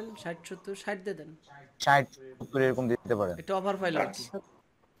 60 দিয়ে দেন 60 70 60 দিয়ে দেন 60 70 এরকম দিতে পারে এটা অফার পাইলো আর কি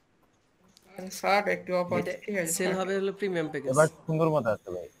স্যার একটু অফার ঠিক আছে সেল হবে হলো প্রিমিয়াম প্যাকেজ এবার সুন্দর মতো আছে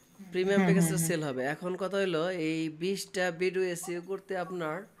ভাই প্রিমিয়াম প্যাকেজে সেল হবে এখন কথা হলো এই 20টা ভিডিও এসইও করতে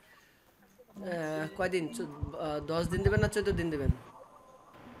আপনার কয়দিন 10 দিন দিবেন না 14 দিন দিবেন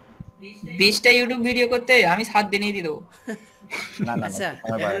 20টা ইউটিউব ভিডিও করতে আমি 7 দিনেই দিয়ে দেবো আচ্ছা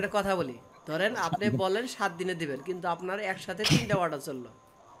এখন একটা কথা বলি ধরেন আপনি বলেন 7 দিনে দিবেন কিন্তু আপনার একসাথে 3টা অর্ডার চললো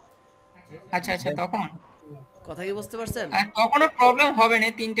আচ্ছা আচ্ছা তখন কথা কি বুঝতে পারছেন আর কখনো প্রবলেম হবে না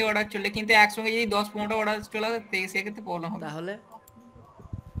 3টে অর্ডার চললে কিন্তু একসঙ্গে যদি 10-15টা অর্ডার চলে আসে সেক্ষেত্রে প্রবলেম হবে তাহলে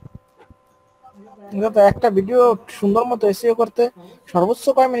তো একটা ভিডিও সুন্দর মতো এসইও করতে সর্বোচ্চ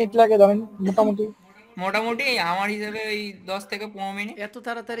কয় মিনিট লাগে ধরেন মোটামুটি আমার হিসাবে ওই 10 থেকে 15 মিনিট এত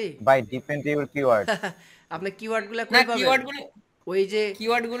তাড়াতাড়ি ভাই ডিপেন্ড ইউর কিওয়ার্ড আপনি কিওয়ার্ডগুলো না কই পাবেন কিওয়ার্ডগুলো ওই যে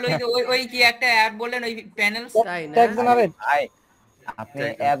কিওয়ার্ডগুলো ওই কি একটা অ্যাপ বললেন ওই প্যানেল তাই না ট্যাগ জেনারেট আপনি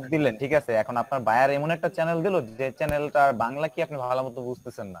অ্যাড দিলেন ঠিক আছে এখন আপনার বায়ার এমন একটা চ্যানেল দিল যে চ্যানেলটার বাংলা কি আপনি ভালো মতো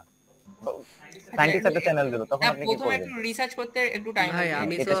বুঝতেছেন না সায়েন্টিস্ট একটা চ্যানেল দিল তখন আপনি কি প্রথমে করবেন একটু রিসার্চ করতে একটু টাইম ভাই লাগে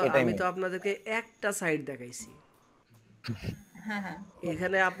আমি তো আপনাদেরকে একটা সাইট দেখাইছি হ্যাঁ হ্যাঁ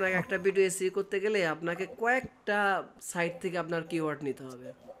এখানে আপনাকে একটা ভিডিও এসইও করতে গেলে আপনাকে কয়েকটা সাইট থেকে আপনার কিওয়ার্ড নিতে হবে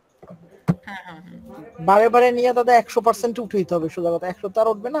বারে বারে নিয়ে দাদা 100% উঠাইতে হবে সোজা কথা 100 তার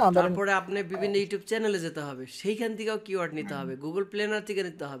উঠবে না তারপরে আপনি বিভিন্ন ইউটিউব চ্যানেলে যেতে হবে সেইখান থেকেও কিওয়ার্ড নিতে হবে গুগল প্লেনার থেকে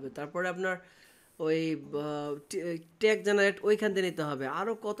নিতে হবে তারপরে আপনার ওই ট্যাগ জেনারেট ওইখান থেকে নিতে হবে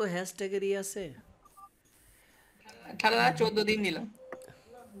আরো কত হ্যাশট্যাগের আছে তাহলে 14 দিন দিলাম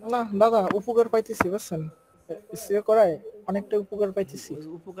না দাদা উপকার পাইতেছি বুঝছেন এসইও করায় অনেকটা উপকার পাইতেছি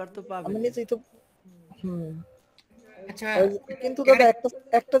উপকার তো পাবেন আমি নিজেই তো আচ্ছা কিন্তু দাদা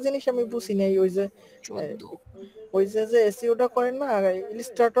একটা জিনিস আমি বুঝি নাই ওই যে এসইওটা করেন না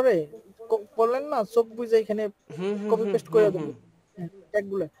ইলাস্ট্রেটরে বললেন না চোখ বুঝে এখানে কপি পেস্ট করে দেব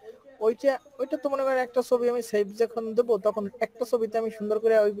ট্যাগগুলো ওইটা তো মনে করেন একটা ছবি আমি সেভ যখন দেব তখন একটা ছবিতে আমি সুন্দর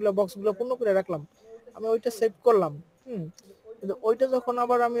করে ওইগুলো বক্সগুলো পূর্ণ করে রাখলাম আমি ওইটা সেভ করলাম কিন্তু ওইটা যখন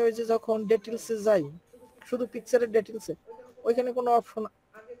আবার আমি ওই যে যখন ডিটেইলসে যাই শুধু পিকচারের ডিটেইলসে ওইখানে কোনো অপশন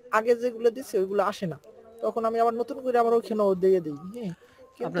আগে যেগুলো দিছে ওইগুলো আসে না তখন আমি আবার নতুন করে আবার ওখানে দিয়ে দিই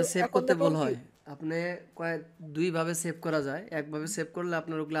আপনার সেভ করতে ভুল হয় আপনি দুই ভাবে সেভ করা যায় একভাবে সেভ করলে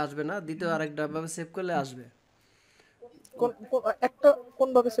আপনার ওগুলো আসবে না দ্বিতীয় আরেকটা ভাবে সেভ করলে আসবে কোন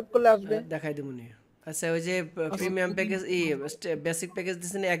ভাবে সেভ করলে আসবে দেখাই দেবনি আচ্ছা ওই যে প্রিমিয়াম প্যাকেজ বেসিক প্যাকেজ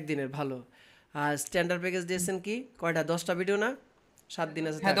দিয়েছেন একদিনের ভালো আর স্ট্যান্ডার্ড প্যাকেজ দিয়েছেন কি কয়টা 10টা ভিডিও না 7 দিন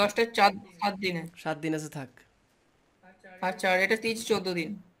আছে হ্যাঁ 10টা 7 দিনে 7 দিন আছে থাক আচ্ছা আর এটা 14 দিন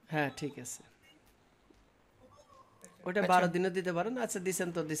হ্যাঁ ঠিক আছে ওটা 12 দিনও দিতে পারেন আচ্ছা দিবেন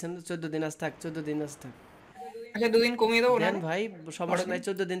তো দিবেন 14 দিন আছে থাক 14 দিন আছে থাক আচ্ছা 2 দিন কমিয়ে দাও না ভাই সমস্যা নাই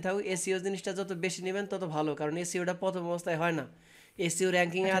 14 দিন থাক এসইও জিনিসটা যত বেশি নেবেন তত ভালো কারণ এসইওটা প্রথম অবস্থায় হয় না এসইও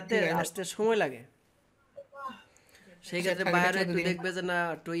র‍্যাঙ্কিং এ আসতে সময় লাগে সেই ক্ষেত্রে বাইরে একটু দেখবে যে না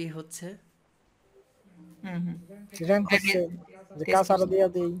টুই হচ্ছে র‍্যাঙ্ক হচ্ছে যে কাজ আরো দিয়া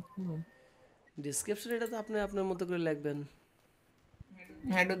দেই ডেসক্রিপশন এটা তো আপনি আপনার মতো করে লিখবেন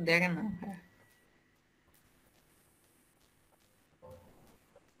হ্যাঁ একটু দেখেন না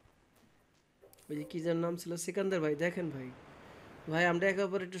ওই যে কি যার নাম ছিল সিকান্দার ভাই দেখেন ভাই আমরা একে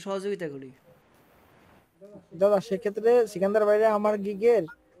অপরের একটু সহযোগিতা করি দাদা সেক্ষেত্রে সিকান্দার ভাইরে আমার গিগের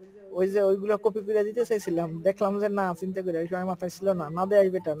ওই যে ওইগুলো কপি করে দিতে চাইছিলাম দেখলাম যে না চিন্তা করে ওই সময় মাথায় ছিল না দেয়াই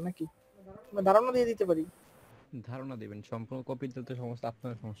বেটার নাকি ধারণা দিয়ে দিতে পারি ধারণা দিবেন সম্পূর্ণ কপি দিতে সমস্যা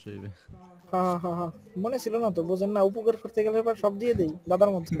আপনার সমস্যা হবে হ্যাঁ মনে ছিল না তো বোঝেন না উপকার করতে গেলে সব দিয়ে দেই দাদার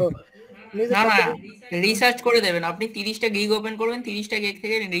মতো না রিসার্চ করে দেবেন আপনি 30টা গিগ ওপেন করবেন 30টা গিগ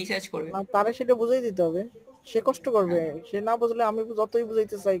থেকে রিসার্চ করবেন তারে সেটা বুঝাই দিতে হবে সে কষ্ট করবে সে না বুঝলে আমি যতই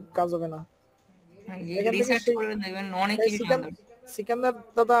বুঝাইতে চাই কাজ হবে না রিসার্চ করে দেখবেন অনেক কিছু সিকান্দার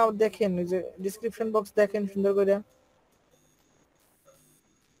দাদা দেখেন ওই যে ডেসক্রিপশন বক্স দেখেন সুন্দর করে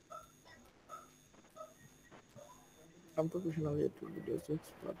প্রফেশনাল ইউটিউব ভিডিওস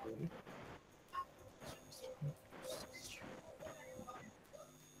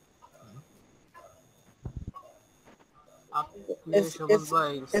সবুজ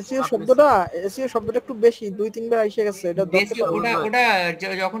ভাই এসইও আপনি শব্দটা একটু বেশি 2-3 বার এসে গেছে, এটা ধরতে পারবো ওটা না। ওটা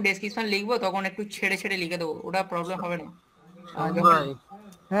যখন ডেসক্রিপশন লিখবো তখন একটু ছেড়ে ছেড়ে লিখে দেবো, ওটা প্রবলেম হবে না। সবুজ যখন ভাই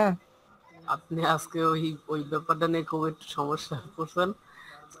হ্যাঁ আপনি আজকে ওই ব্যাপারটা নিয়ে খুব একটু সমস্যা করছেন,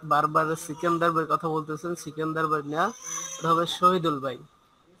 বারবার সিকান্দার ভাই কথা বলতেছেন, সিকান্দার ভাই না, ওটা হবে শহীদুল ভাই,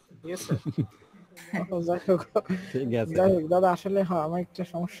 ঠিক আছে? যাই হোক ঠিক আছে। যাই হোক দাদা, আসলে হ্যাঁ আমার একটা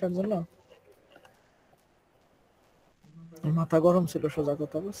সমস্যার জন্য মাথা গরম ছিল, সোজা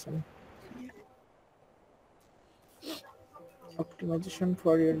কথা বুঝছেন। Optimisation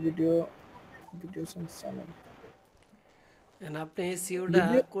for your videos and channel. আপনি সিওটা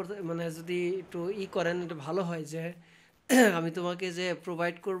করতে মানে যদি একটু করেন এটা ভালো হয় যে আমি তোমাকে যে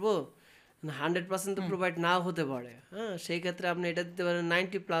প্রোভাইড করব 100% তো প্রোভাইড নাও হতে পারে, হ্যাঁ সেই ক্ষেত্রে আপনি এটা দিতে পারেন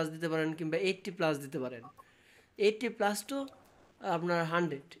 90+ দিতে পারেন কিংবা 80+ দিতে পারেন, 80+ টু আপনার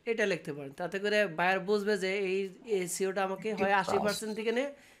 100 এটা লিখতে পারেন, তাতে করে বায়ার বুঝবে যে এই সিওটা আমাকে হয় 80% থেকে নিয়ে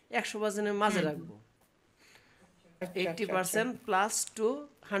 100% এর মাঝে রাখবো, 80% প্লাস টু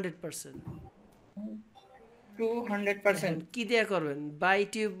 100%। 200% কি দিয়ে করবেন, বাই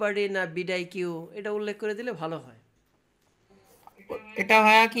টিউব বাডি না বিডাই কিউ, এটা উল্লেখ করে দিলে ভালো হয়। এটা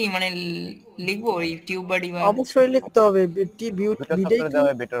হয় কি মানে লিখবো এই টিউব বাডি বা অবশ্যই লিখতে হবে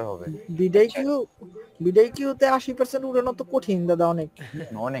বেটার হবে। বিডাই কিউতে 80% উড়ানো তো কঠিন দাদা, অনেক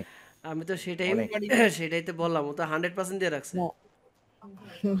অনেক। আমি তো সেটাই তো বললাম, ও তো 100% দিয়ে রাখছে। না,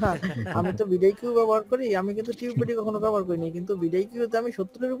 আমি তো বিডাই কিউ ব্যবহার করি, আমি কিন্তু টিউব বাডি কখনো ব্যবহার করিনি, কিন্তু বিডাই কিউতে আমি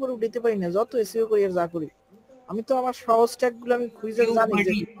 70 এর উপর উঠাইতে পারি না, যত এসইও করি আর যা করি। আমি তো আমার সহজ ট্যাগ গুলো আমি খুঁজে জানি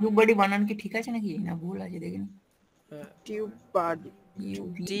যে টিউব বাডি বানান কি ঠিক আছে নাকি না ভুল আছে দেখেন। টিউব বাডি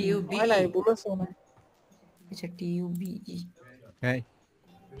টিউবি নাই বলেছে না, আচ্ছা টিউবি হ্যাঁ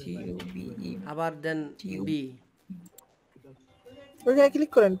টিউবি আবার দেন বি, ওইখানে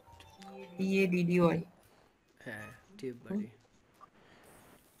ক্লিক করেন PADDY। হ্যাঁ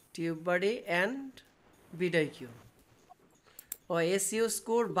tube বাডি and বিডাই Q. O SEO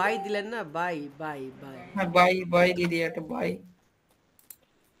score by দিলেন না, বাই হ্যাঁ বাই দিদি একটা বাই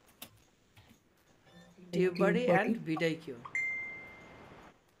টিউব বাডি এন্ড বিডাই কিউ।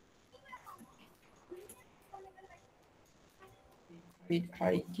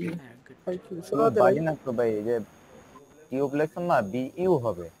 বাড়ি না তো ভাই, যে টিউব লেখছেন না, বিইউ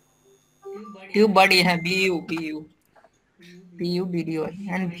হবে। টিউব বাডি হ্যাঁ BUDDY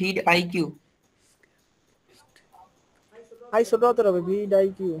and VIQ। আই ছোট হাতের হবে বিডাই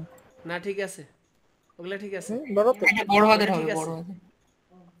কিউ না ঠিক আছে, ওগুলা ঠিক আছে, বড় হাতের, এটা বড় হাতের হবে, বড় হাতে।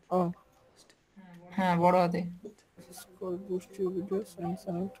 ও হ্যাঁ বড় হাতে। Score boost your videos and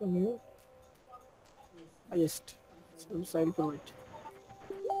channel to new highest Sail provide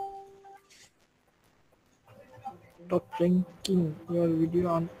top ranking your video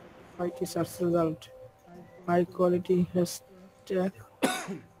on IT search result, high quality hashtag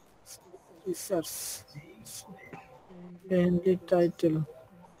research and the title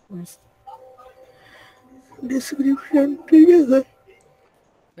description, ঠিক আছে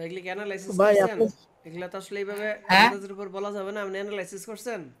এগুলি অ্যানালাইসিস ভাই করছেন? আপনি এগুলা তো আসলে এইভাবে আন্দাজের উপর বলা যাবে না, আপনি অ্যানালাইসিস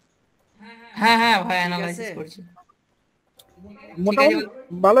করছেন? হ্যাঁ ভাই অ্যানালাইসিস করছি, মোটামুটি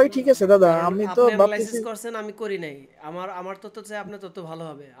ভালোই ঠিক আছে দাদা। আমি তো অ্যানালাইসিস করছেন, আমি করি নাই, আমার তথ্য চাই আপনার তথ্য ভালো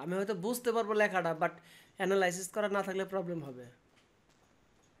হবে, আমি হয়তো বুঝতে পারবো লেখাটা, বাট অ্যানালাইসিস করা না থাকলে প্রবলেম হবে।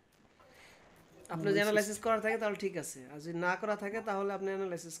 আপনি যদি অ্যানালাইসিস করা থাকে তাহলে ঠিক আছে, আর যদি না করা থাকে তাহলে আপনি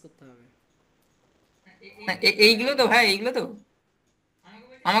অ্যানালাইসিস করতে হবে। এইগুলো তো ভাই, এইগুলো তো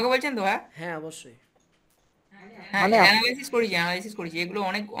আমাকে বলছেন তো? হ্যাঁ অবশ্যই, মানে অ্যানালাইসিস করেছি এগুলো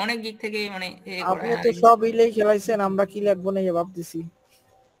অনেক দিক থেকে, মানে আপনি তো সব ইলেই খেলাইছেন, আমরা কি লিখবো না এই ভাবতেছি,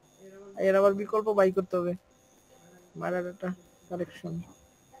 এর আবার বিকল্প বাই করতে হবে। মারা ডাটা কালেকশন,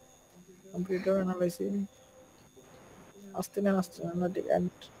 কম্পিউটার অ্যানালাইসিস, আসতে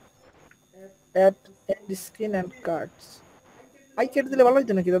add screen and cards. I card দিলে ভালো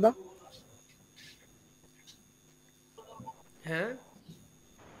হইতো নাকি দাদা? হ্যাঁ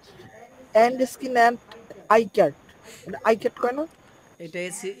and screen and I card, I card কয় না, এটা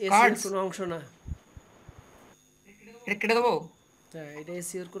এসইওর কোনো অংশ না, এটা কেটে দেবো। হ্যাঁ এটা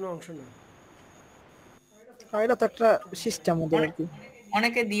এসইওর কোনো অংশ না, এটা তো একটা সিস্টেম ওদের আর কি,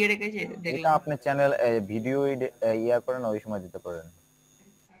 অনেকে দিয়ে রেখেছে দেখলাম। এটা আপনি চ্যানেল ভিডিও ইয়া করেন ওই সময় দিতে পারেন।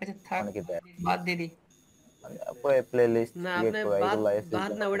 আচ্ছা থাক, অনেকে দেয় বাদ দিদি। পরে প্লেলিস্ট না ক্রিয়েট আপনি করে এগুলো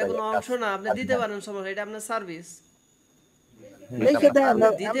বাদ না, ওটা কোনো অংশ না, আপনি দিতে পারেন সমস্যা, এটা আপনার সার্ভিস, লিখে দেন,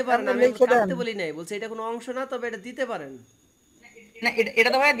 দিতে পারেন, আমি কাটতে বলি নাই, বলছি এটা কোনো অংশ না, তবে এটা দিতে পারেন। না এটা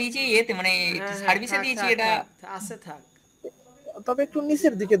তো ভাই দিয়েছি এতে, মানে সার্ভিসে দিয়েছি, এটা আছে থাক। তবে একটু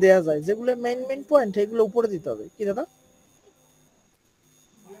নিচের দিকে দেয়া যায়, যেগুলো মেইন পয়েন্ট এগুলো উপরে দিতে হবে কি দাদা?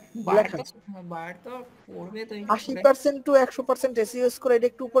 লেখা বার তো পড়বে তো 80% টু 100% এসইও স্কোর এটা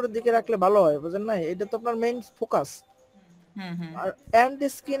একটু উপরের দিকে রাখলে ভালো হয়, বুঝেন না? এটা তো আপনার main focus. Hmm R and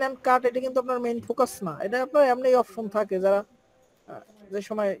skin and কাট এটা কিন্তু আপনার মেইন ফোকাস না, এটা আপনার এমনি অপশন থাকে যারা যে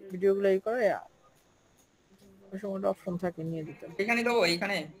সময় ভিডিওগুলো এই করে ওই সময়টা অপশন থাকে নিয়ে দিতে। এখানে দেবো,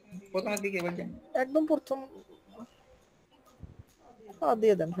 এইখানে প্রথমের দিকে বলছেন একদম প্রথম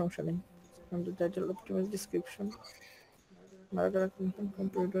দিয়ে দেন, সমস্যা নেই। টাইটেল অপটিমাইজ ডেসক্রিপশন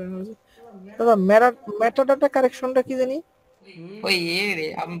কম্পিউটার দাদা মেটাডাটা কারেকশনটা কি জানি? ওই রে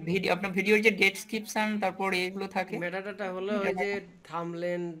ভিডিও, আপনার ভিডিওর যে ডেসক্রিপশন তারপর এগুলো থাকে। মেটাডাটা হলো ওই যে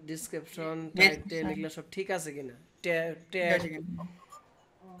থাম্বনেল, ডেসক্রিপশন, টাইটেল এগুলো সব ঠিক আছে কিনা, ট্যাগ।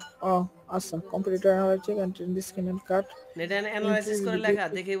 ও আচ্ছা, computer analytic and screen and কাট এটা অ্যানালাইসিস করে লেখা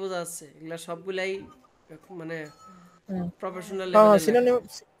দেখেই বোঝা যাচ্ছে এগুলা সবগুলাই মানে প্রফেশনাল লেভেলে।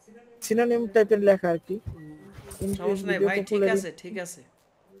 সিনোনিম টাইপের লেখা আর কি। সমস্যা নাই ভাই, ঠিক আছে ঠিক আছে।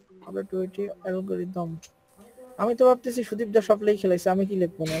 আবার 20 অ্যালগরিদম আমি তো ভাবতেছি সুদীপ দা সবলাই খেলাইছে, আমি কি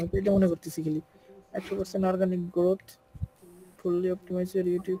লিখবো না, আমি তো এটা মনে করতেছি খালি 100% organic growth, fully optimise your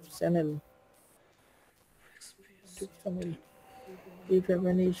YouTube channel. If you have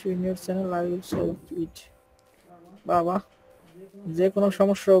any issue in your channel, I will solve it. বাবা, যে কোনো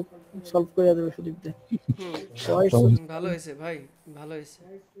সমস্যা সলভ করে দেবে সুদীপ দা। ভালো হয়েছে ভাই, ভালো হয়েছে।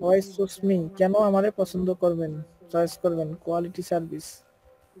 ভয়েস চুজ মি, কেন আমারে পছন্দ করবেন, চয়েস করবেন। Quality service,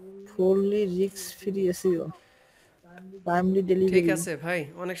 fully risk free SEO, timely delivery. ঠিক আছে ভাই,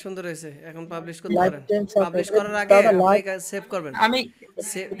 অনেক সুন্দর হয়েছে। এখন পাবলিশ করতে পারেন। পাবলিশ করার আগে লাইক সেভ করবেন। আমি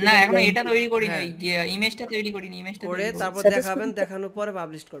না এখন এটা তৈরি করিনি, ইমেজটা তৈরি করিনি, ইমেজটা করে তারপর দেখাবেন, দেখানোর পরে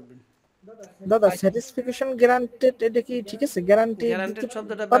পাবলিশ করবেন। দাদা স্যাটিসফ্যাকশন গ্যারান্টেড এটা কি ঠিক আছে? গ্যারান্টি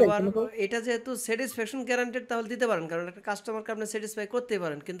শব্দটা ব্যবহার, এটা যেহেতু স্যাটিসফ্যাকশন গ্যারান্টেড তাহলে দিতে পারেন, কারণ একটা কাস্টমারকে আপনি স্যাটিসফাই করতেই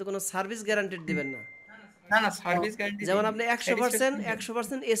পারেন, কিন্তু কোনো সার্ভিস গ্যারান্টেড দিবেন না। না না সার্ভিস গ্যারান্টি যেমন আপনি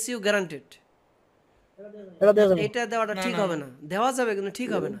 100% এসইও গ্যারান্টেড, এটা দেওয়াটা ঠিক হবে না। দেওয়া যাবে কিন্তু ঠিক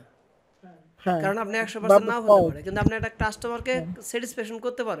হবে না, কারণ আপনি 100% নাও হতে পারে, কিন্তু আপনি একটা কাস্টমারকে স্যাটিসফ্যাকশন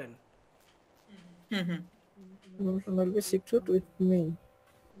করতে পারেন। Secret with me.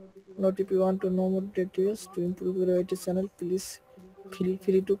 Not if you want to know more details to improve your IT channel, please feel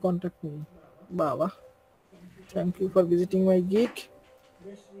free to contact me. Baba, thank you for visiting my gig.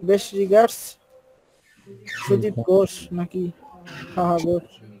 Best regards, Sudip Ghosh নাকি? হ্যাঁ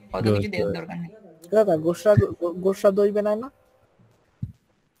Ghosh। কত কিছু দেওয়ার দরকার নেই দাদা। গোসা দইবে না?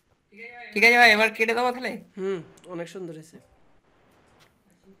 ঠিক আছে ভাই, এবার কেটে দেবো তাহলে। অনেক সুন্দর হয়েছে।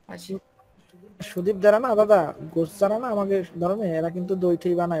 আচ্ছা সুদীপ দ্বারা না দাদা, গোস দ্বারা না আমাকে ধরনে এরা কিন্তু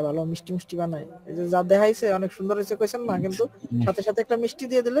দইটাই বানায়, ভালো মিষ্টি মিষ্টি বানায়। এই যে যা দেখাইছে অনেক সুন্দর হয়েছে কইছেন না, কিন্তু সাথে সাথে একটা মিষ্টি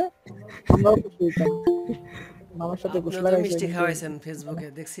দিয়ে দিলে আমরাও খুশি হইতাম। আমার সাথে গোস লাগাইছে, মিষ্টি খাওয়াইছেন ফেসবুকে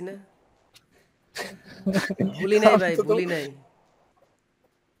দেখছি না, ভুলি নাই ভাই, ভুলি নাই।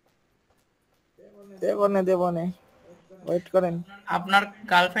 দেবনে ওয়েট করেন। আপনার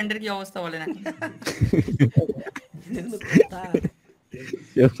গার্লফ্রেন্ডের কি অবস্থা বলেন এখন?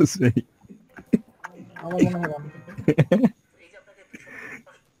 আমার মনে হয়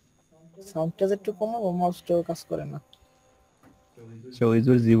সাউন্ডটা একটু কমাবো, মাউসটাও কাজ করে না।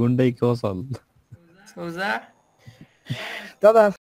 জীবনটাই কসল সোজা দাদা।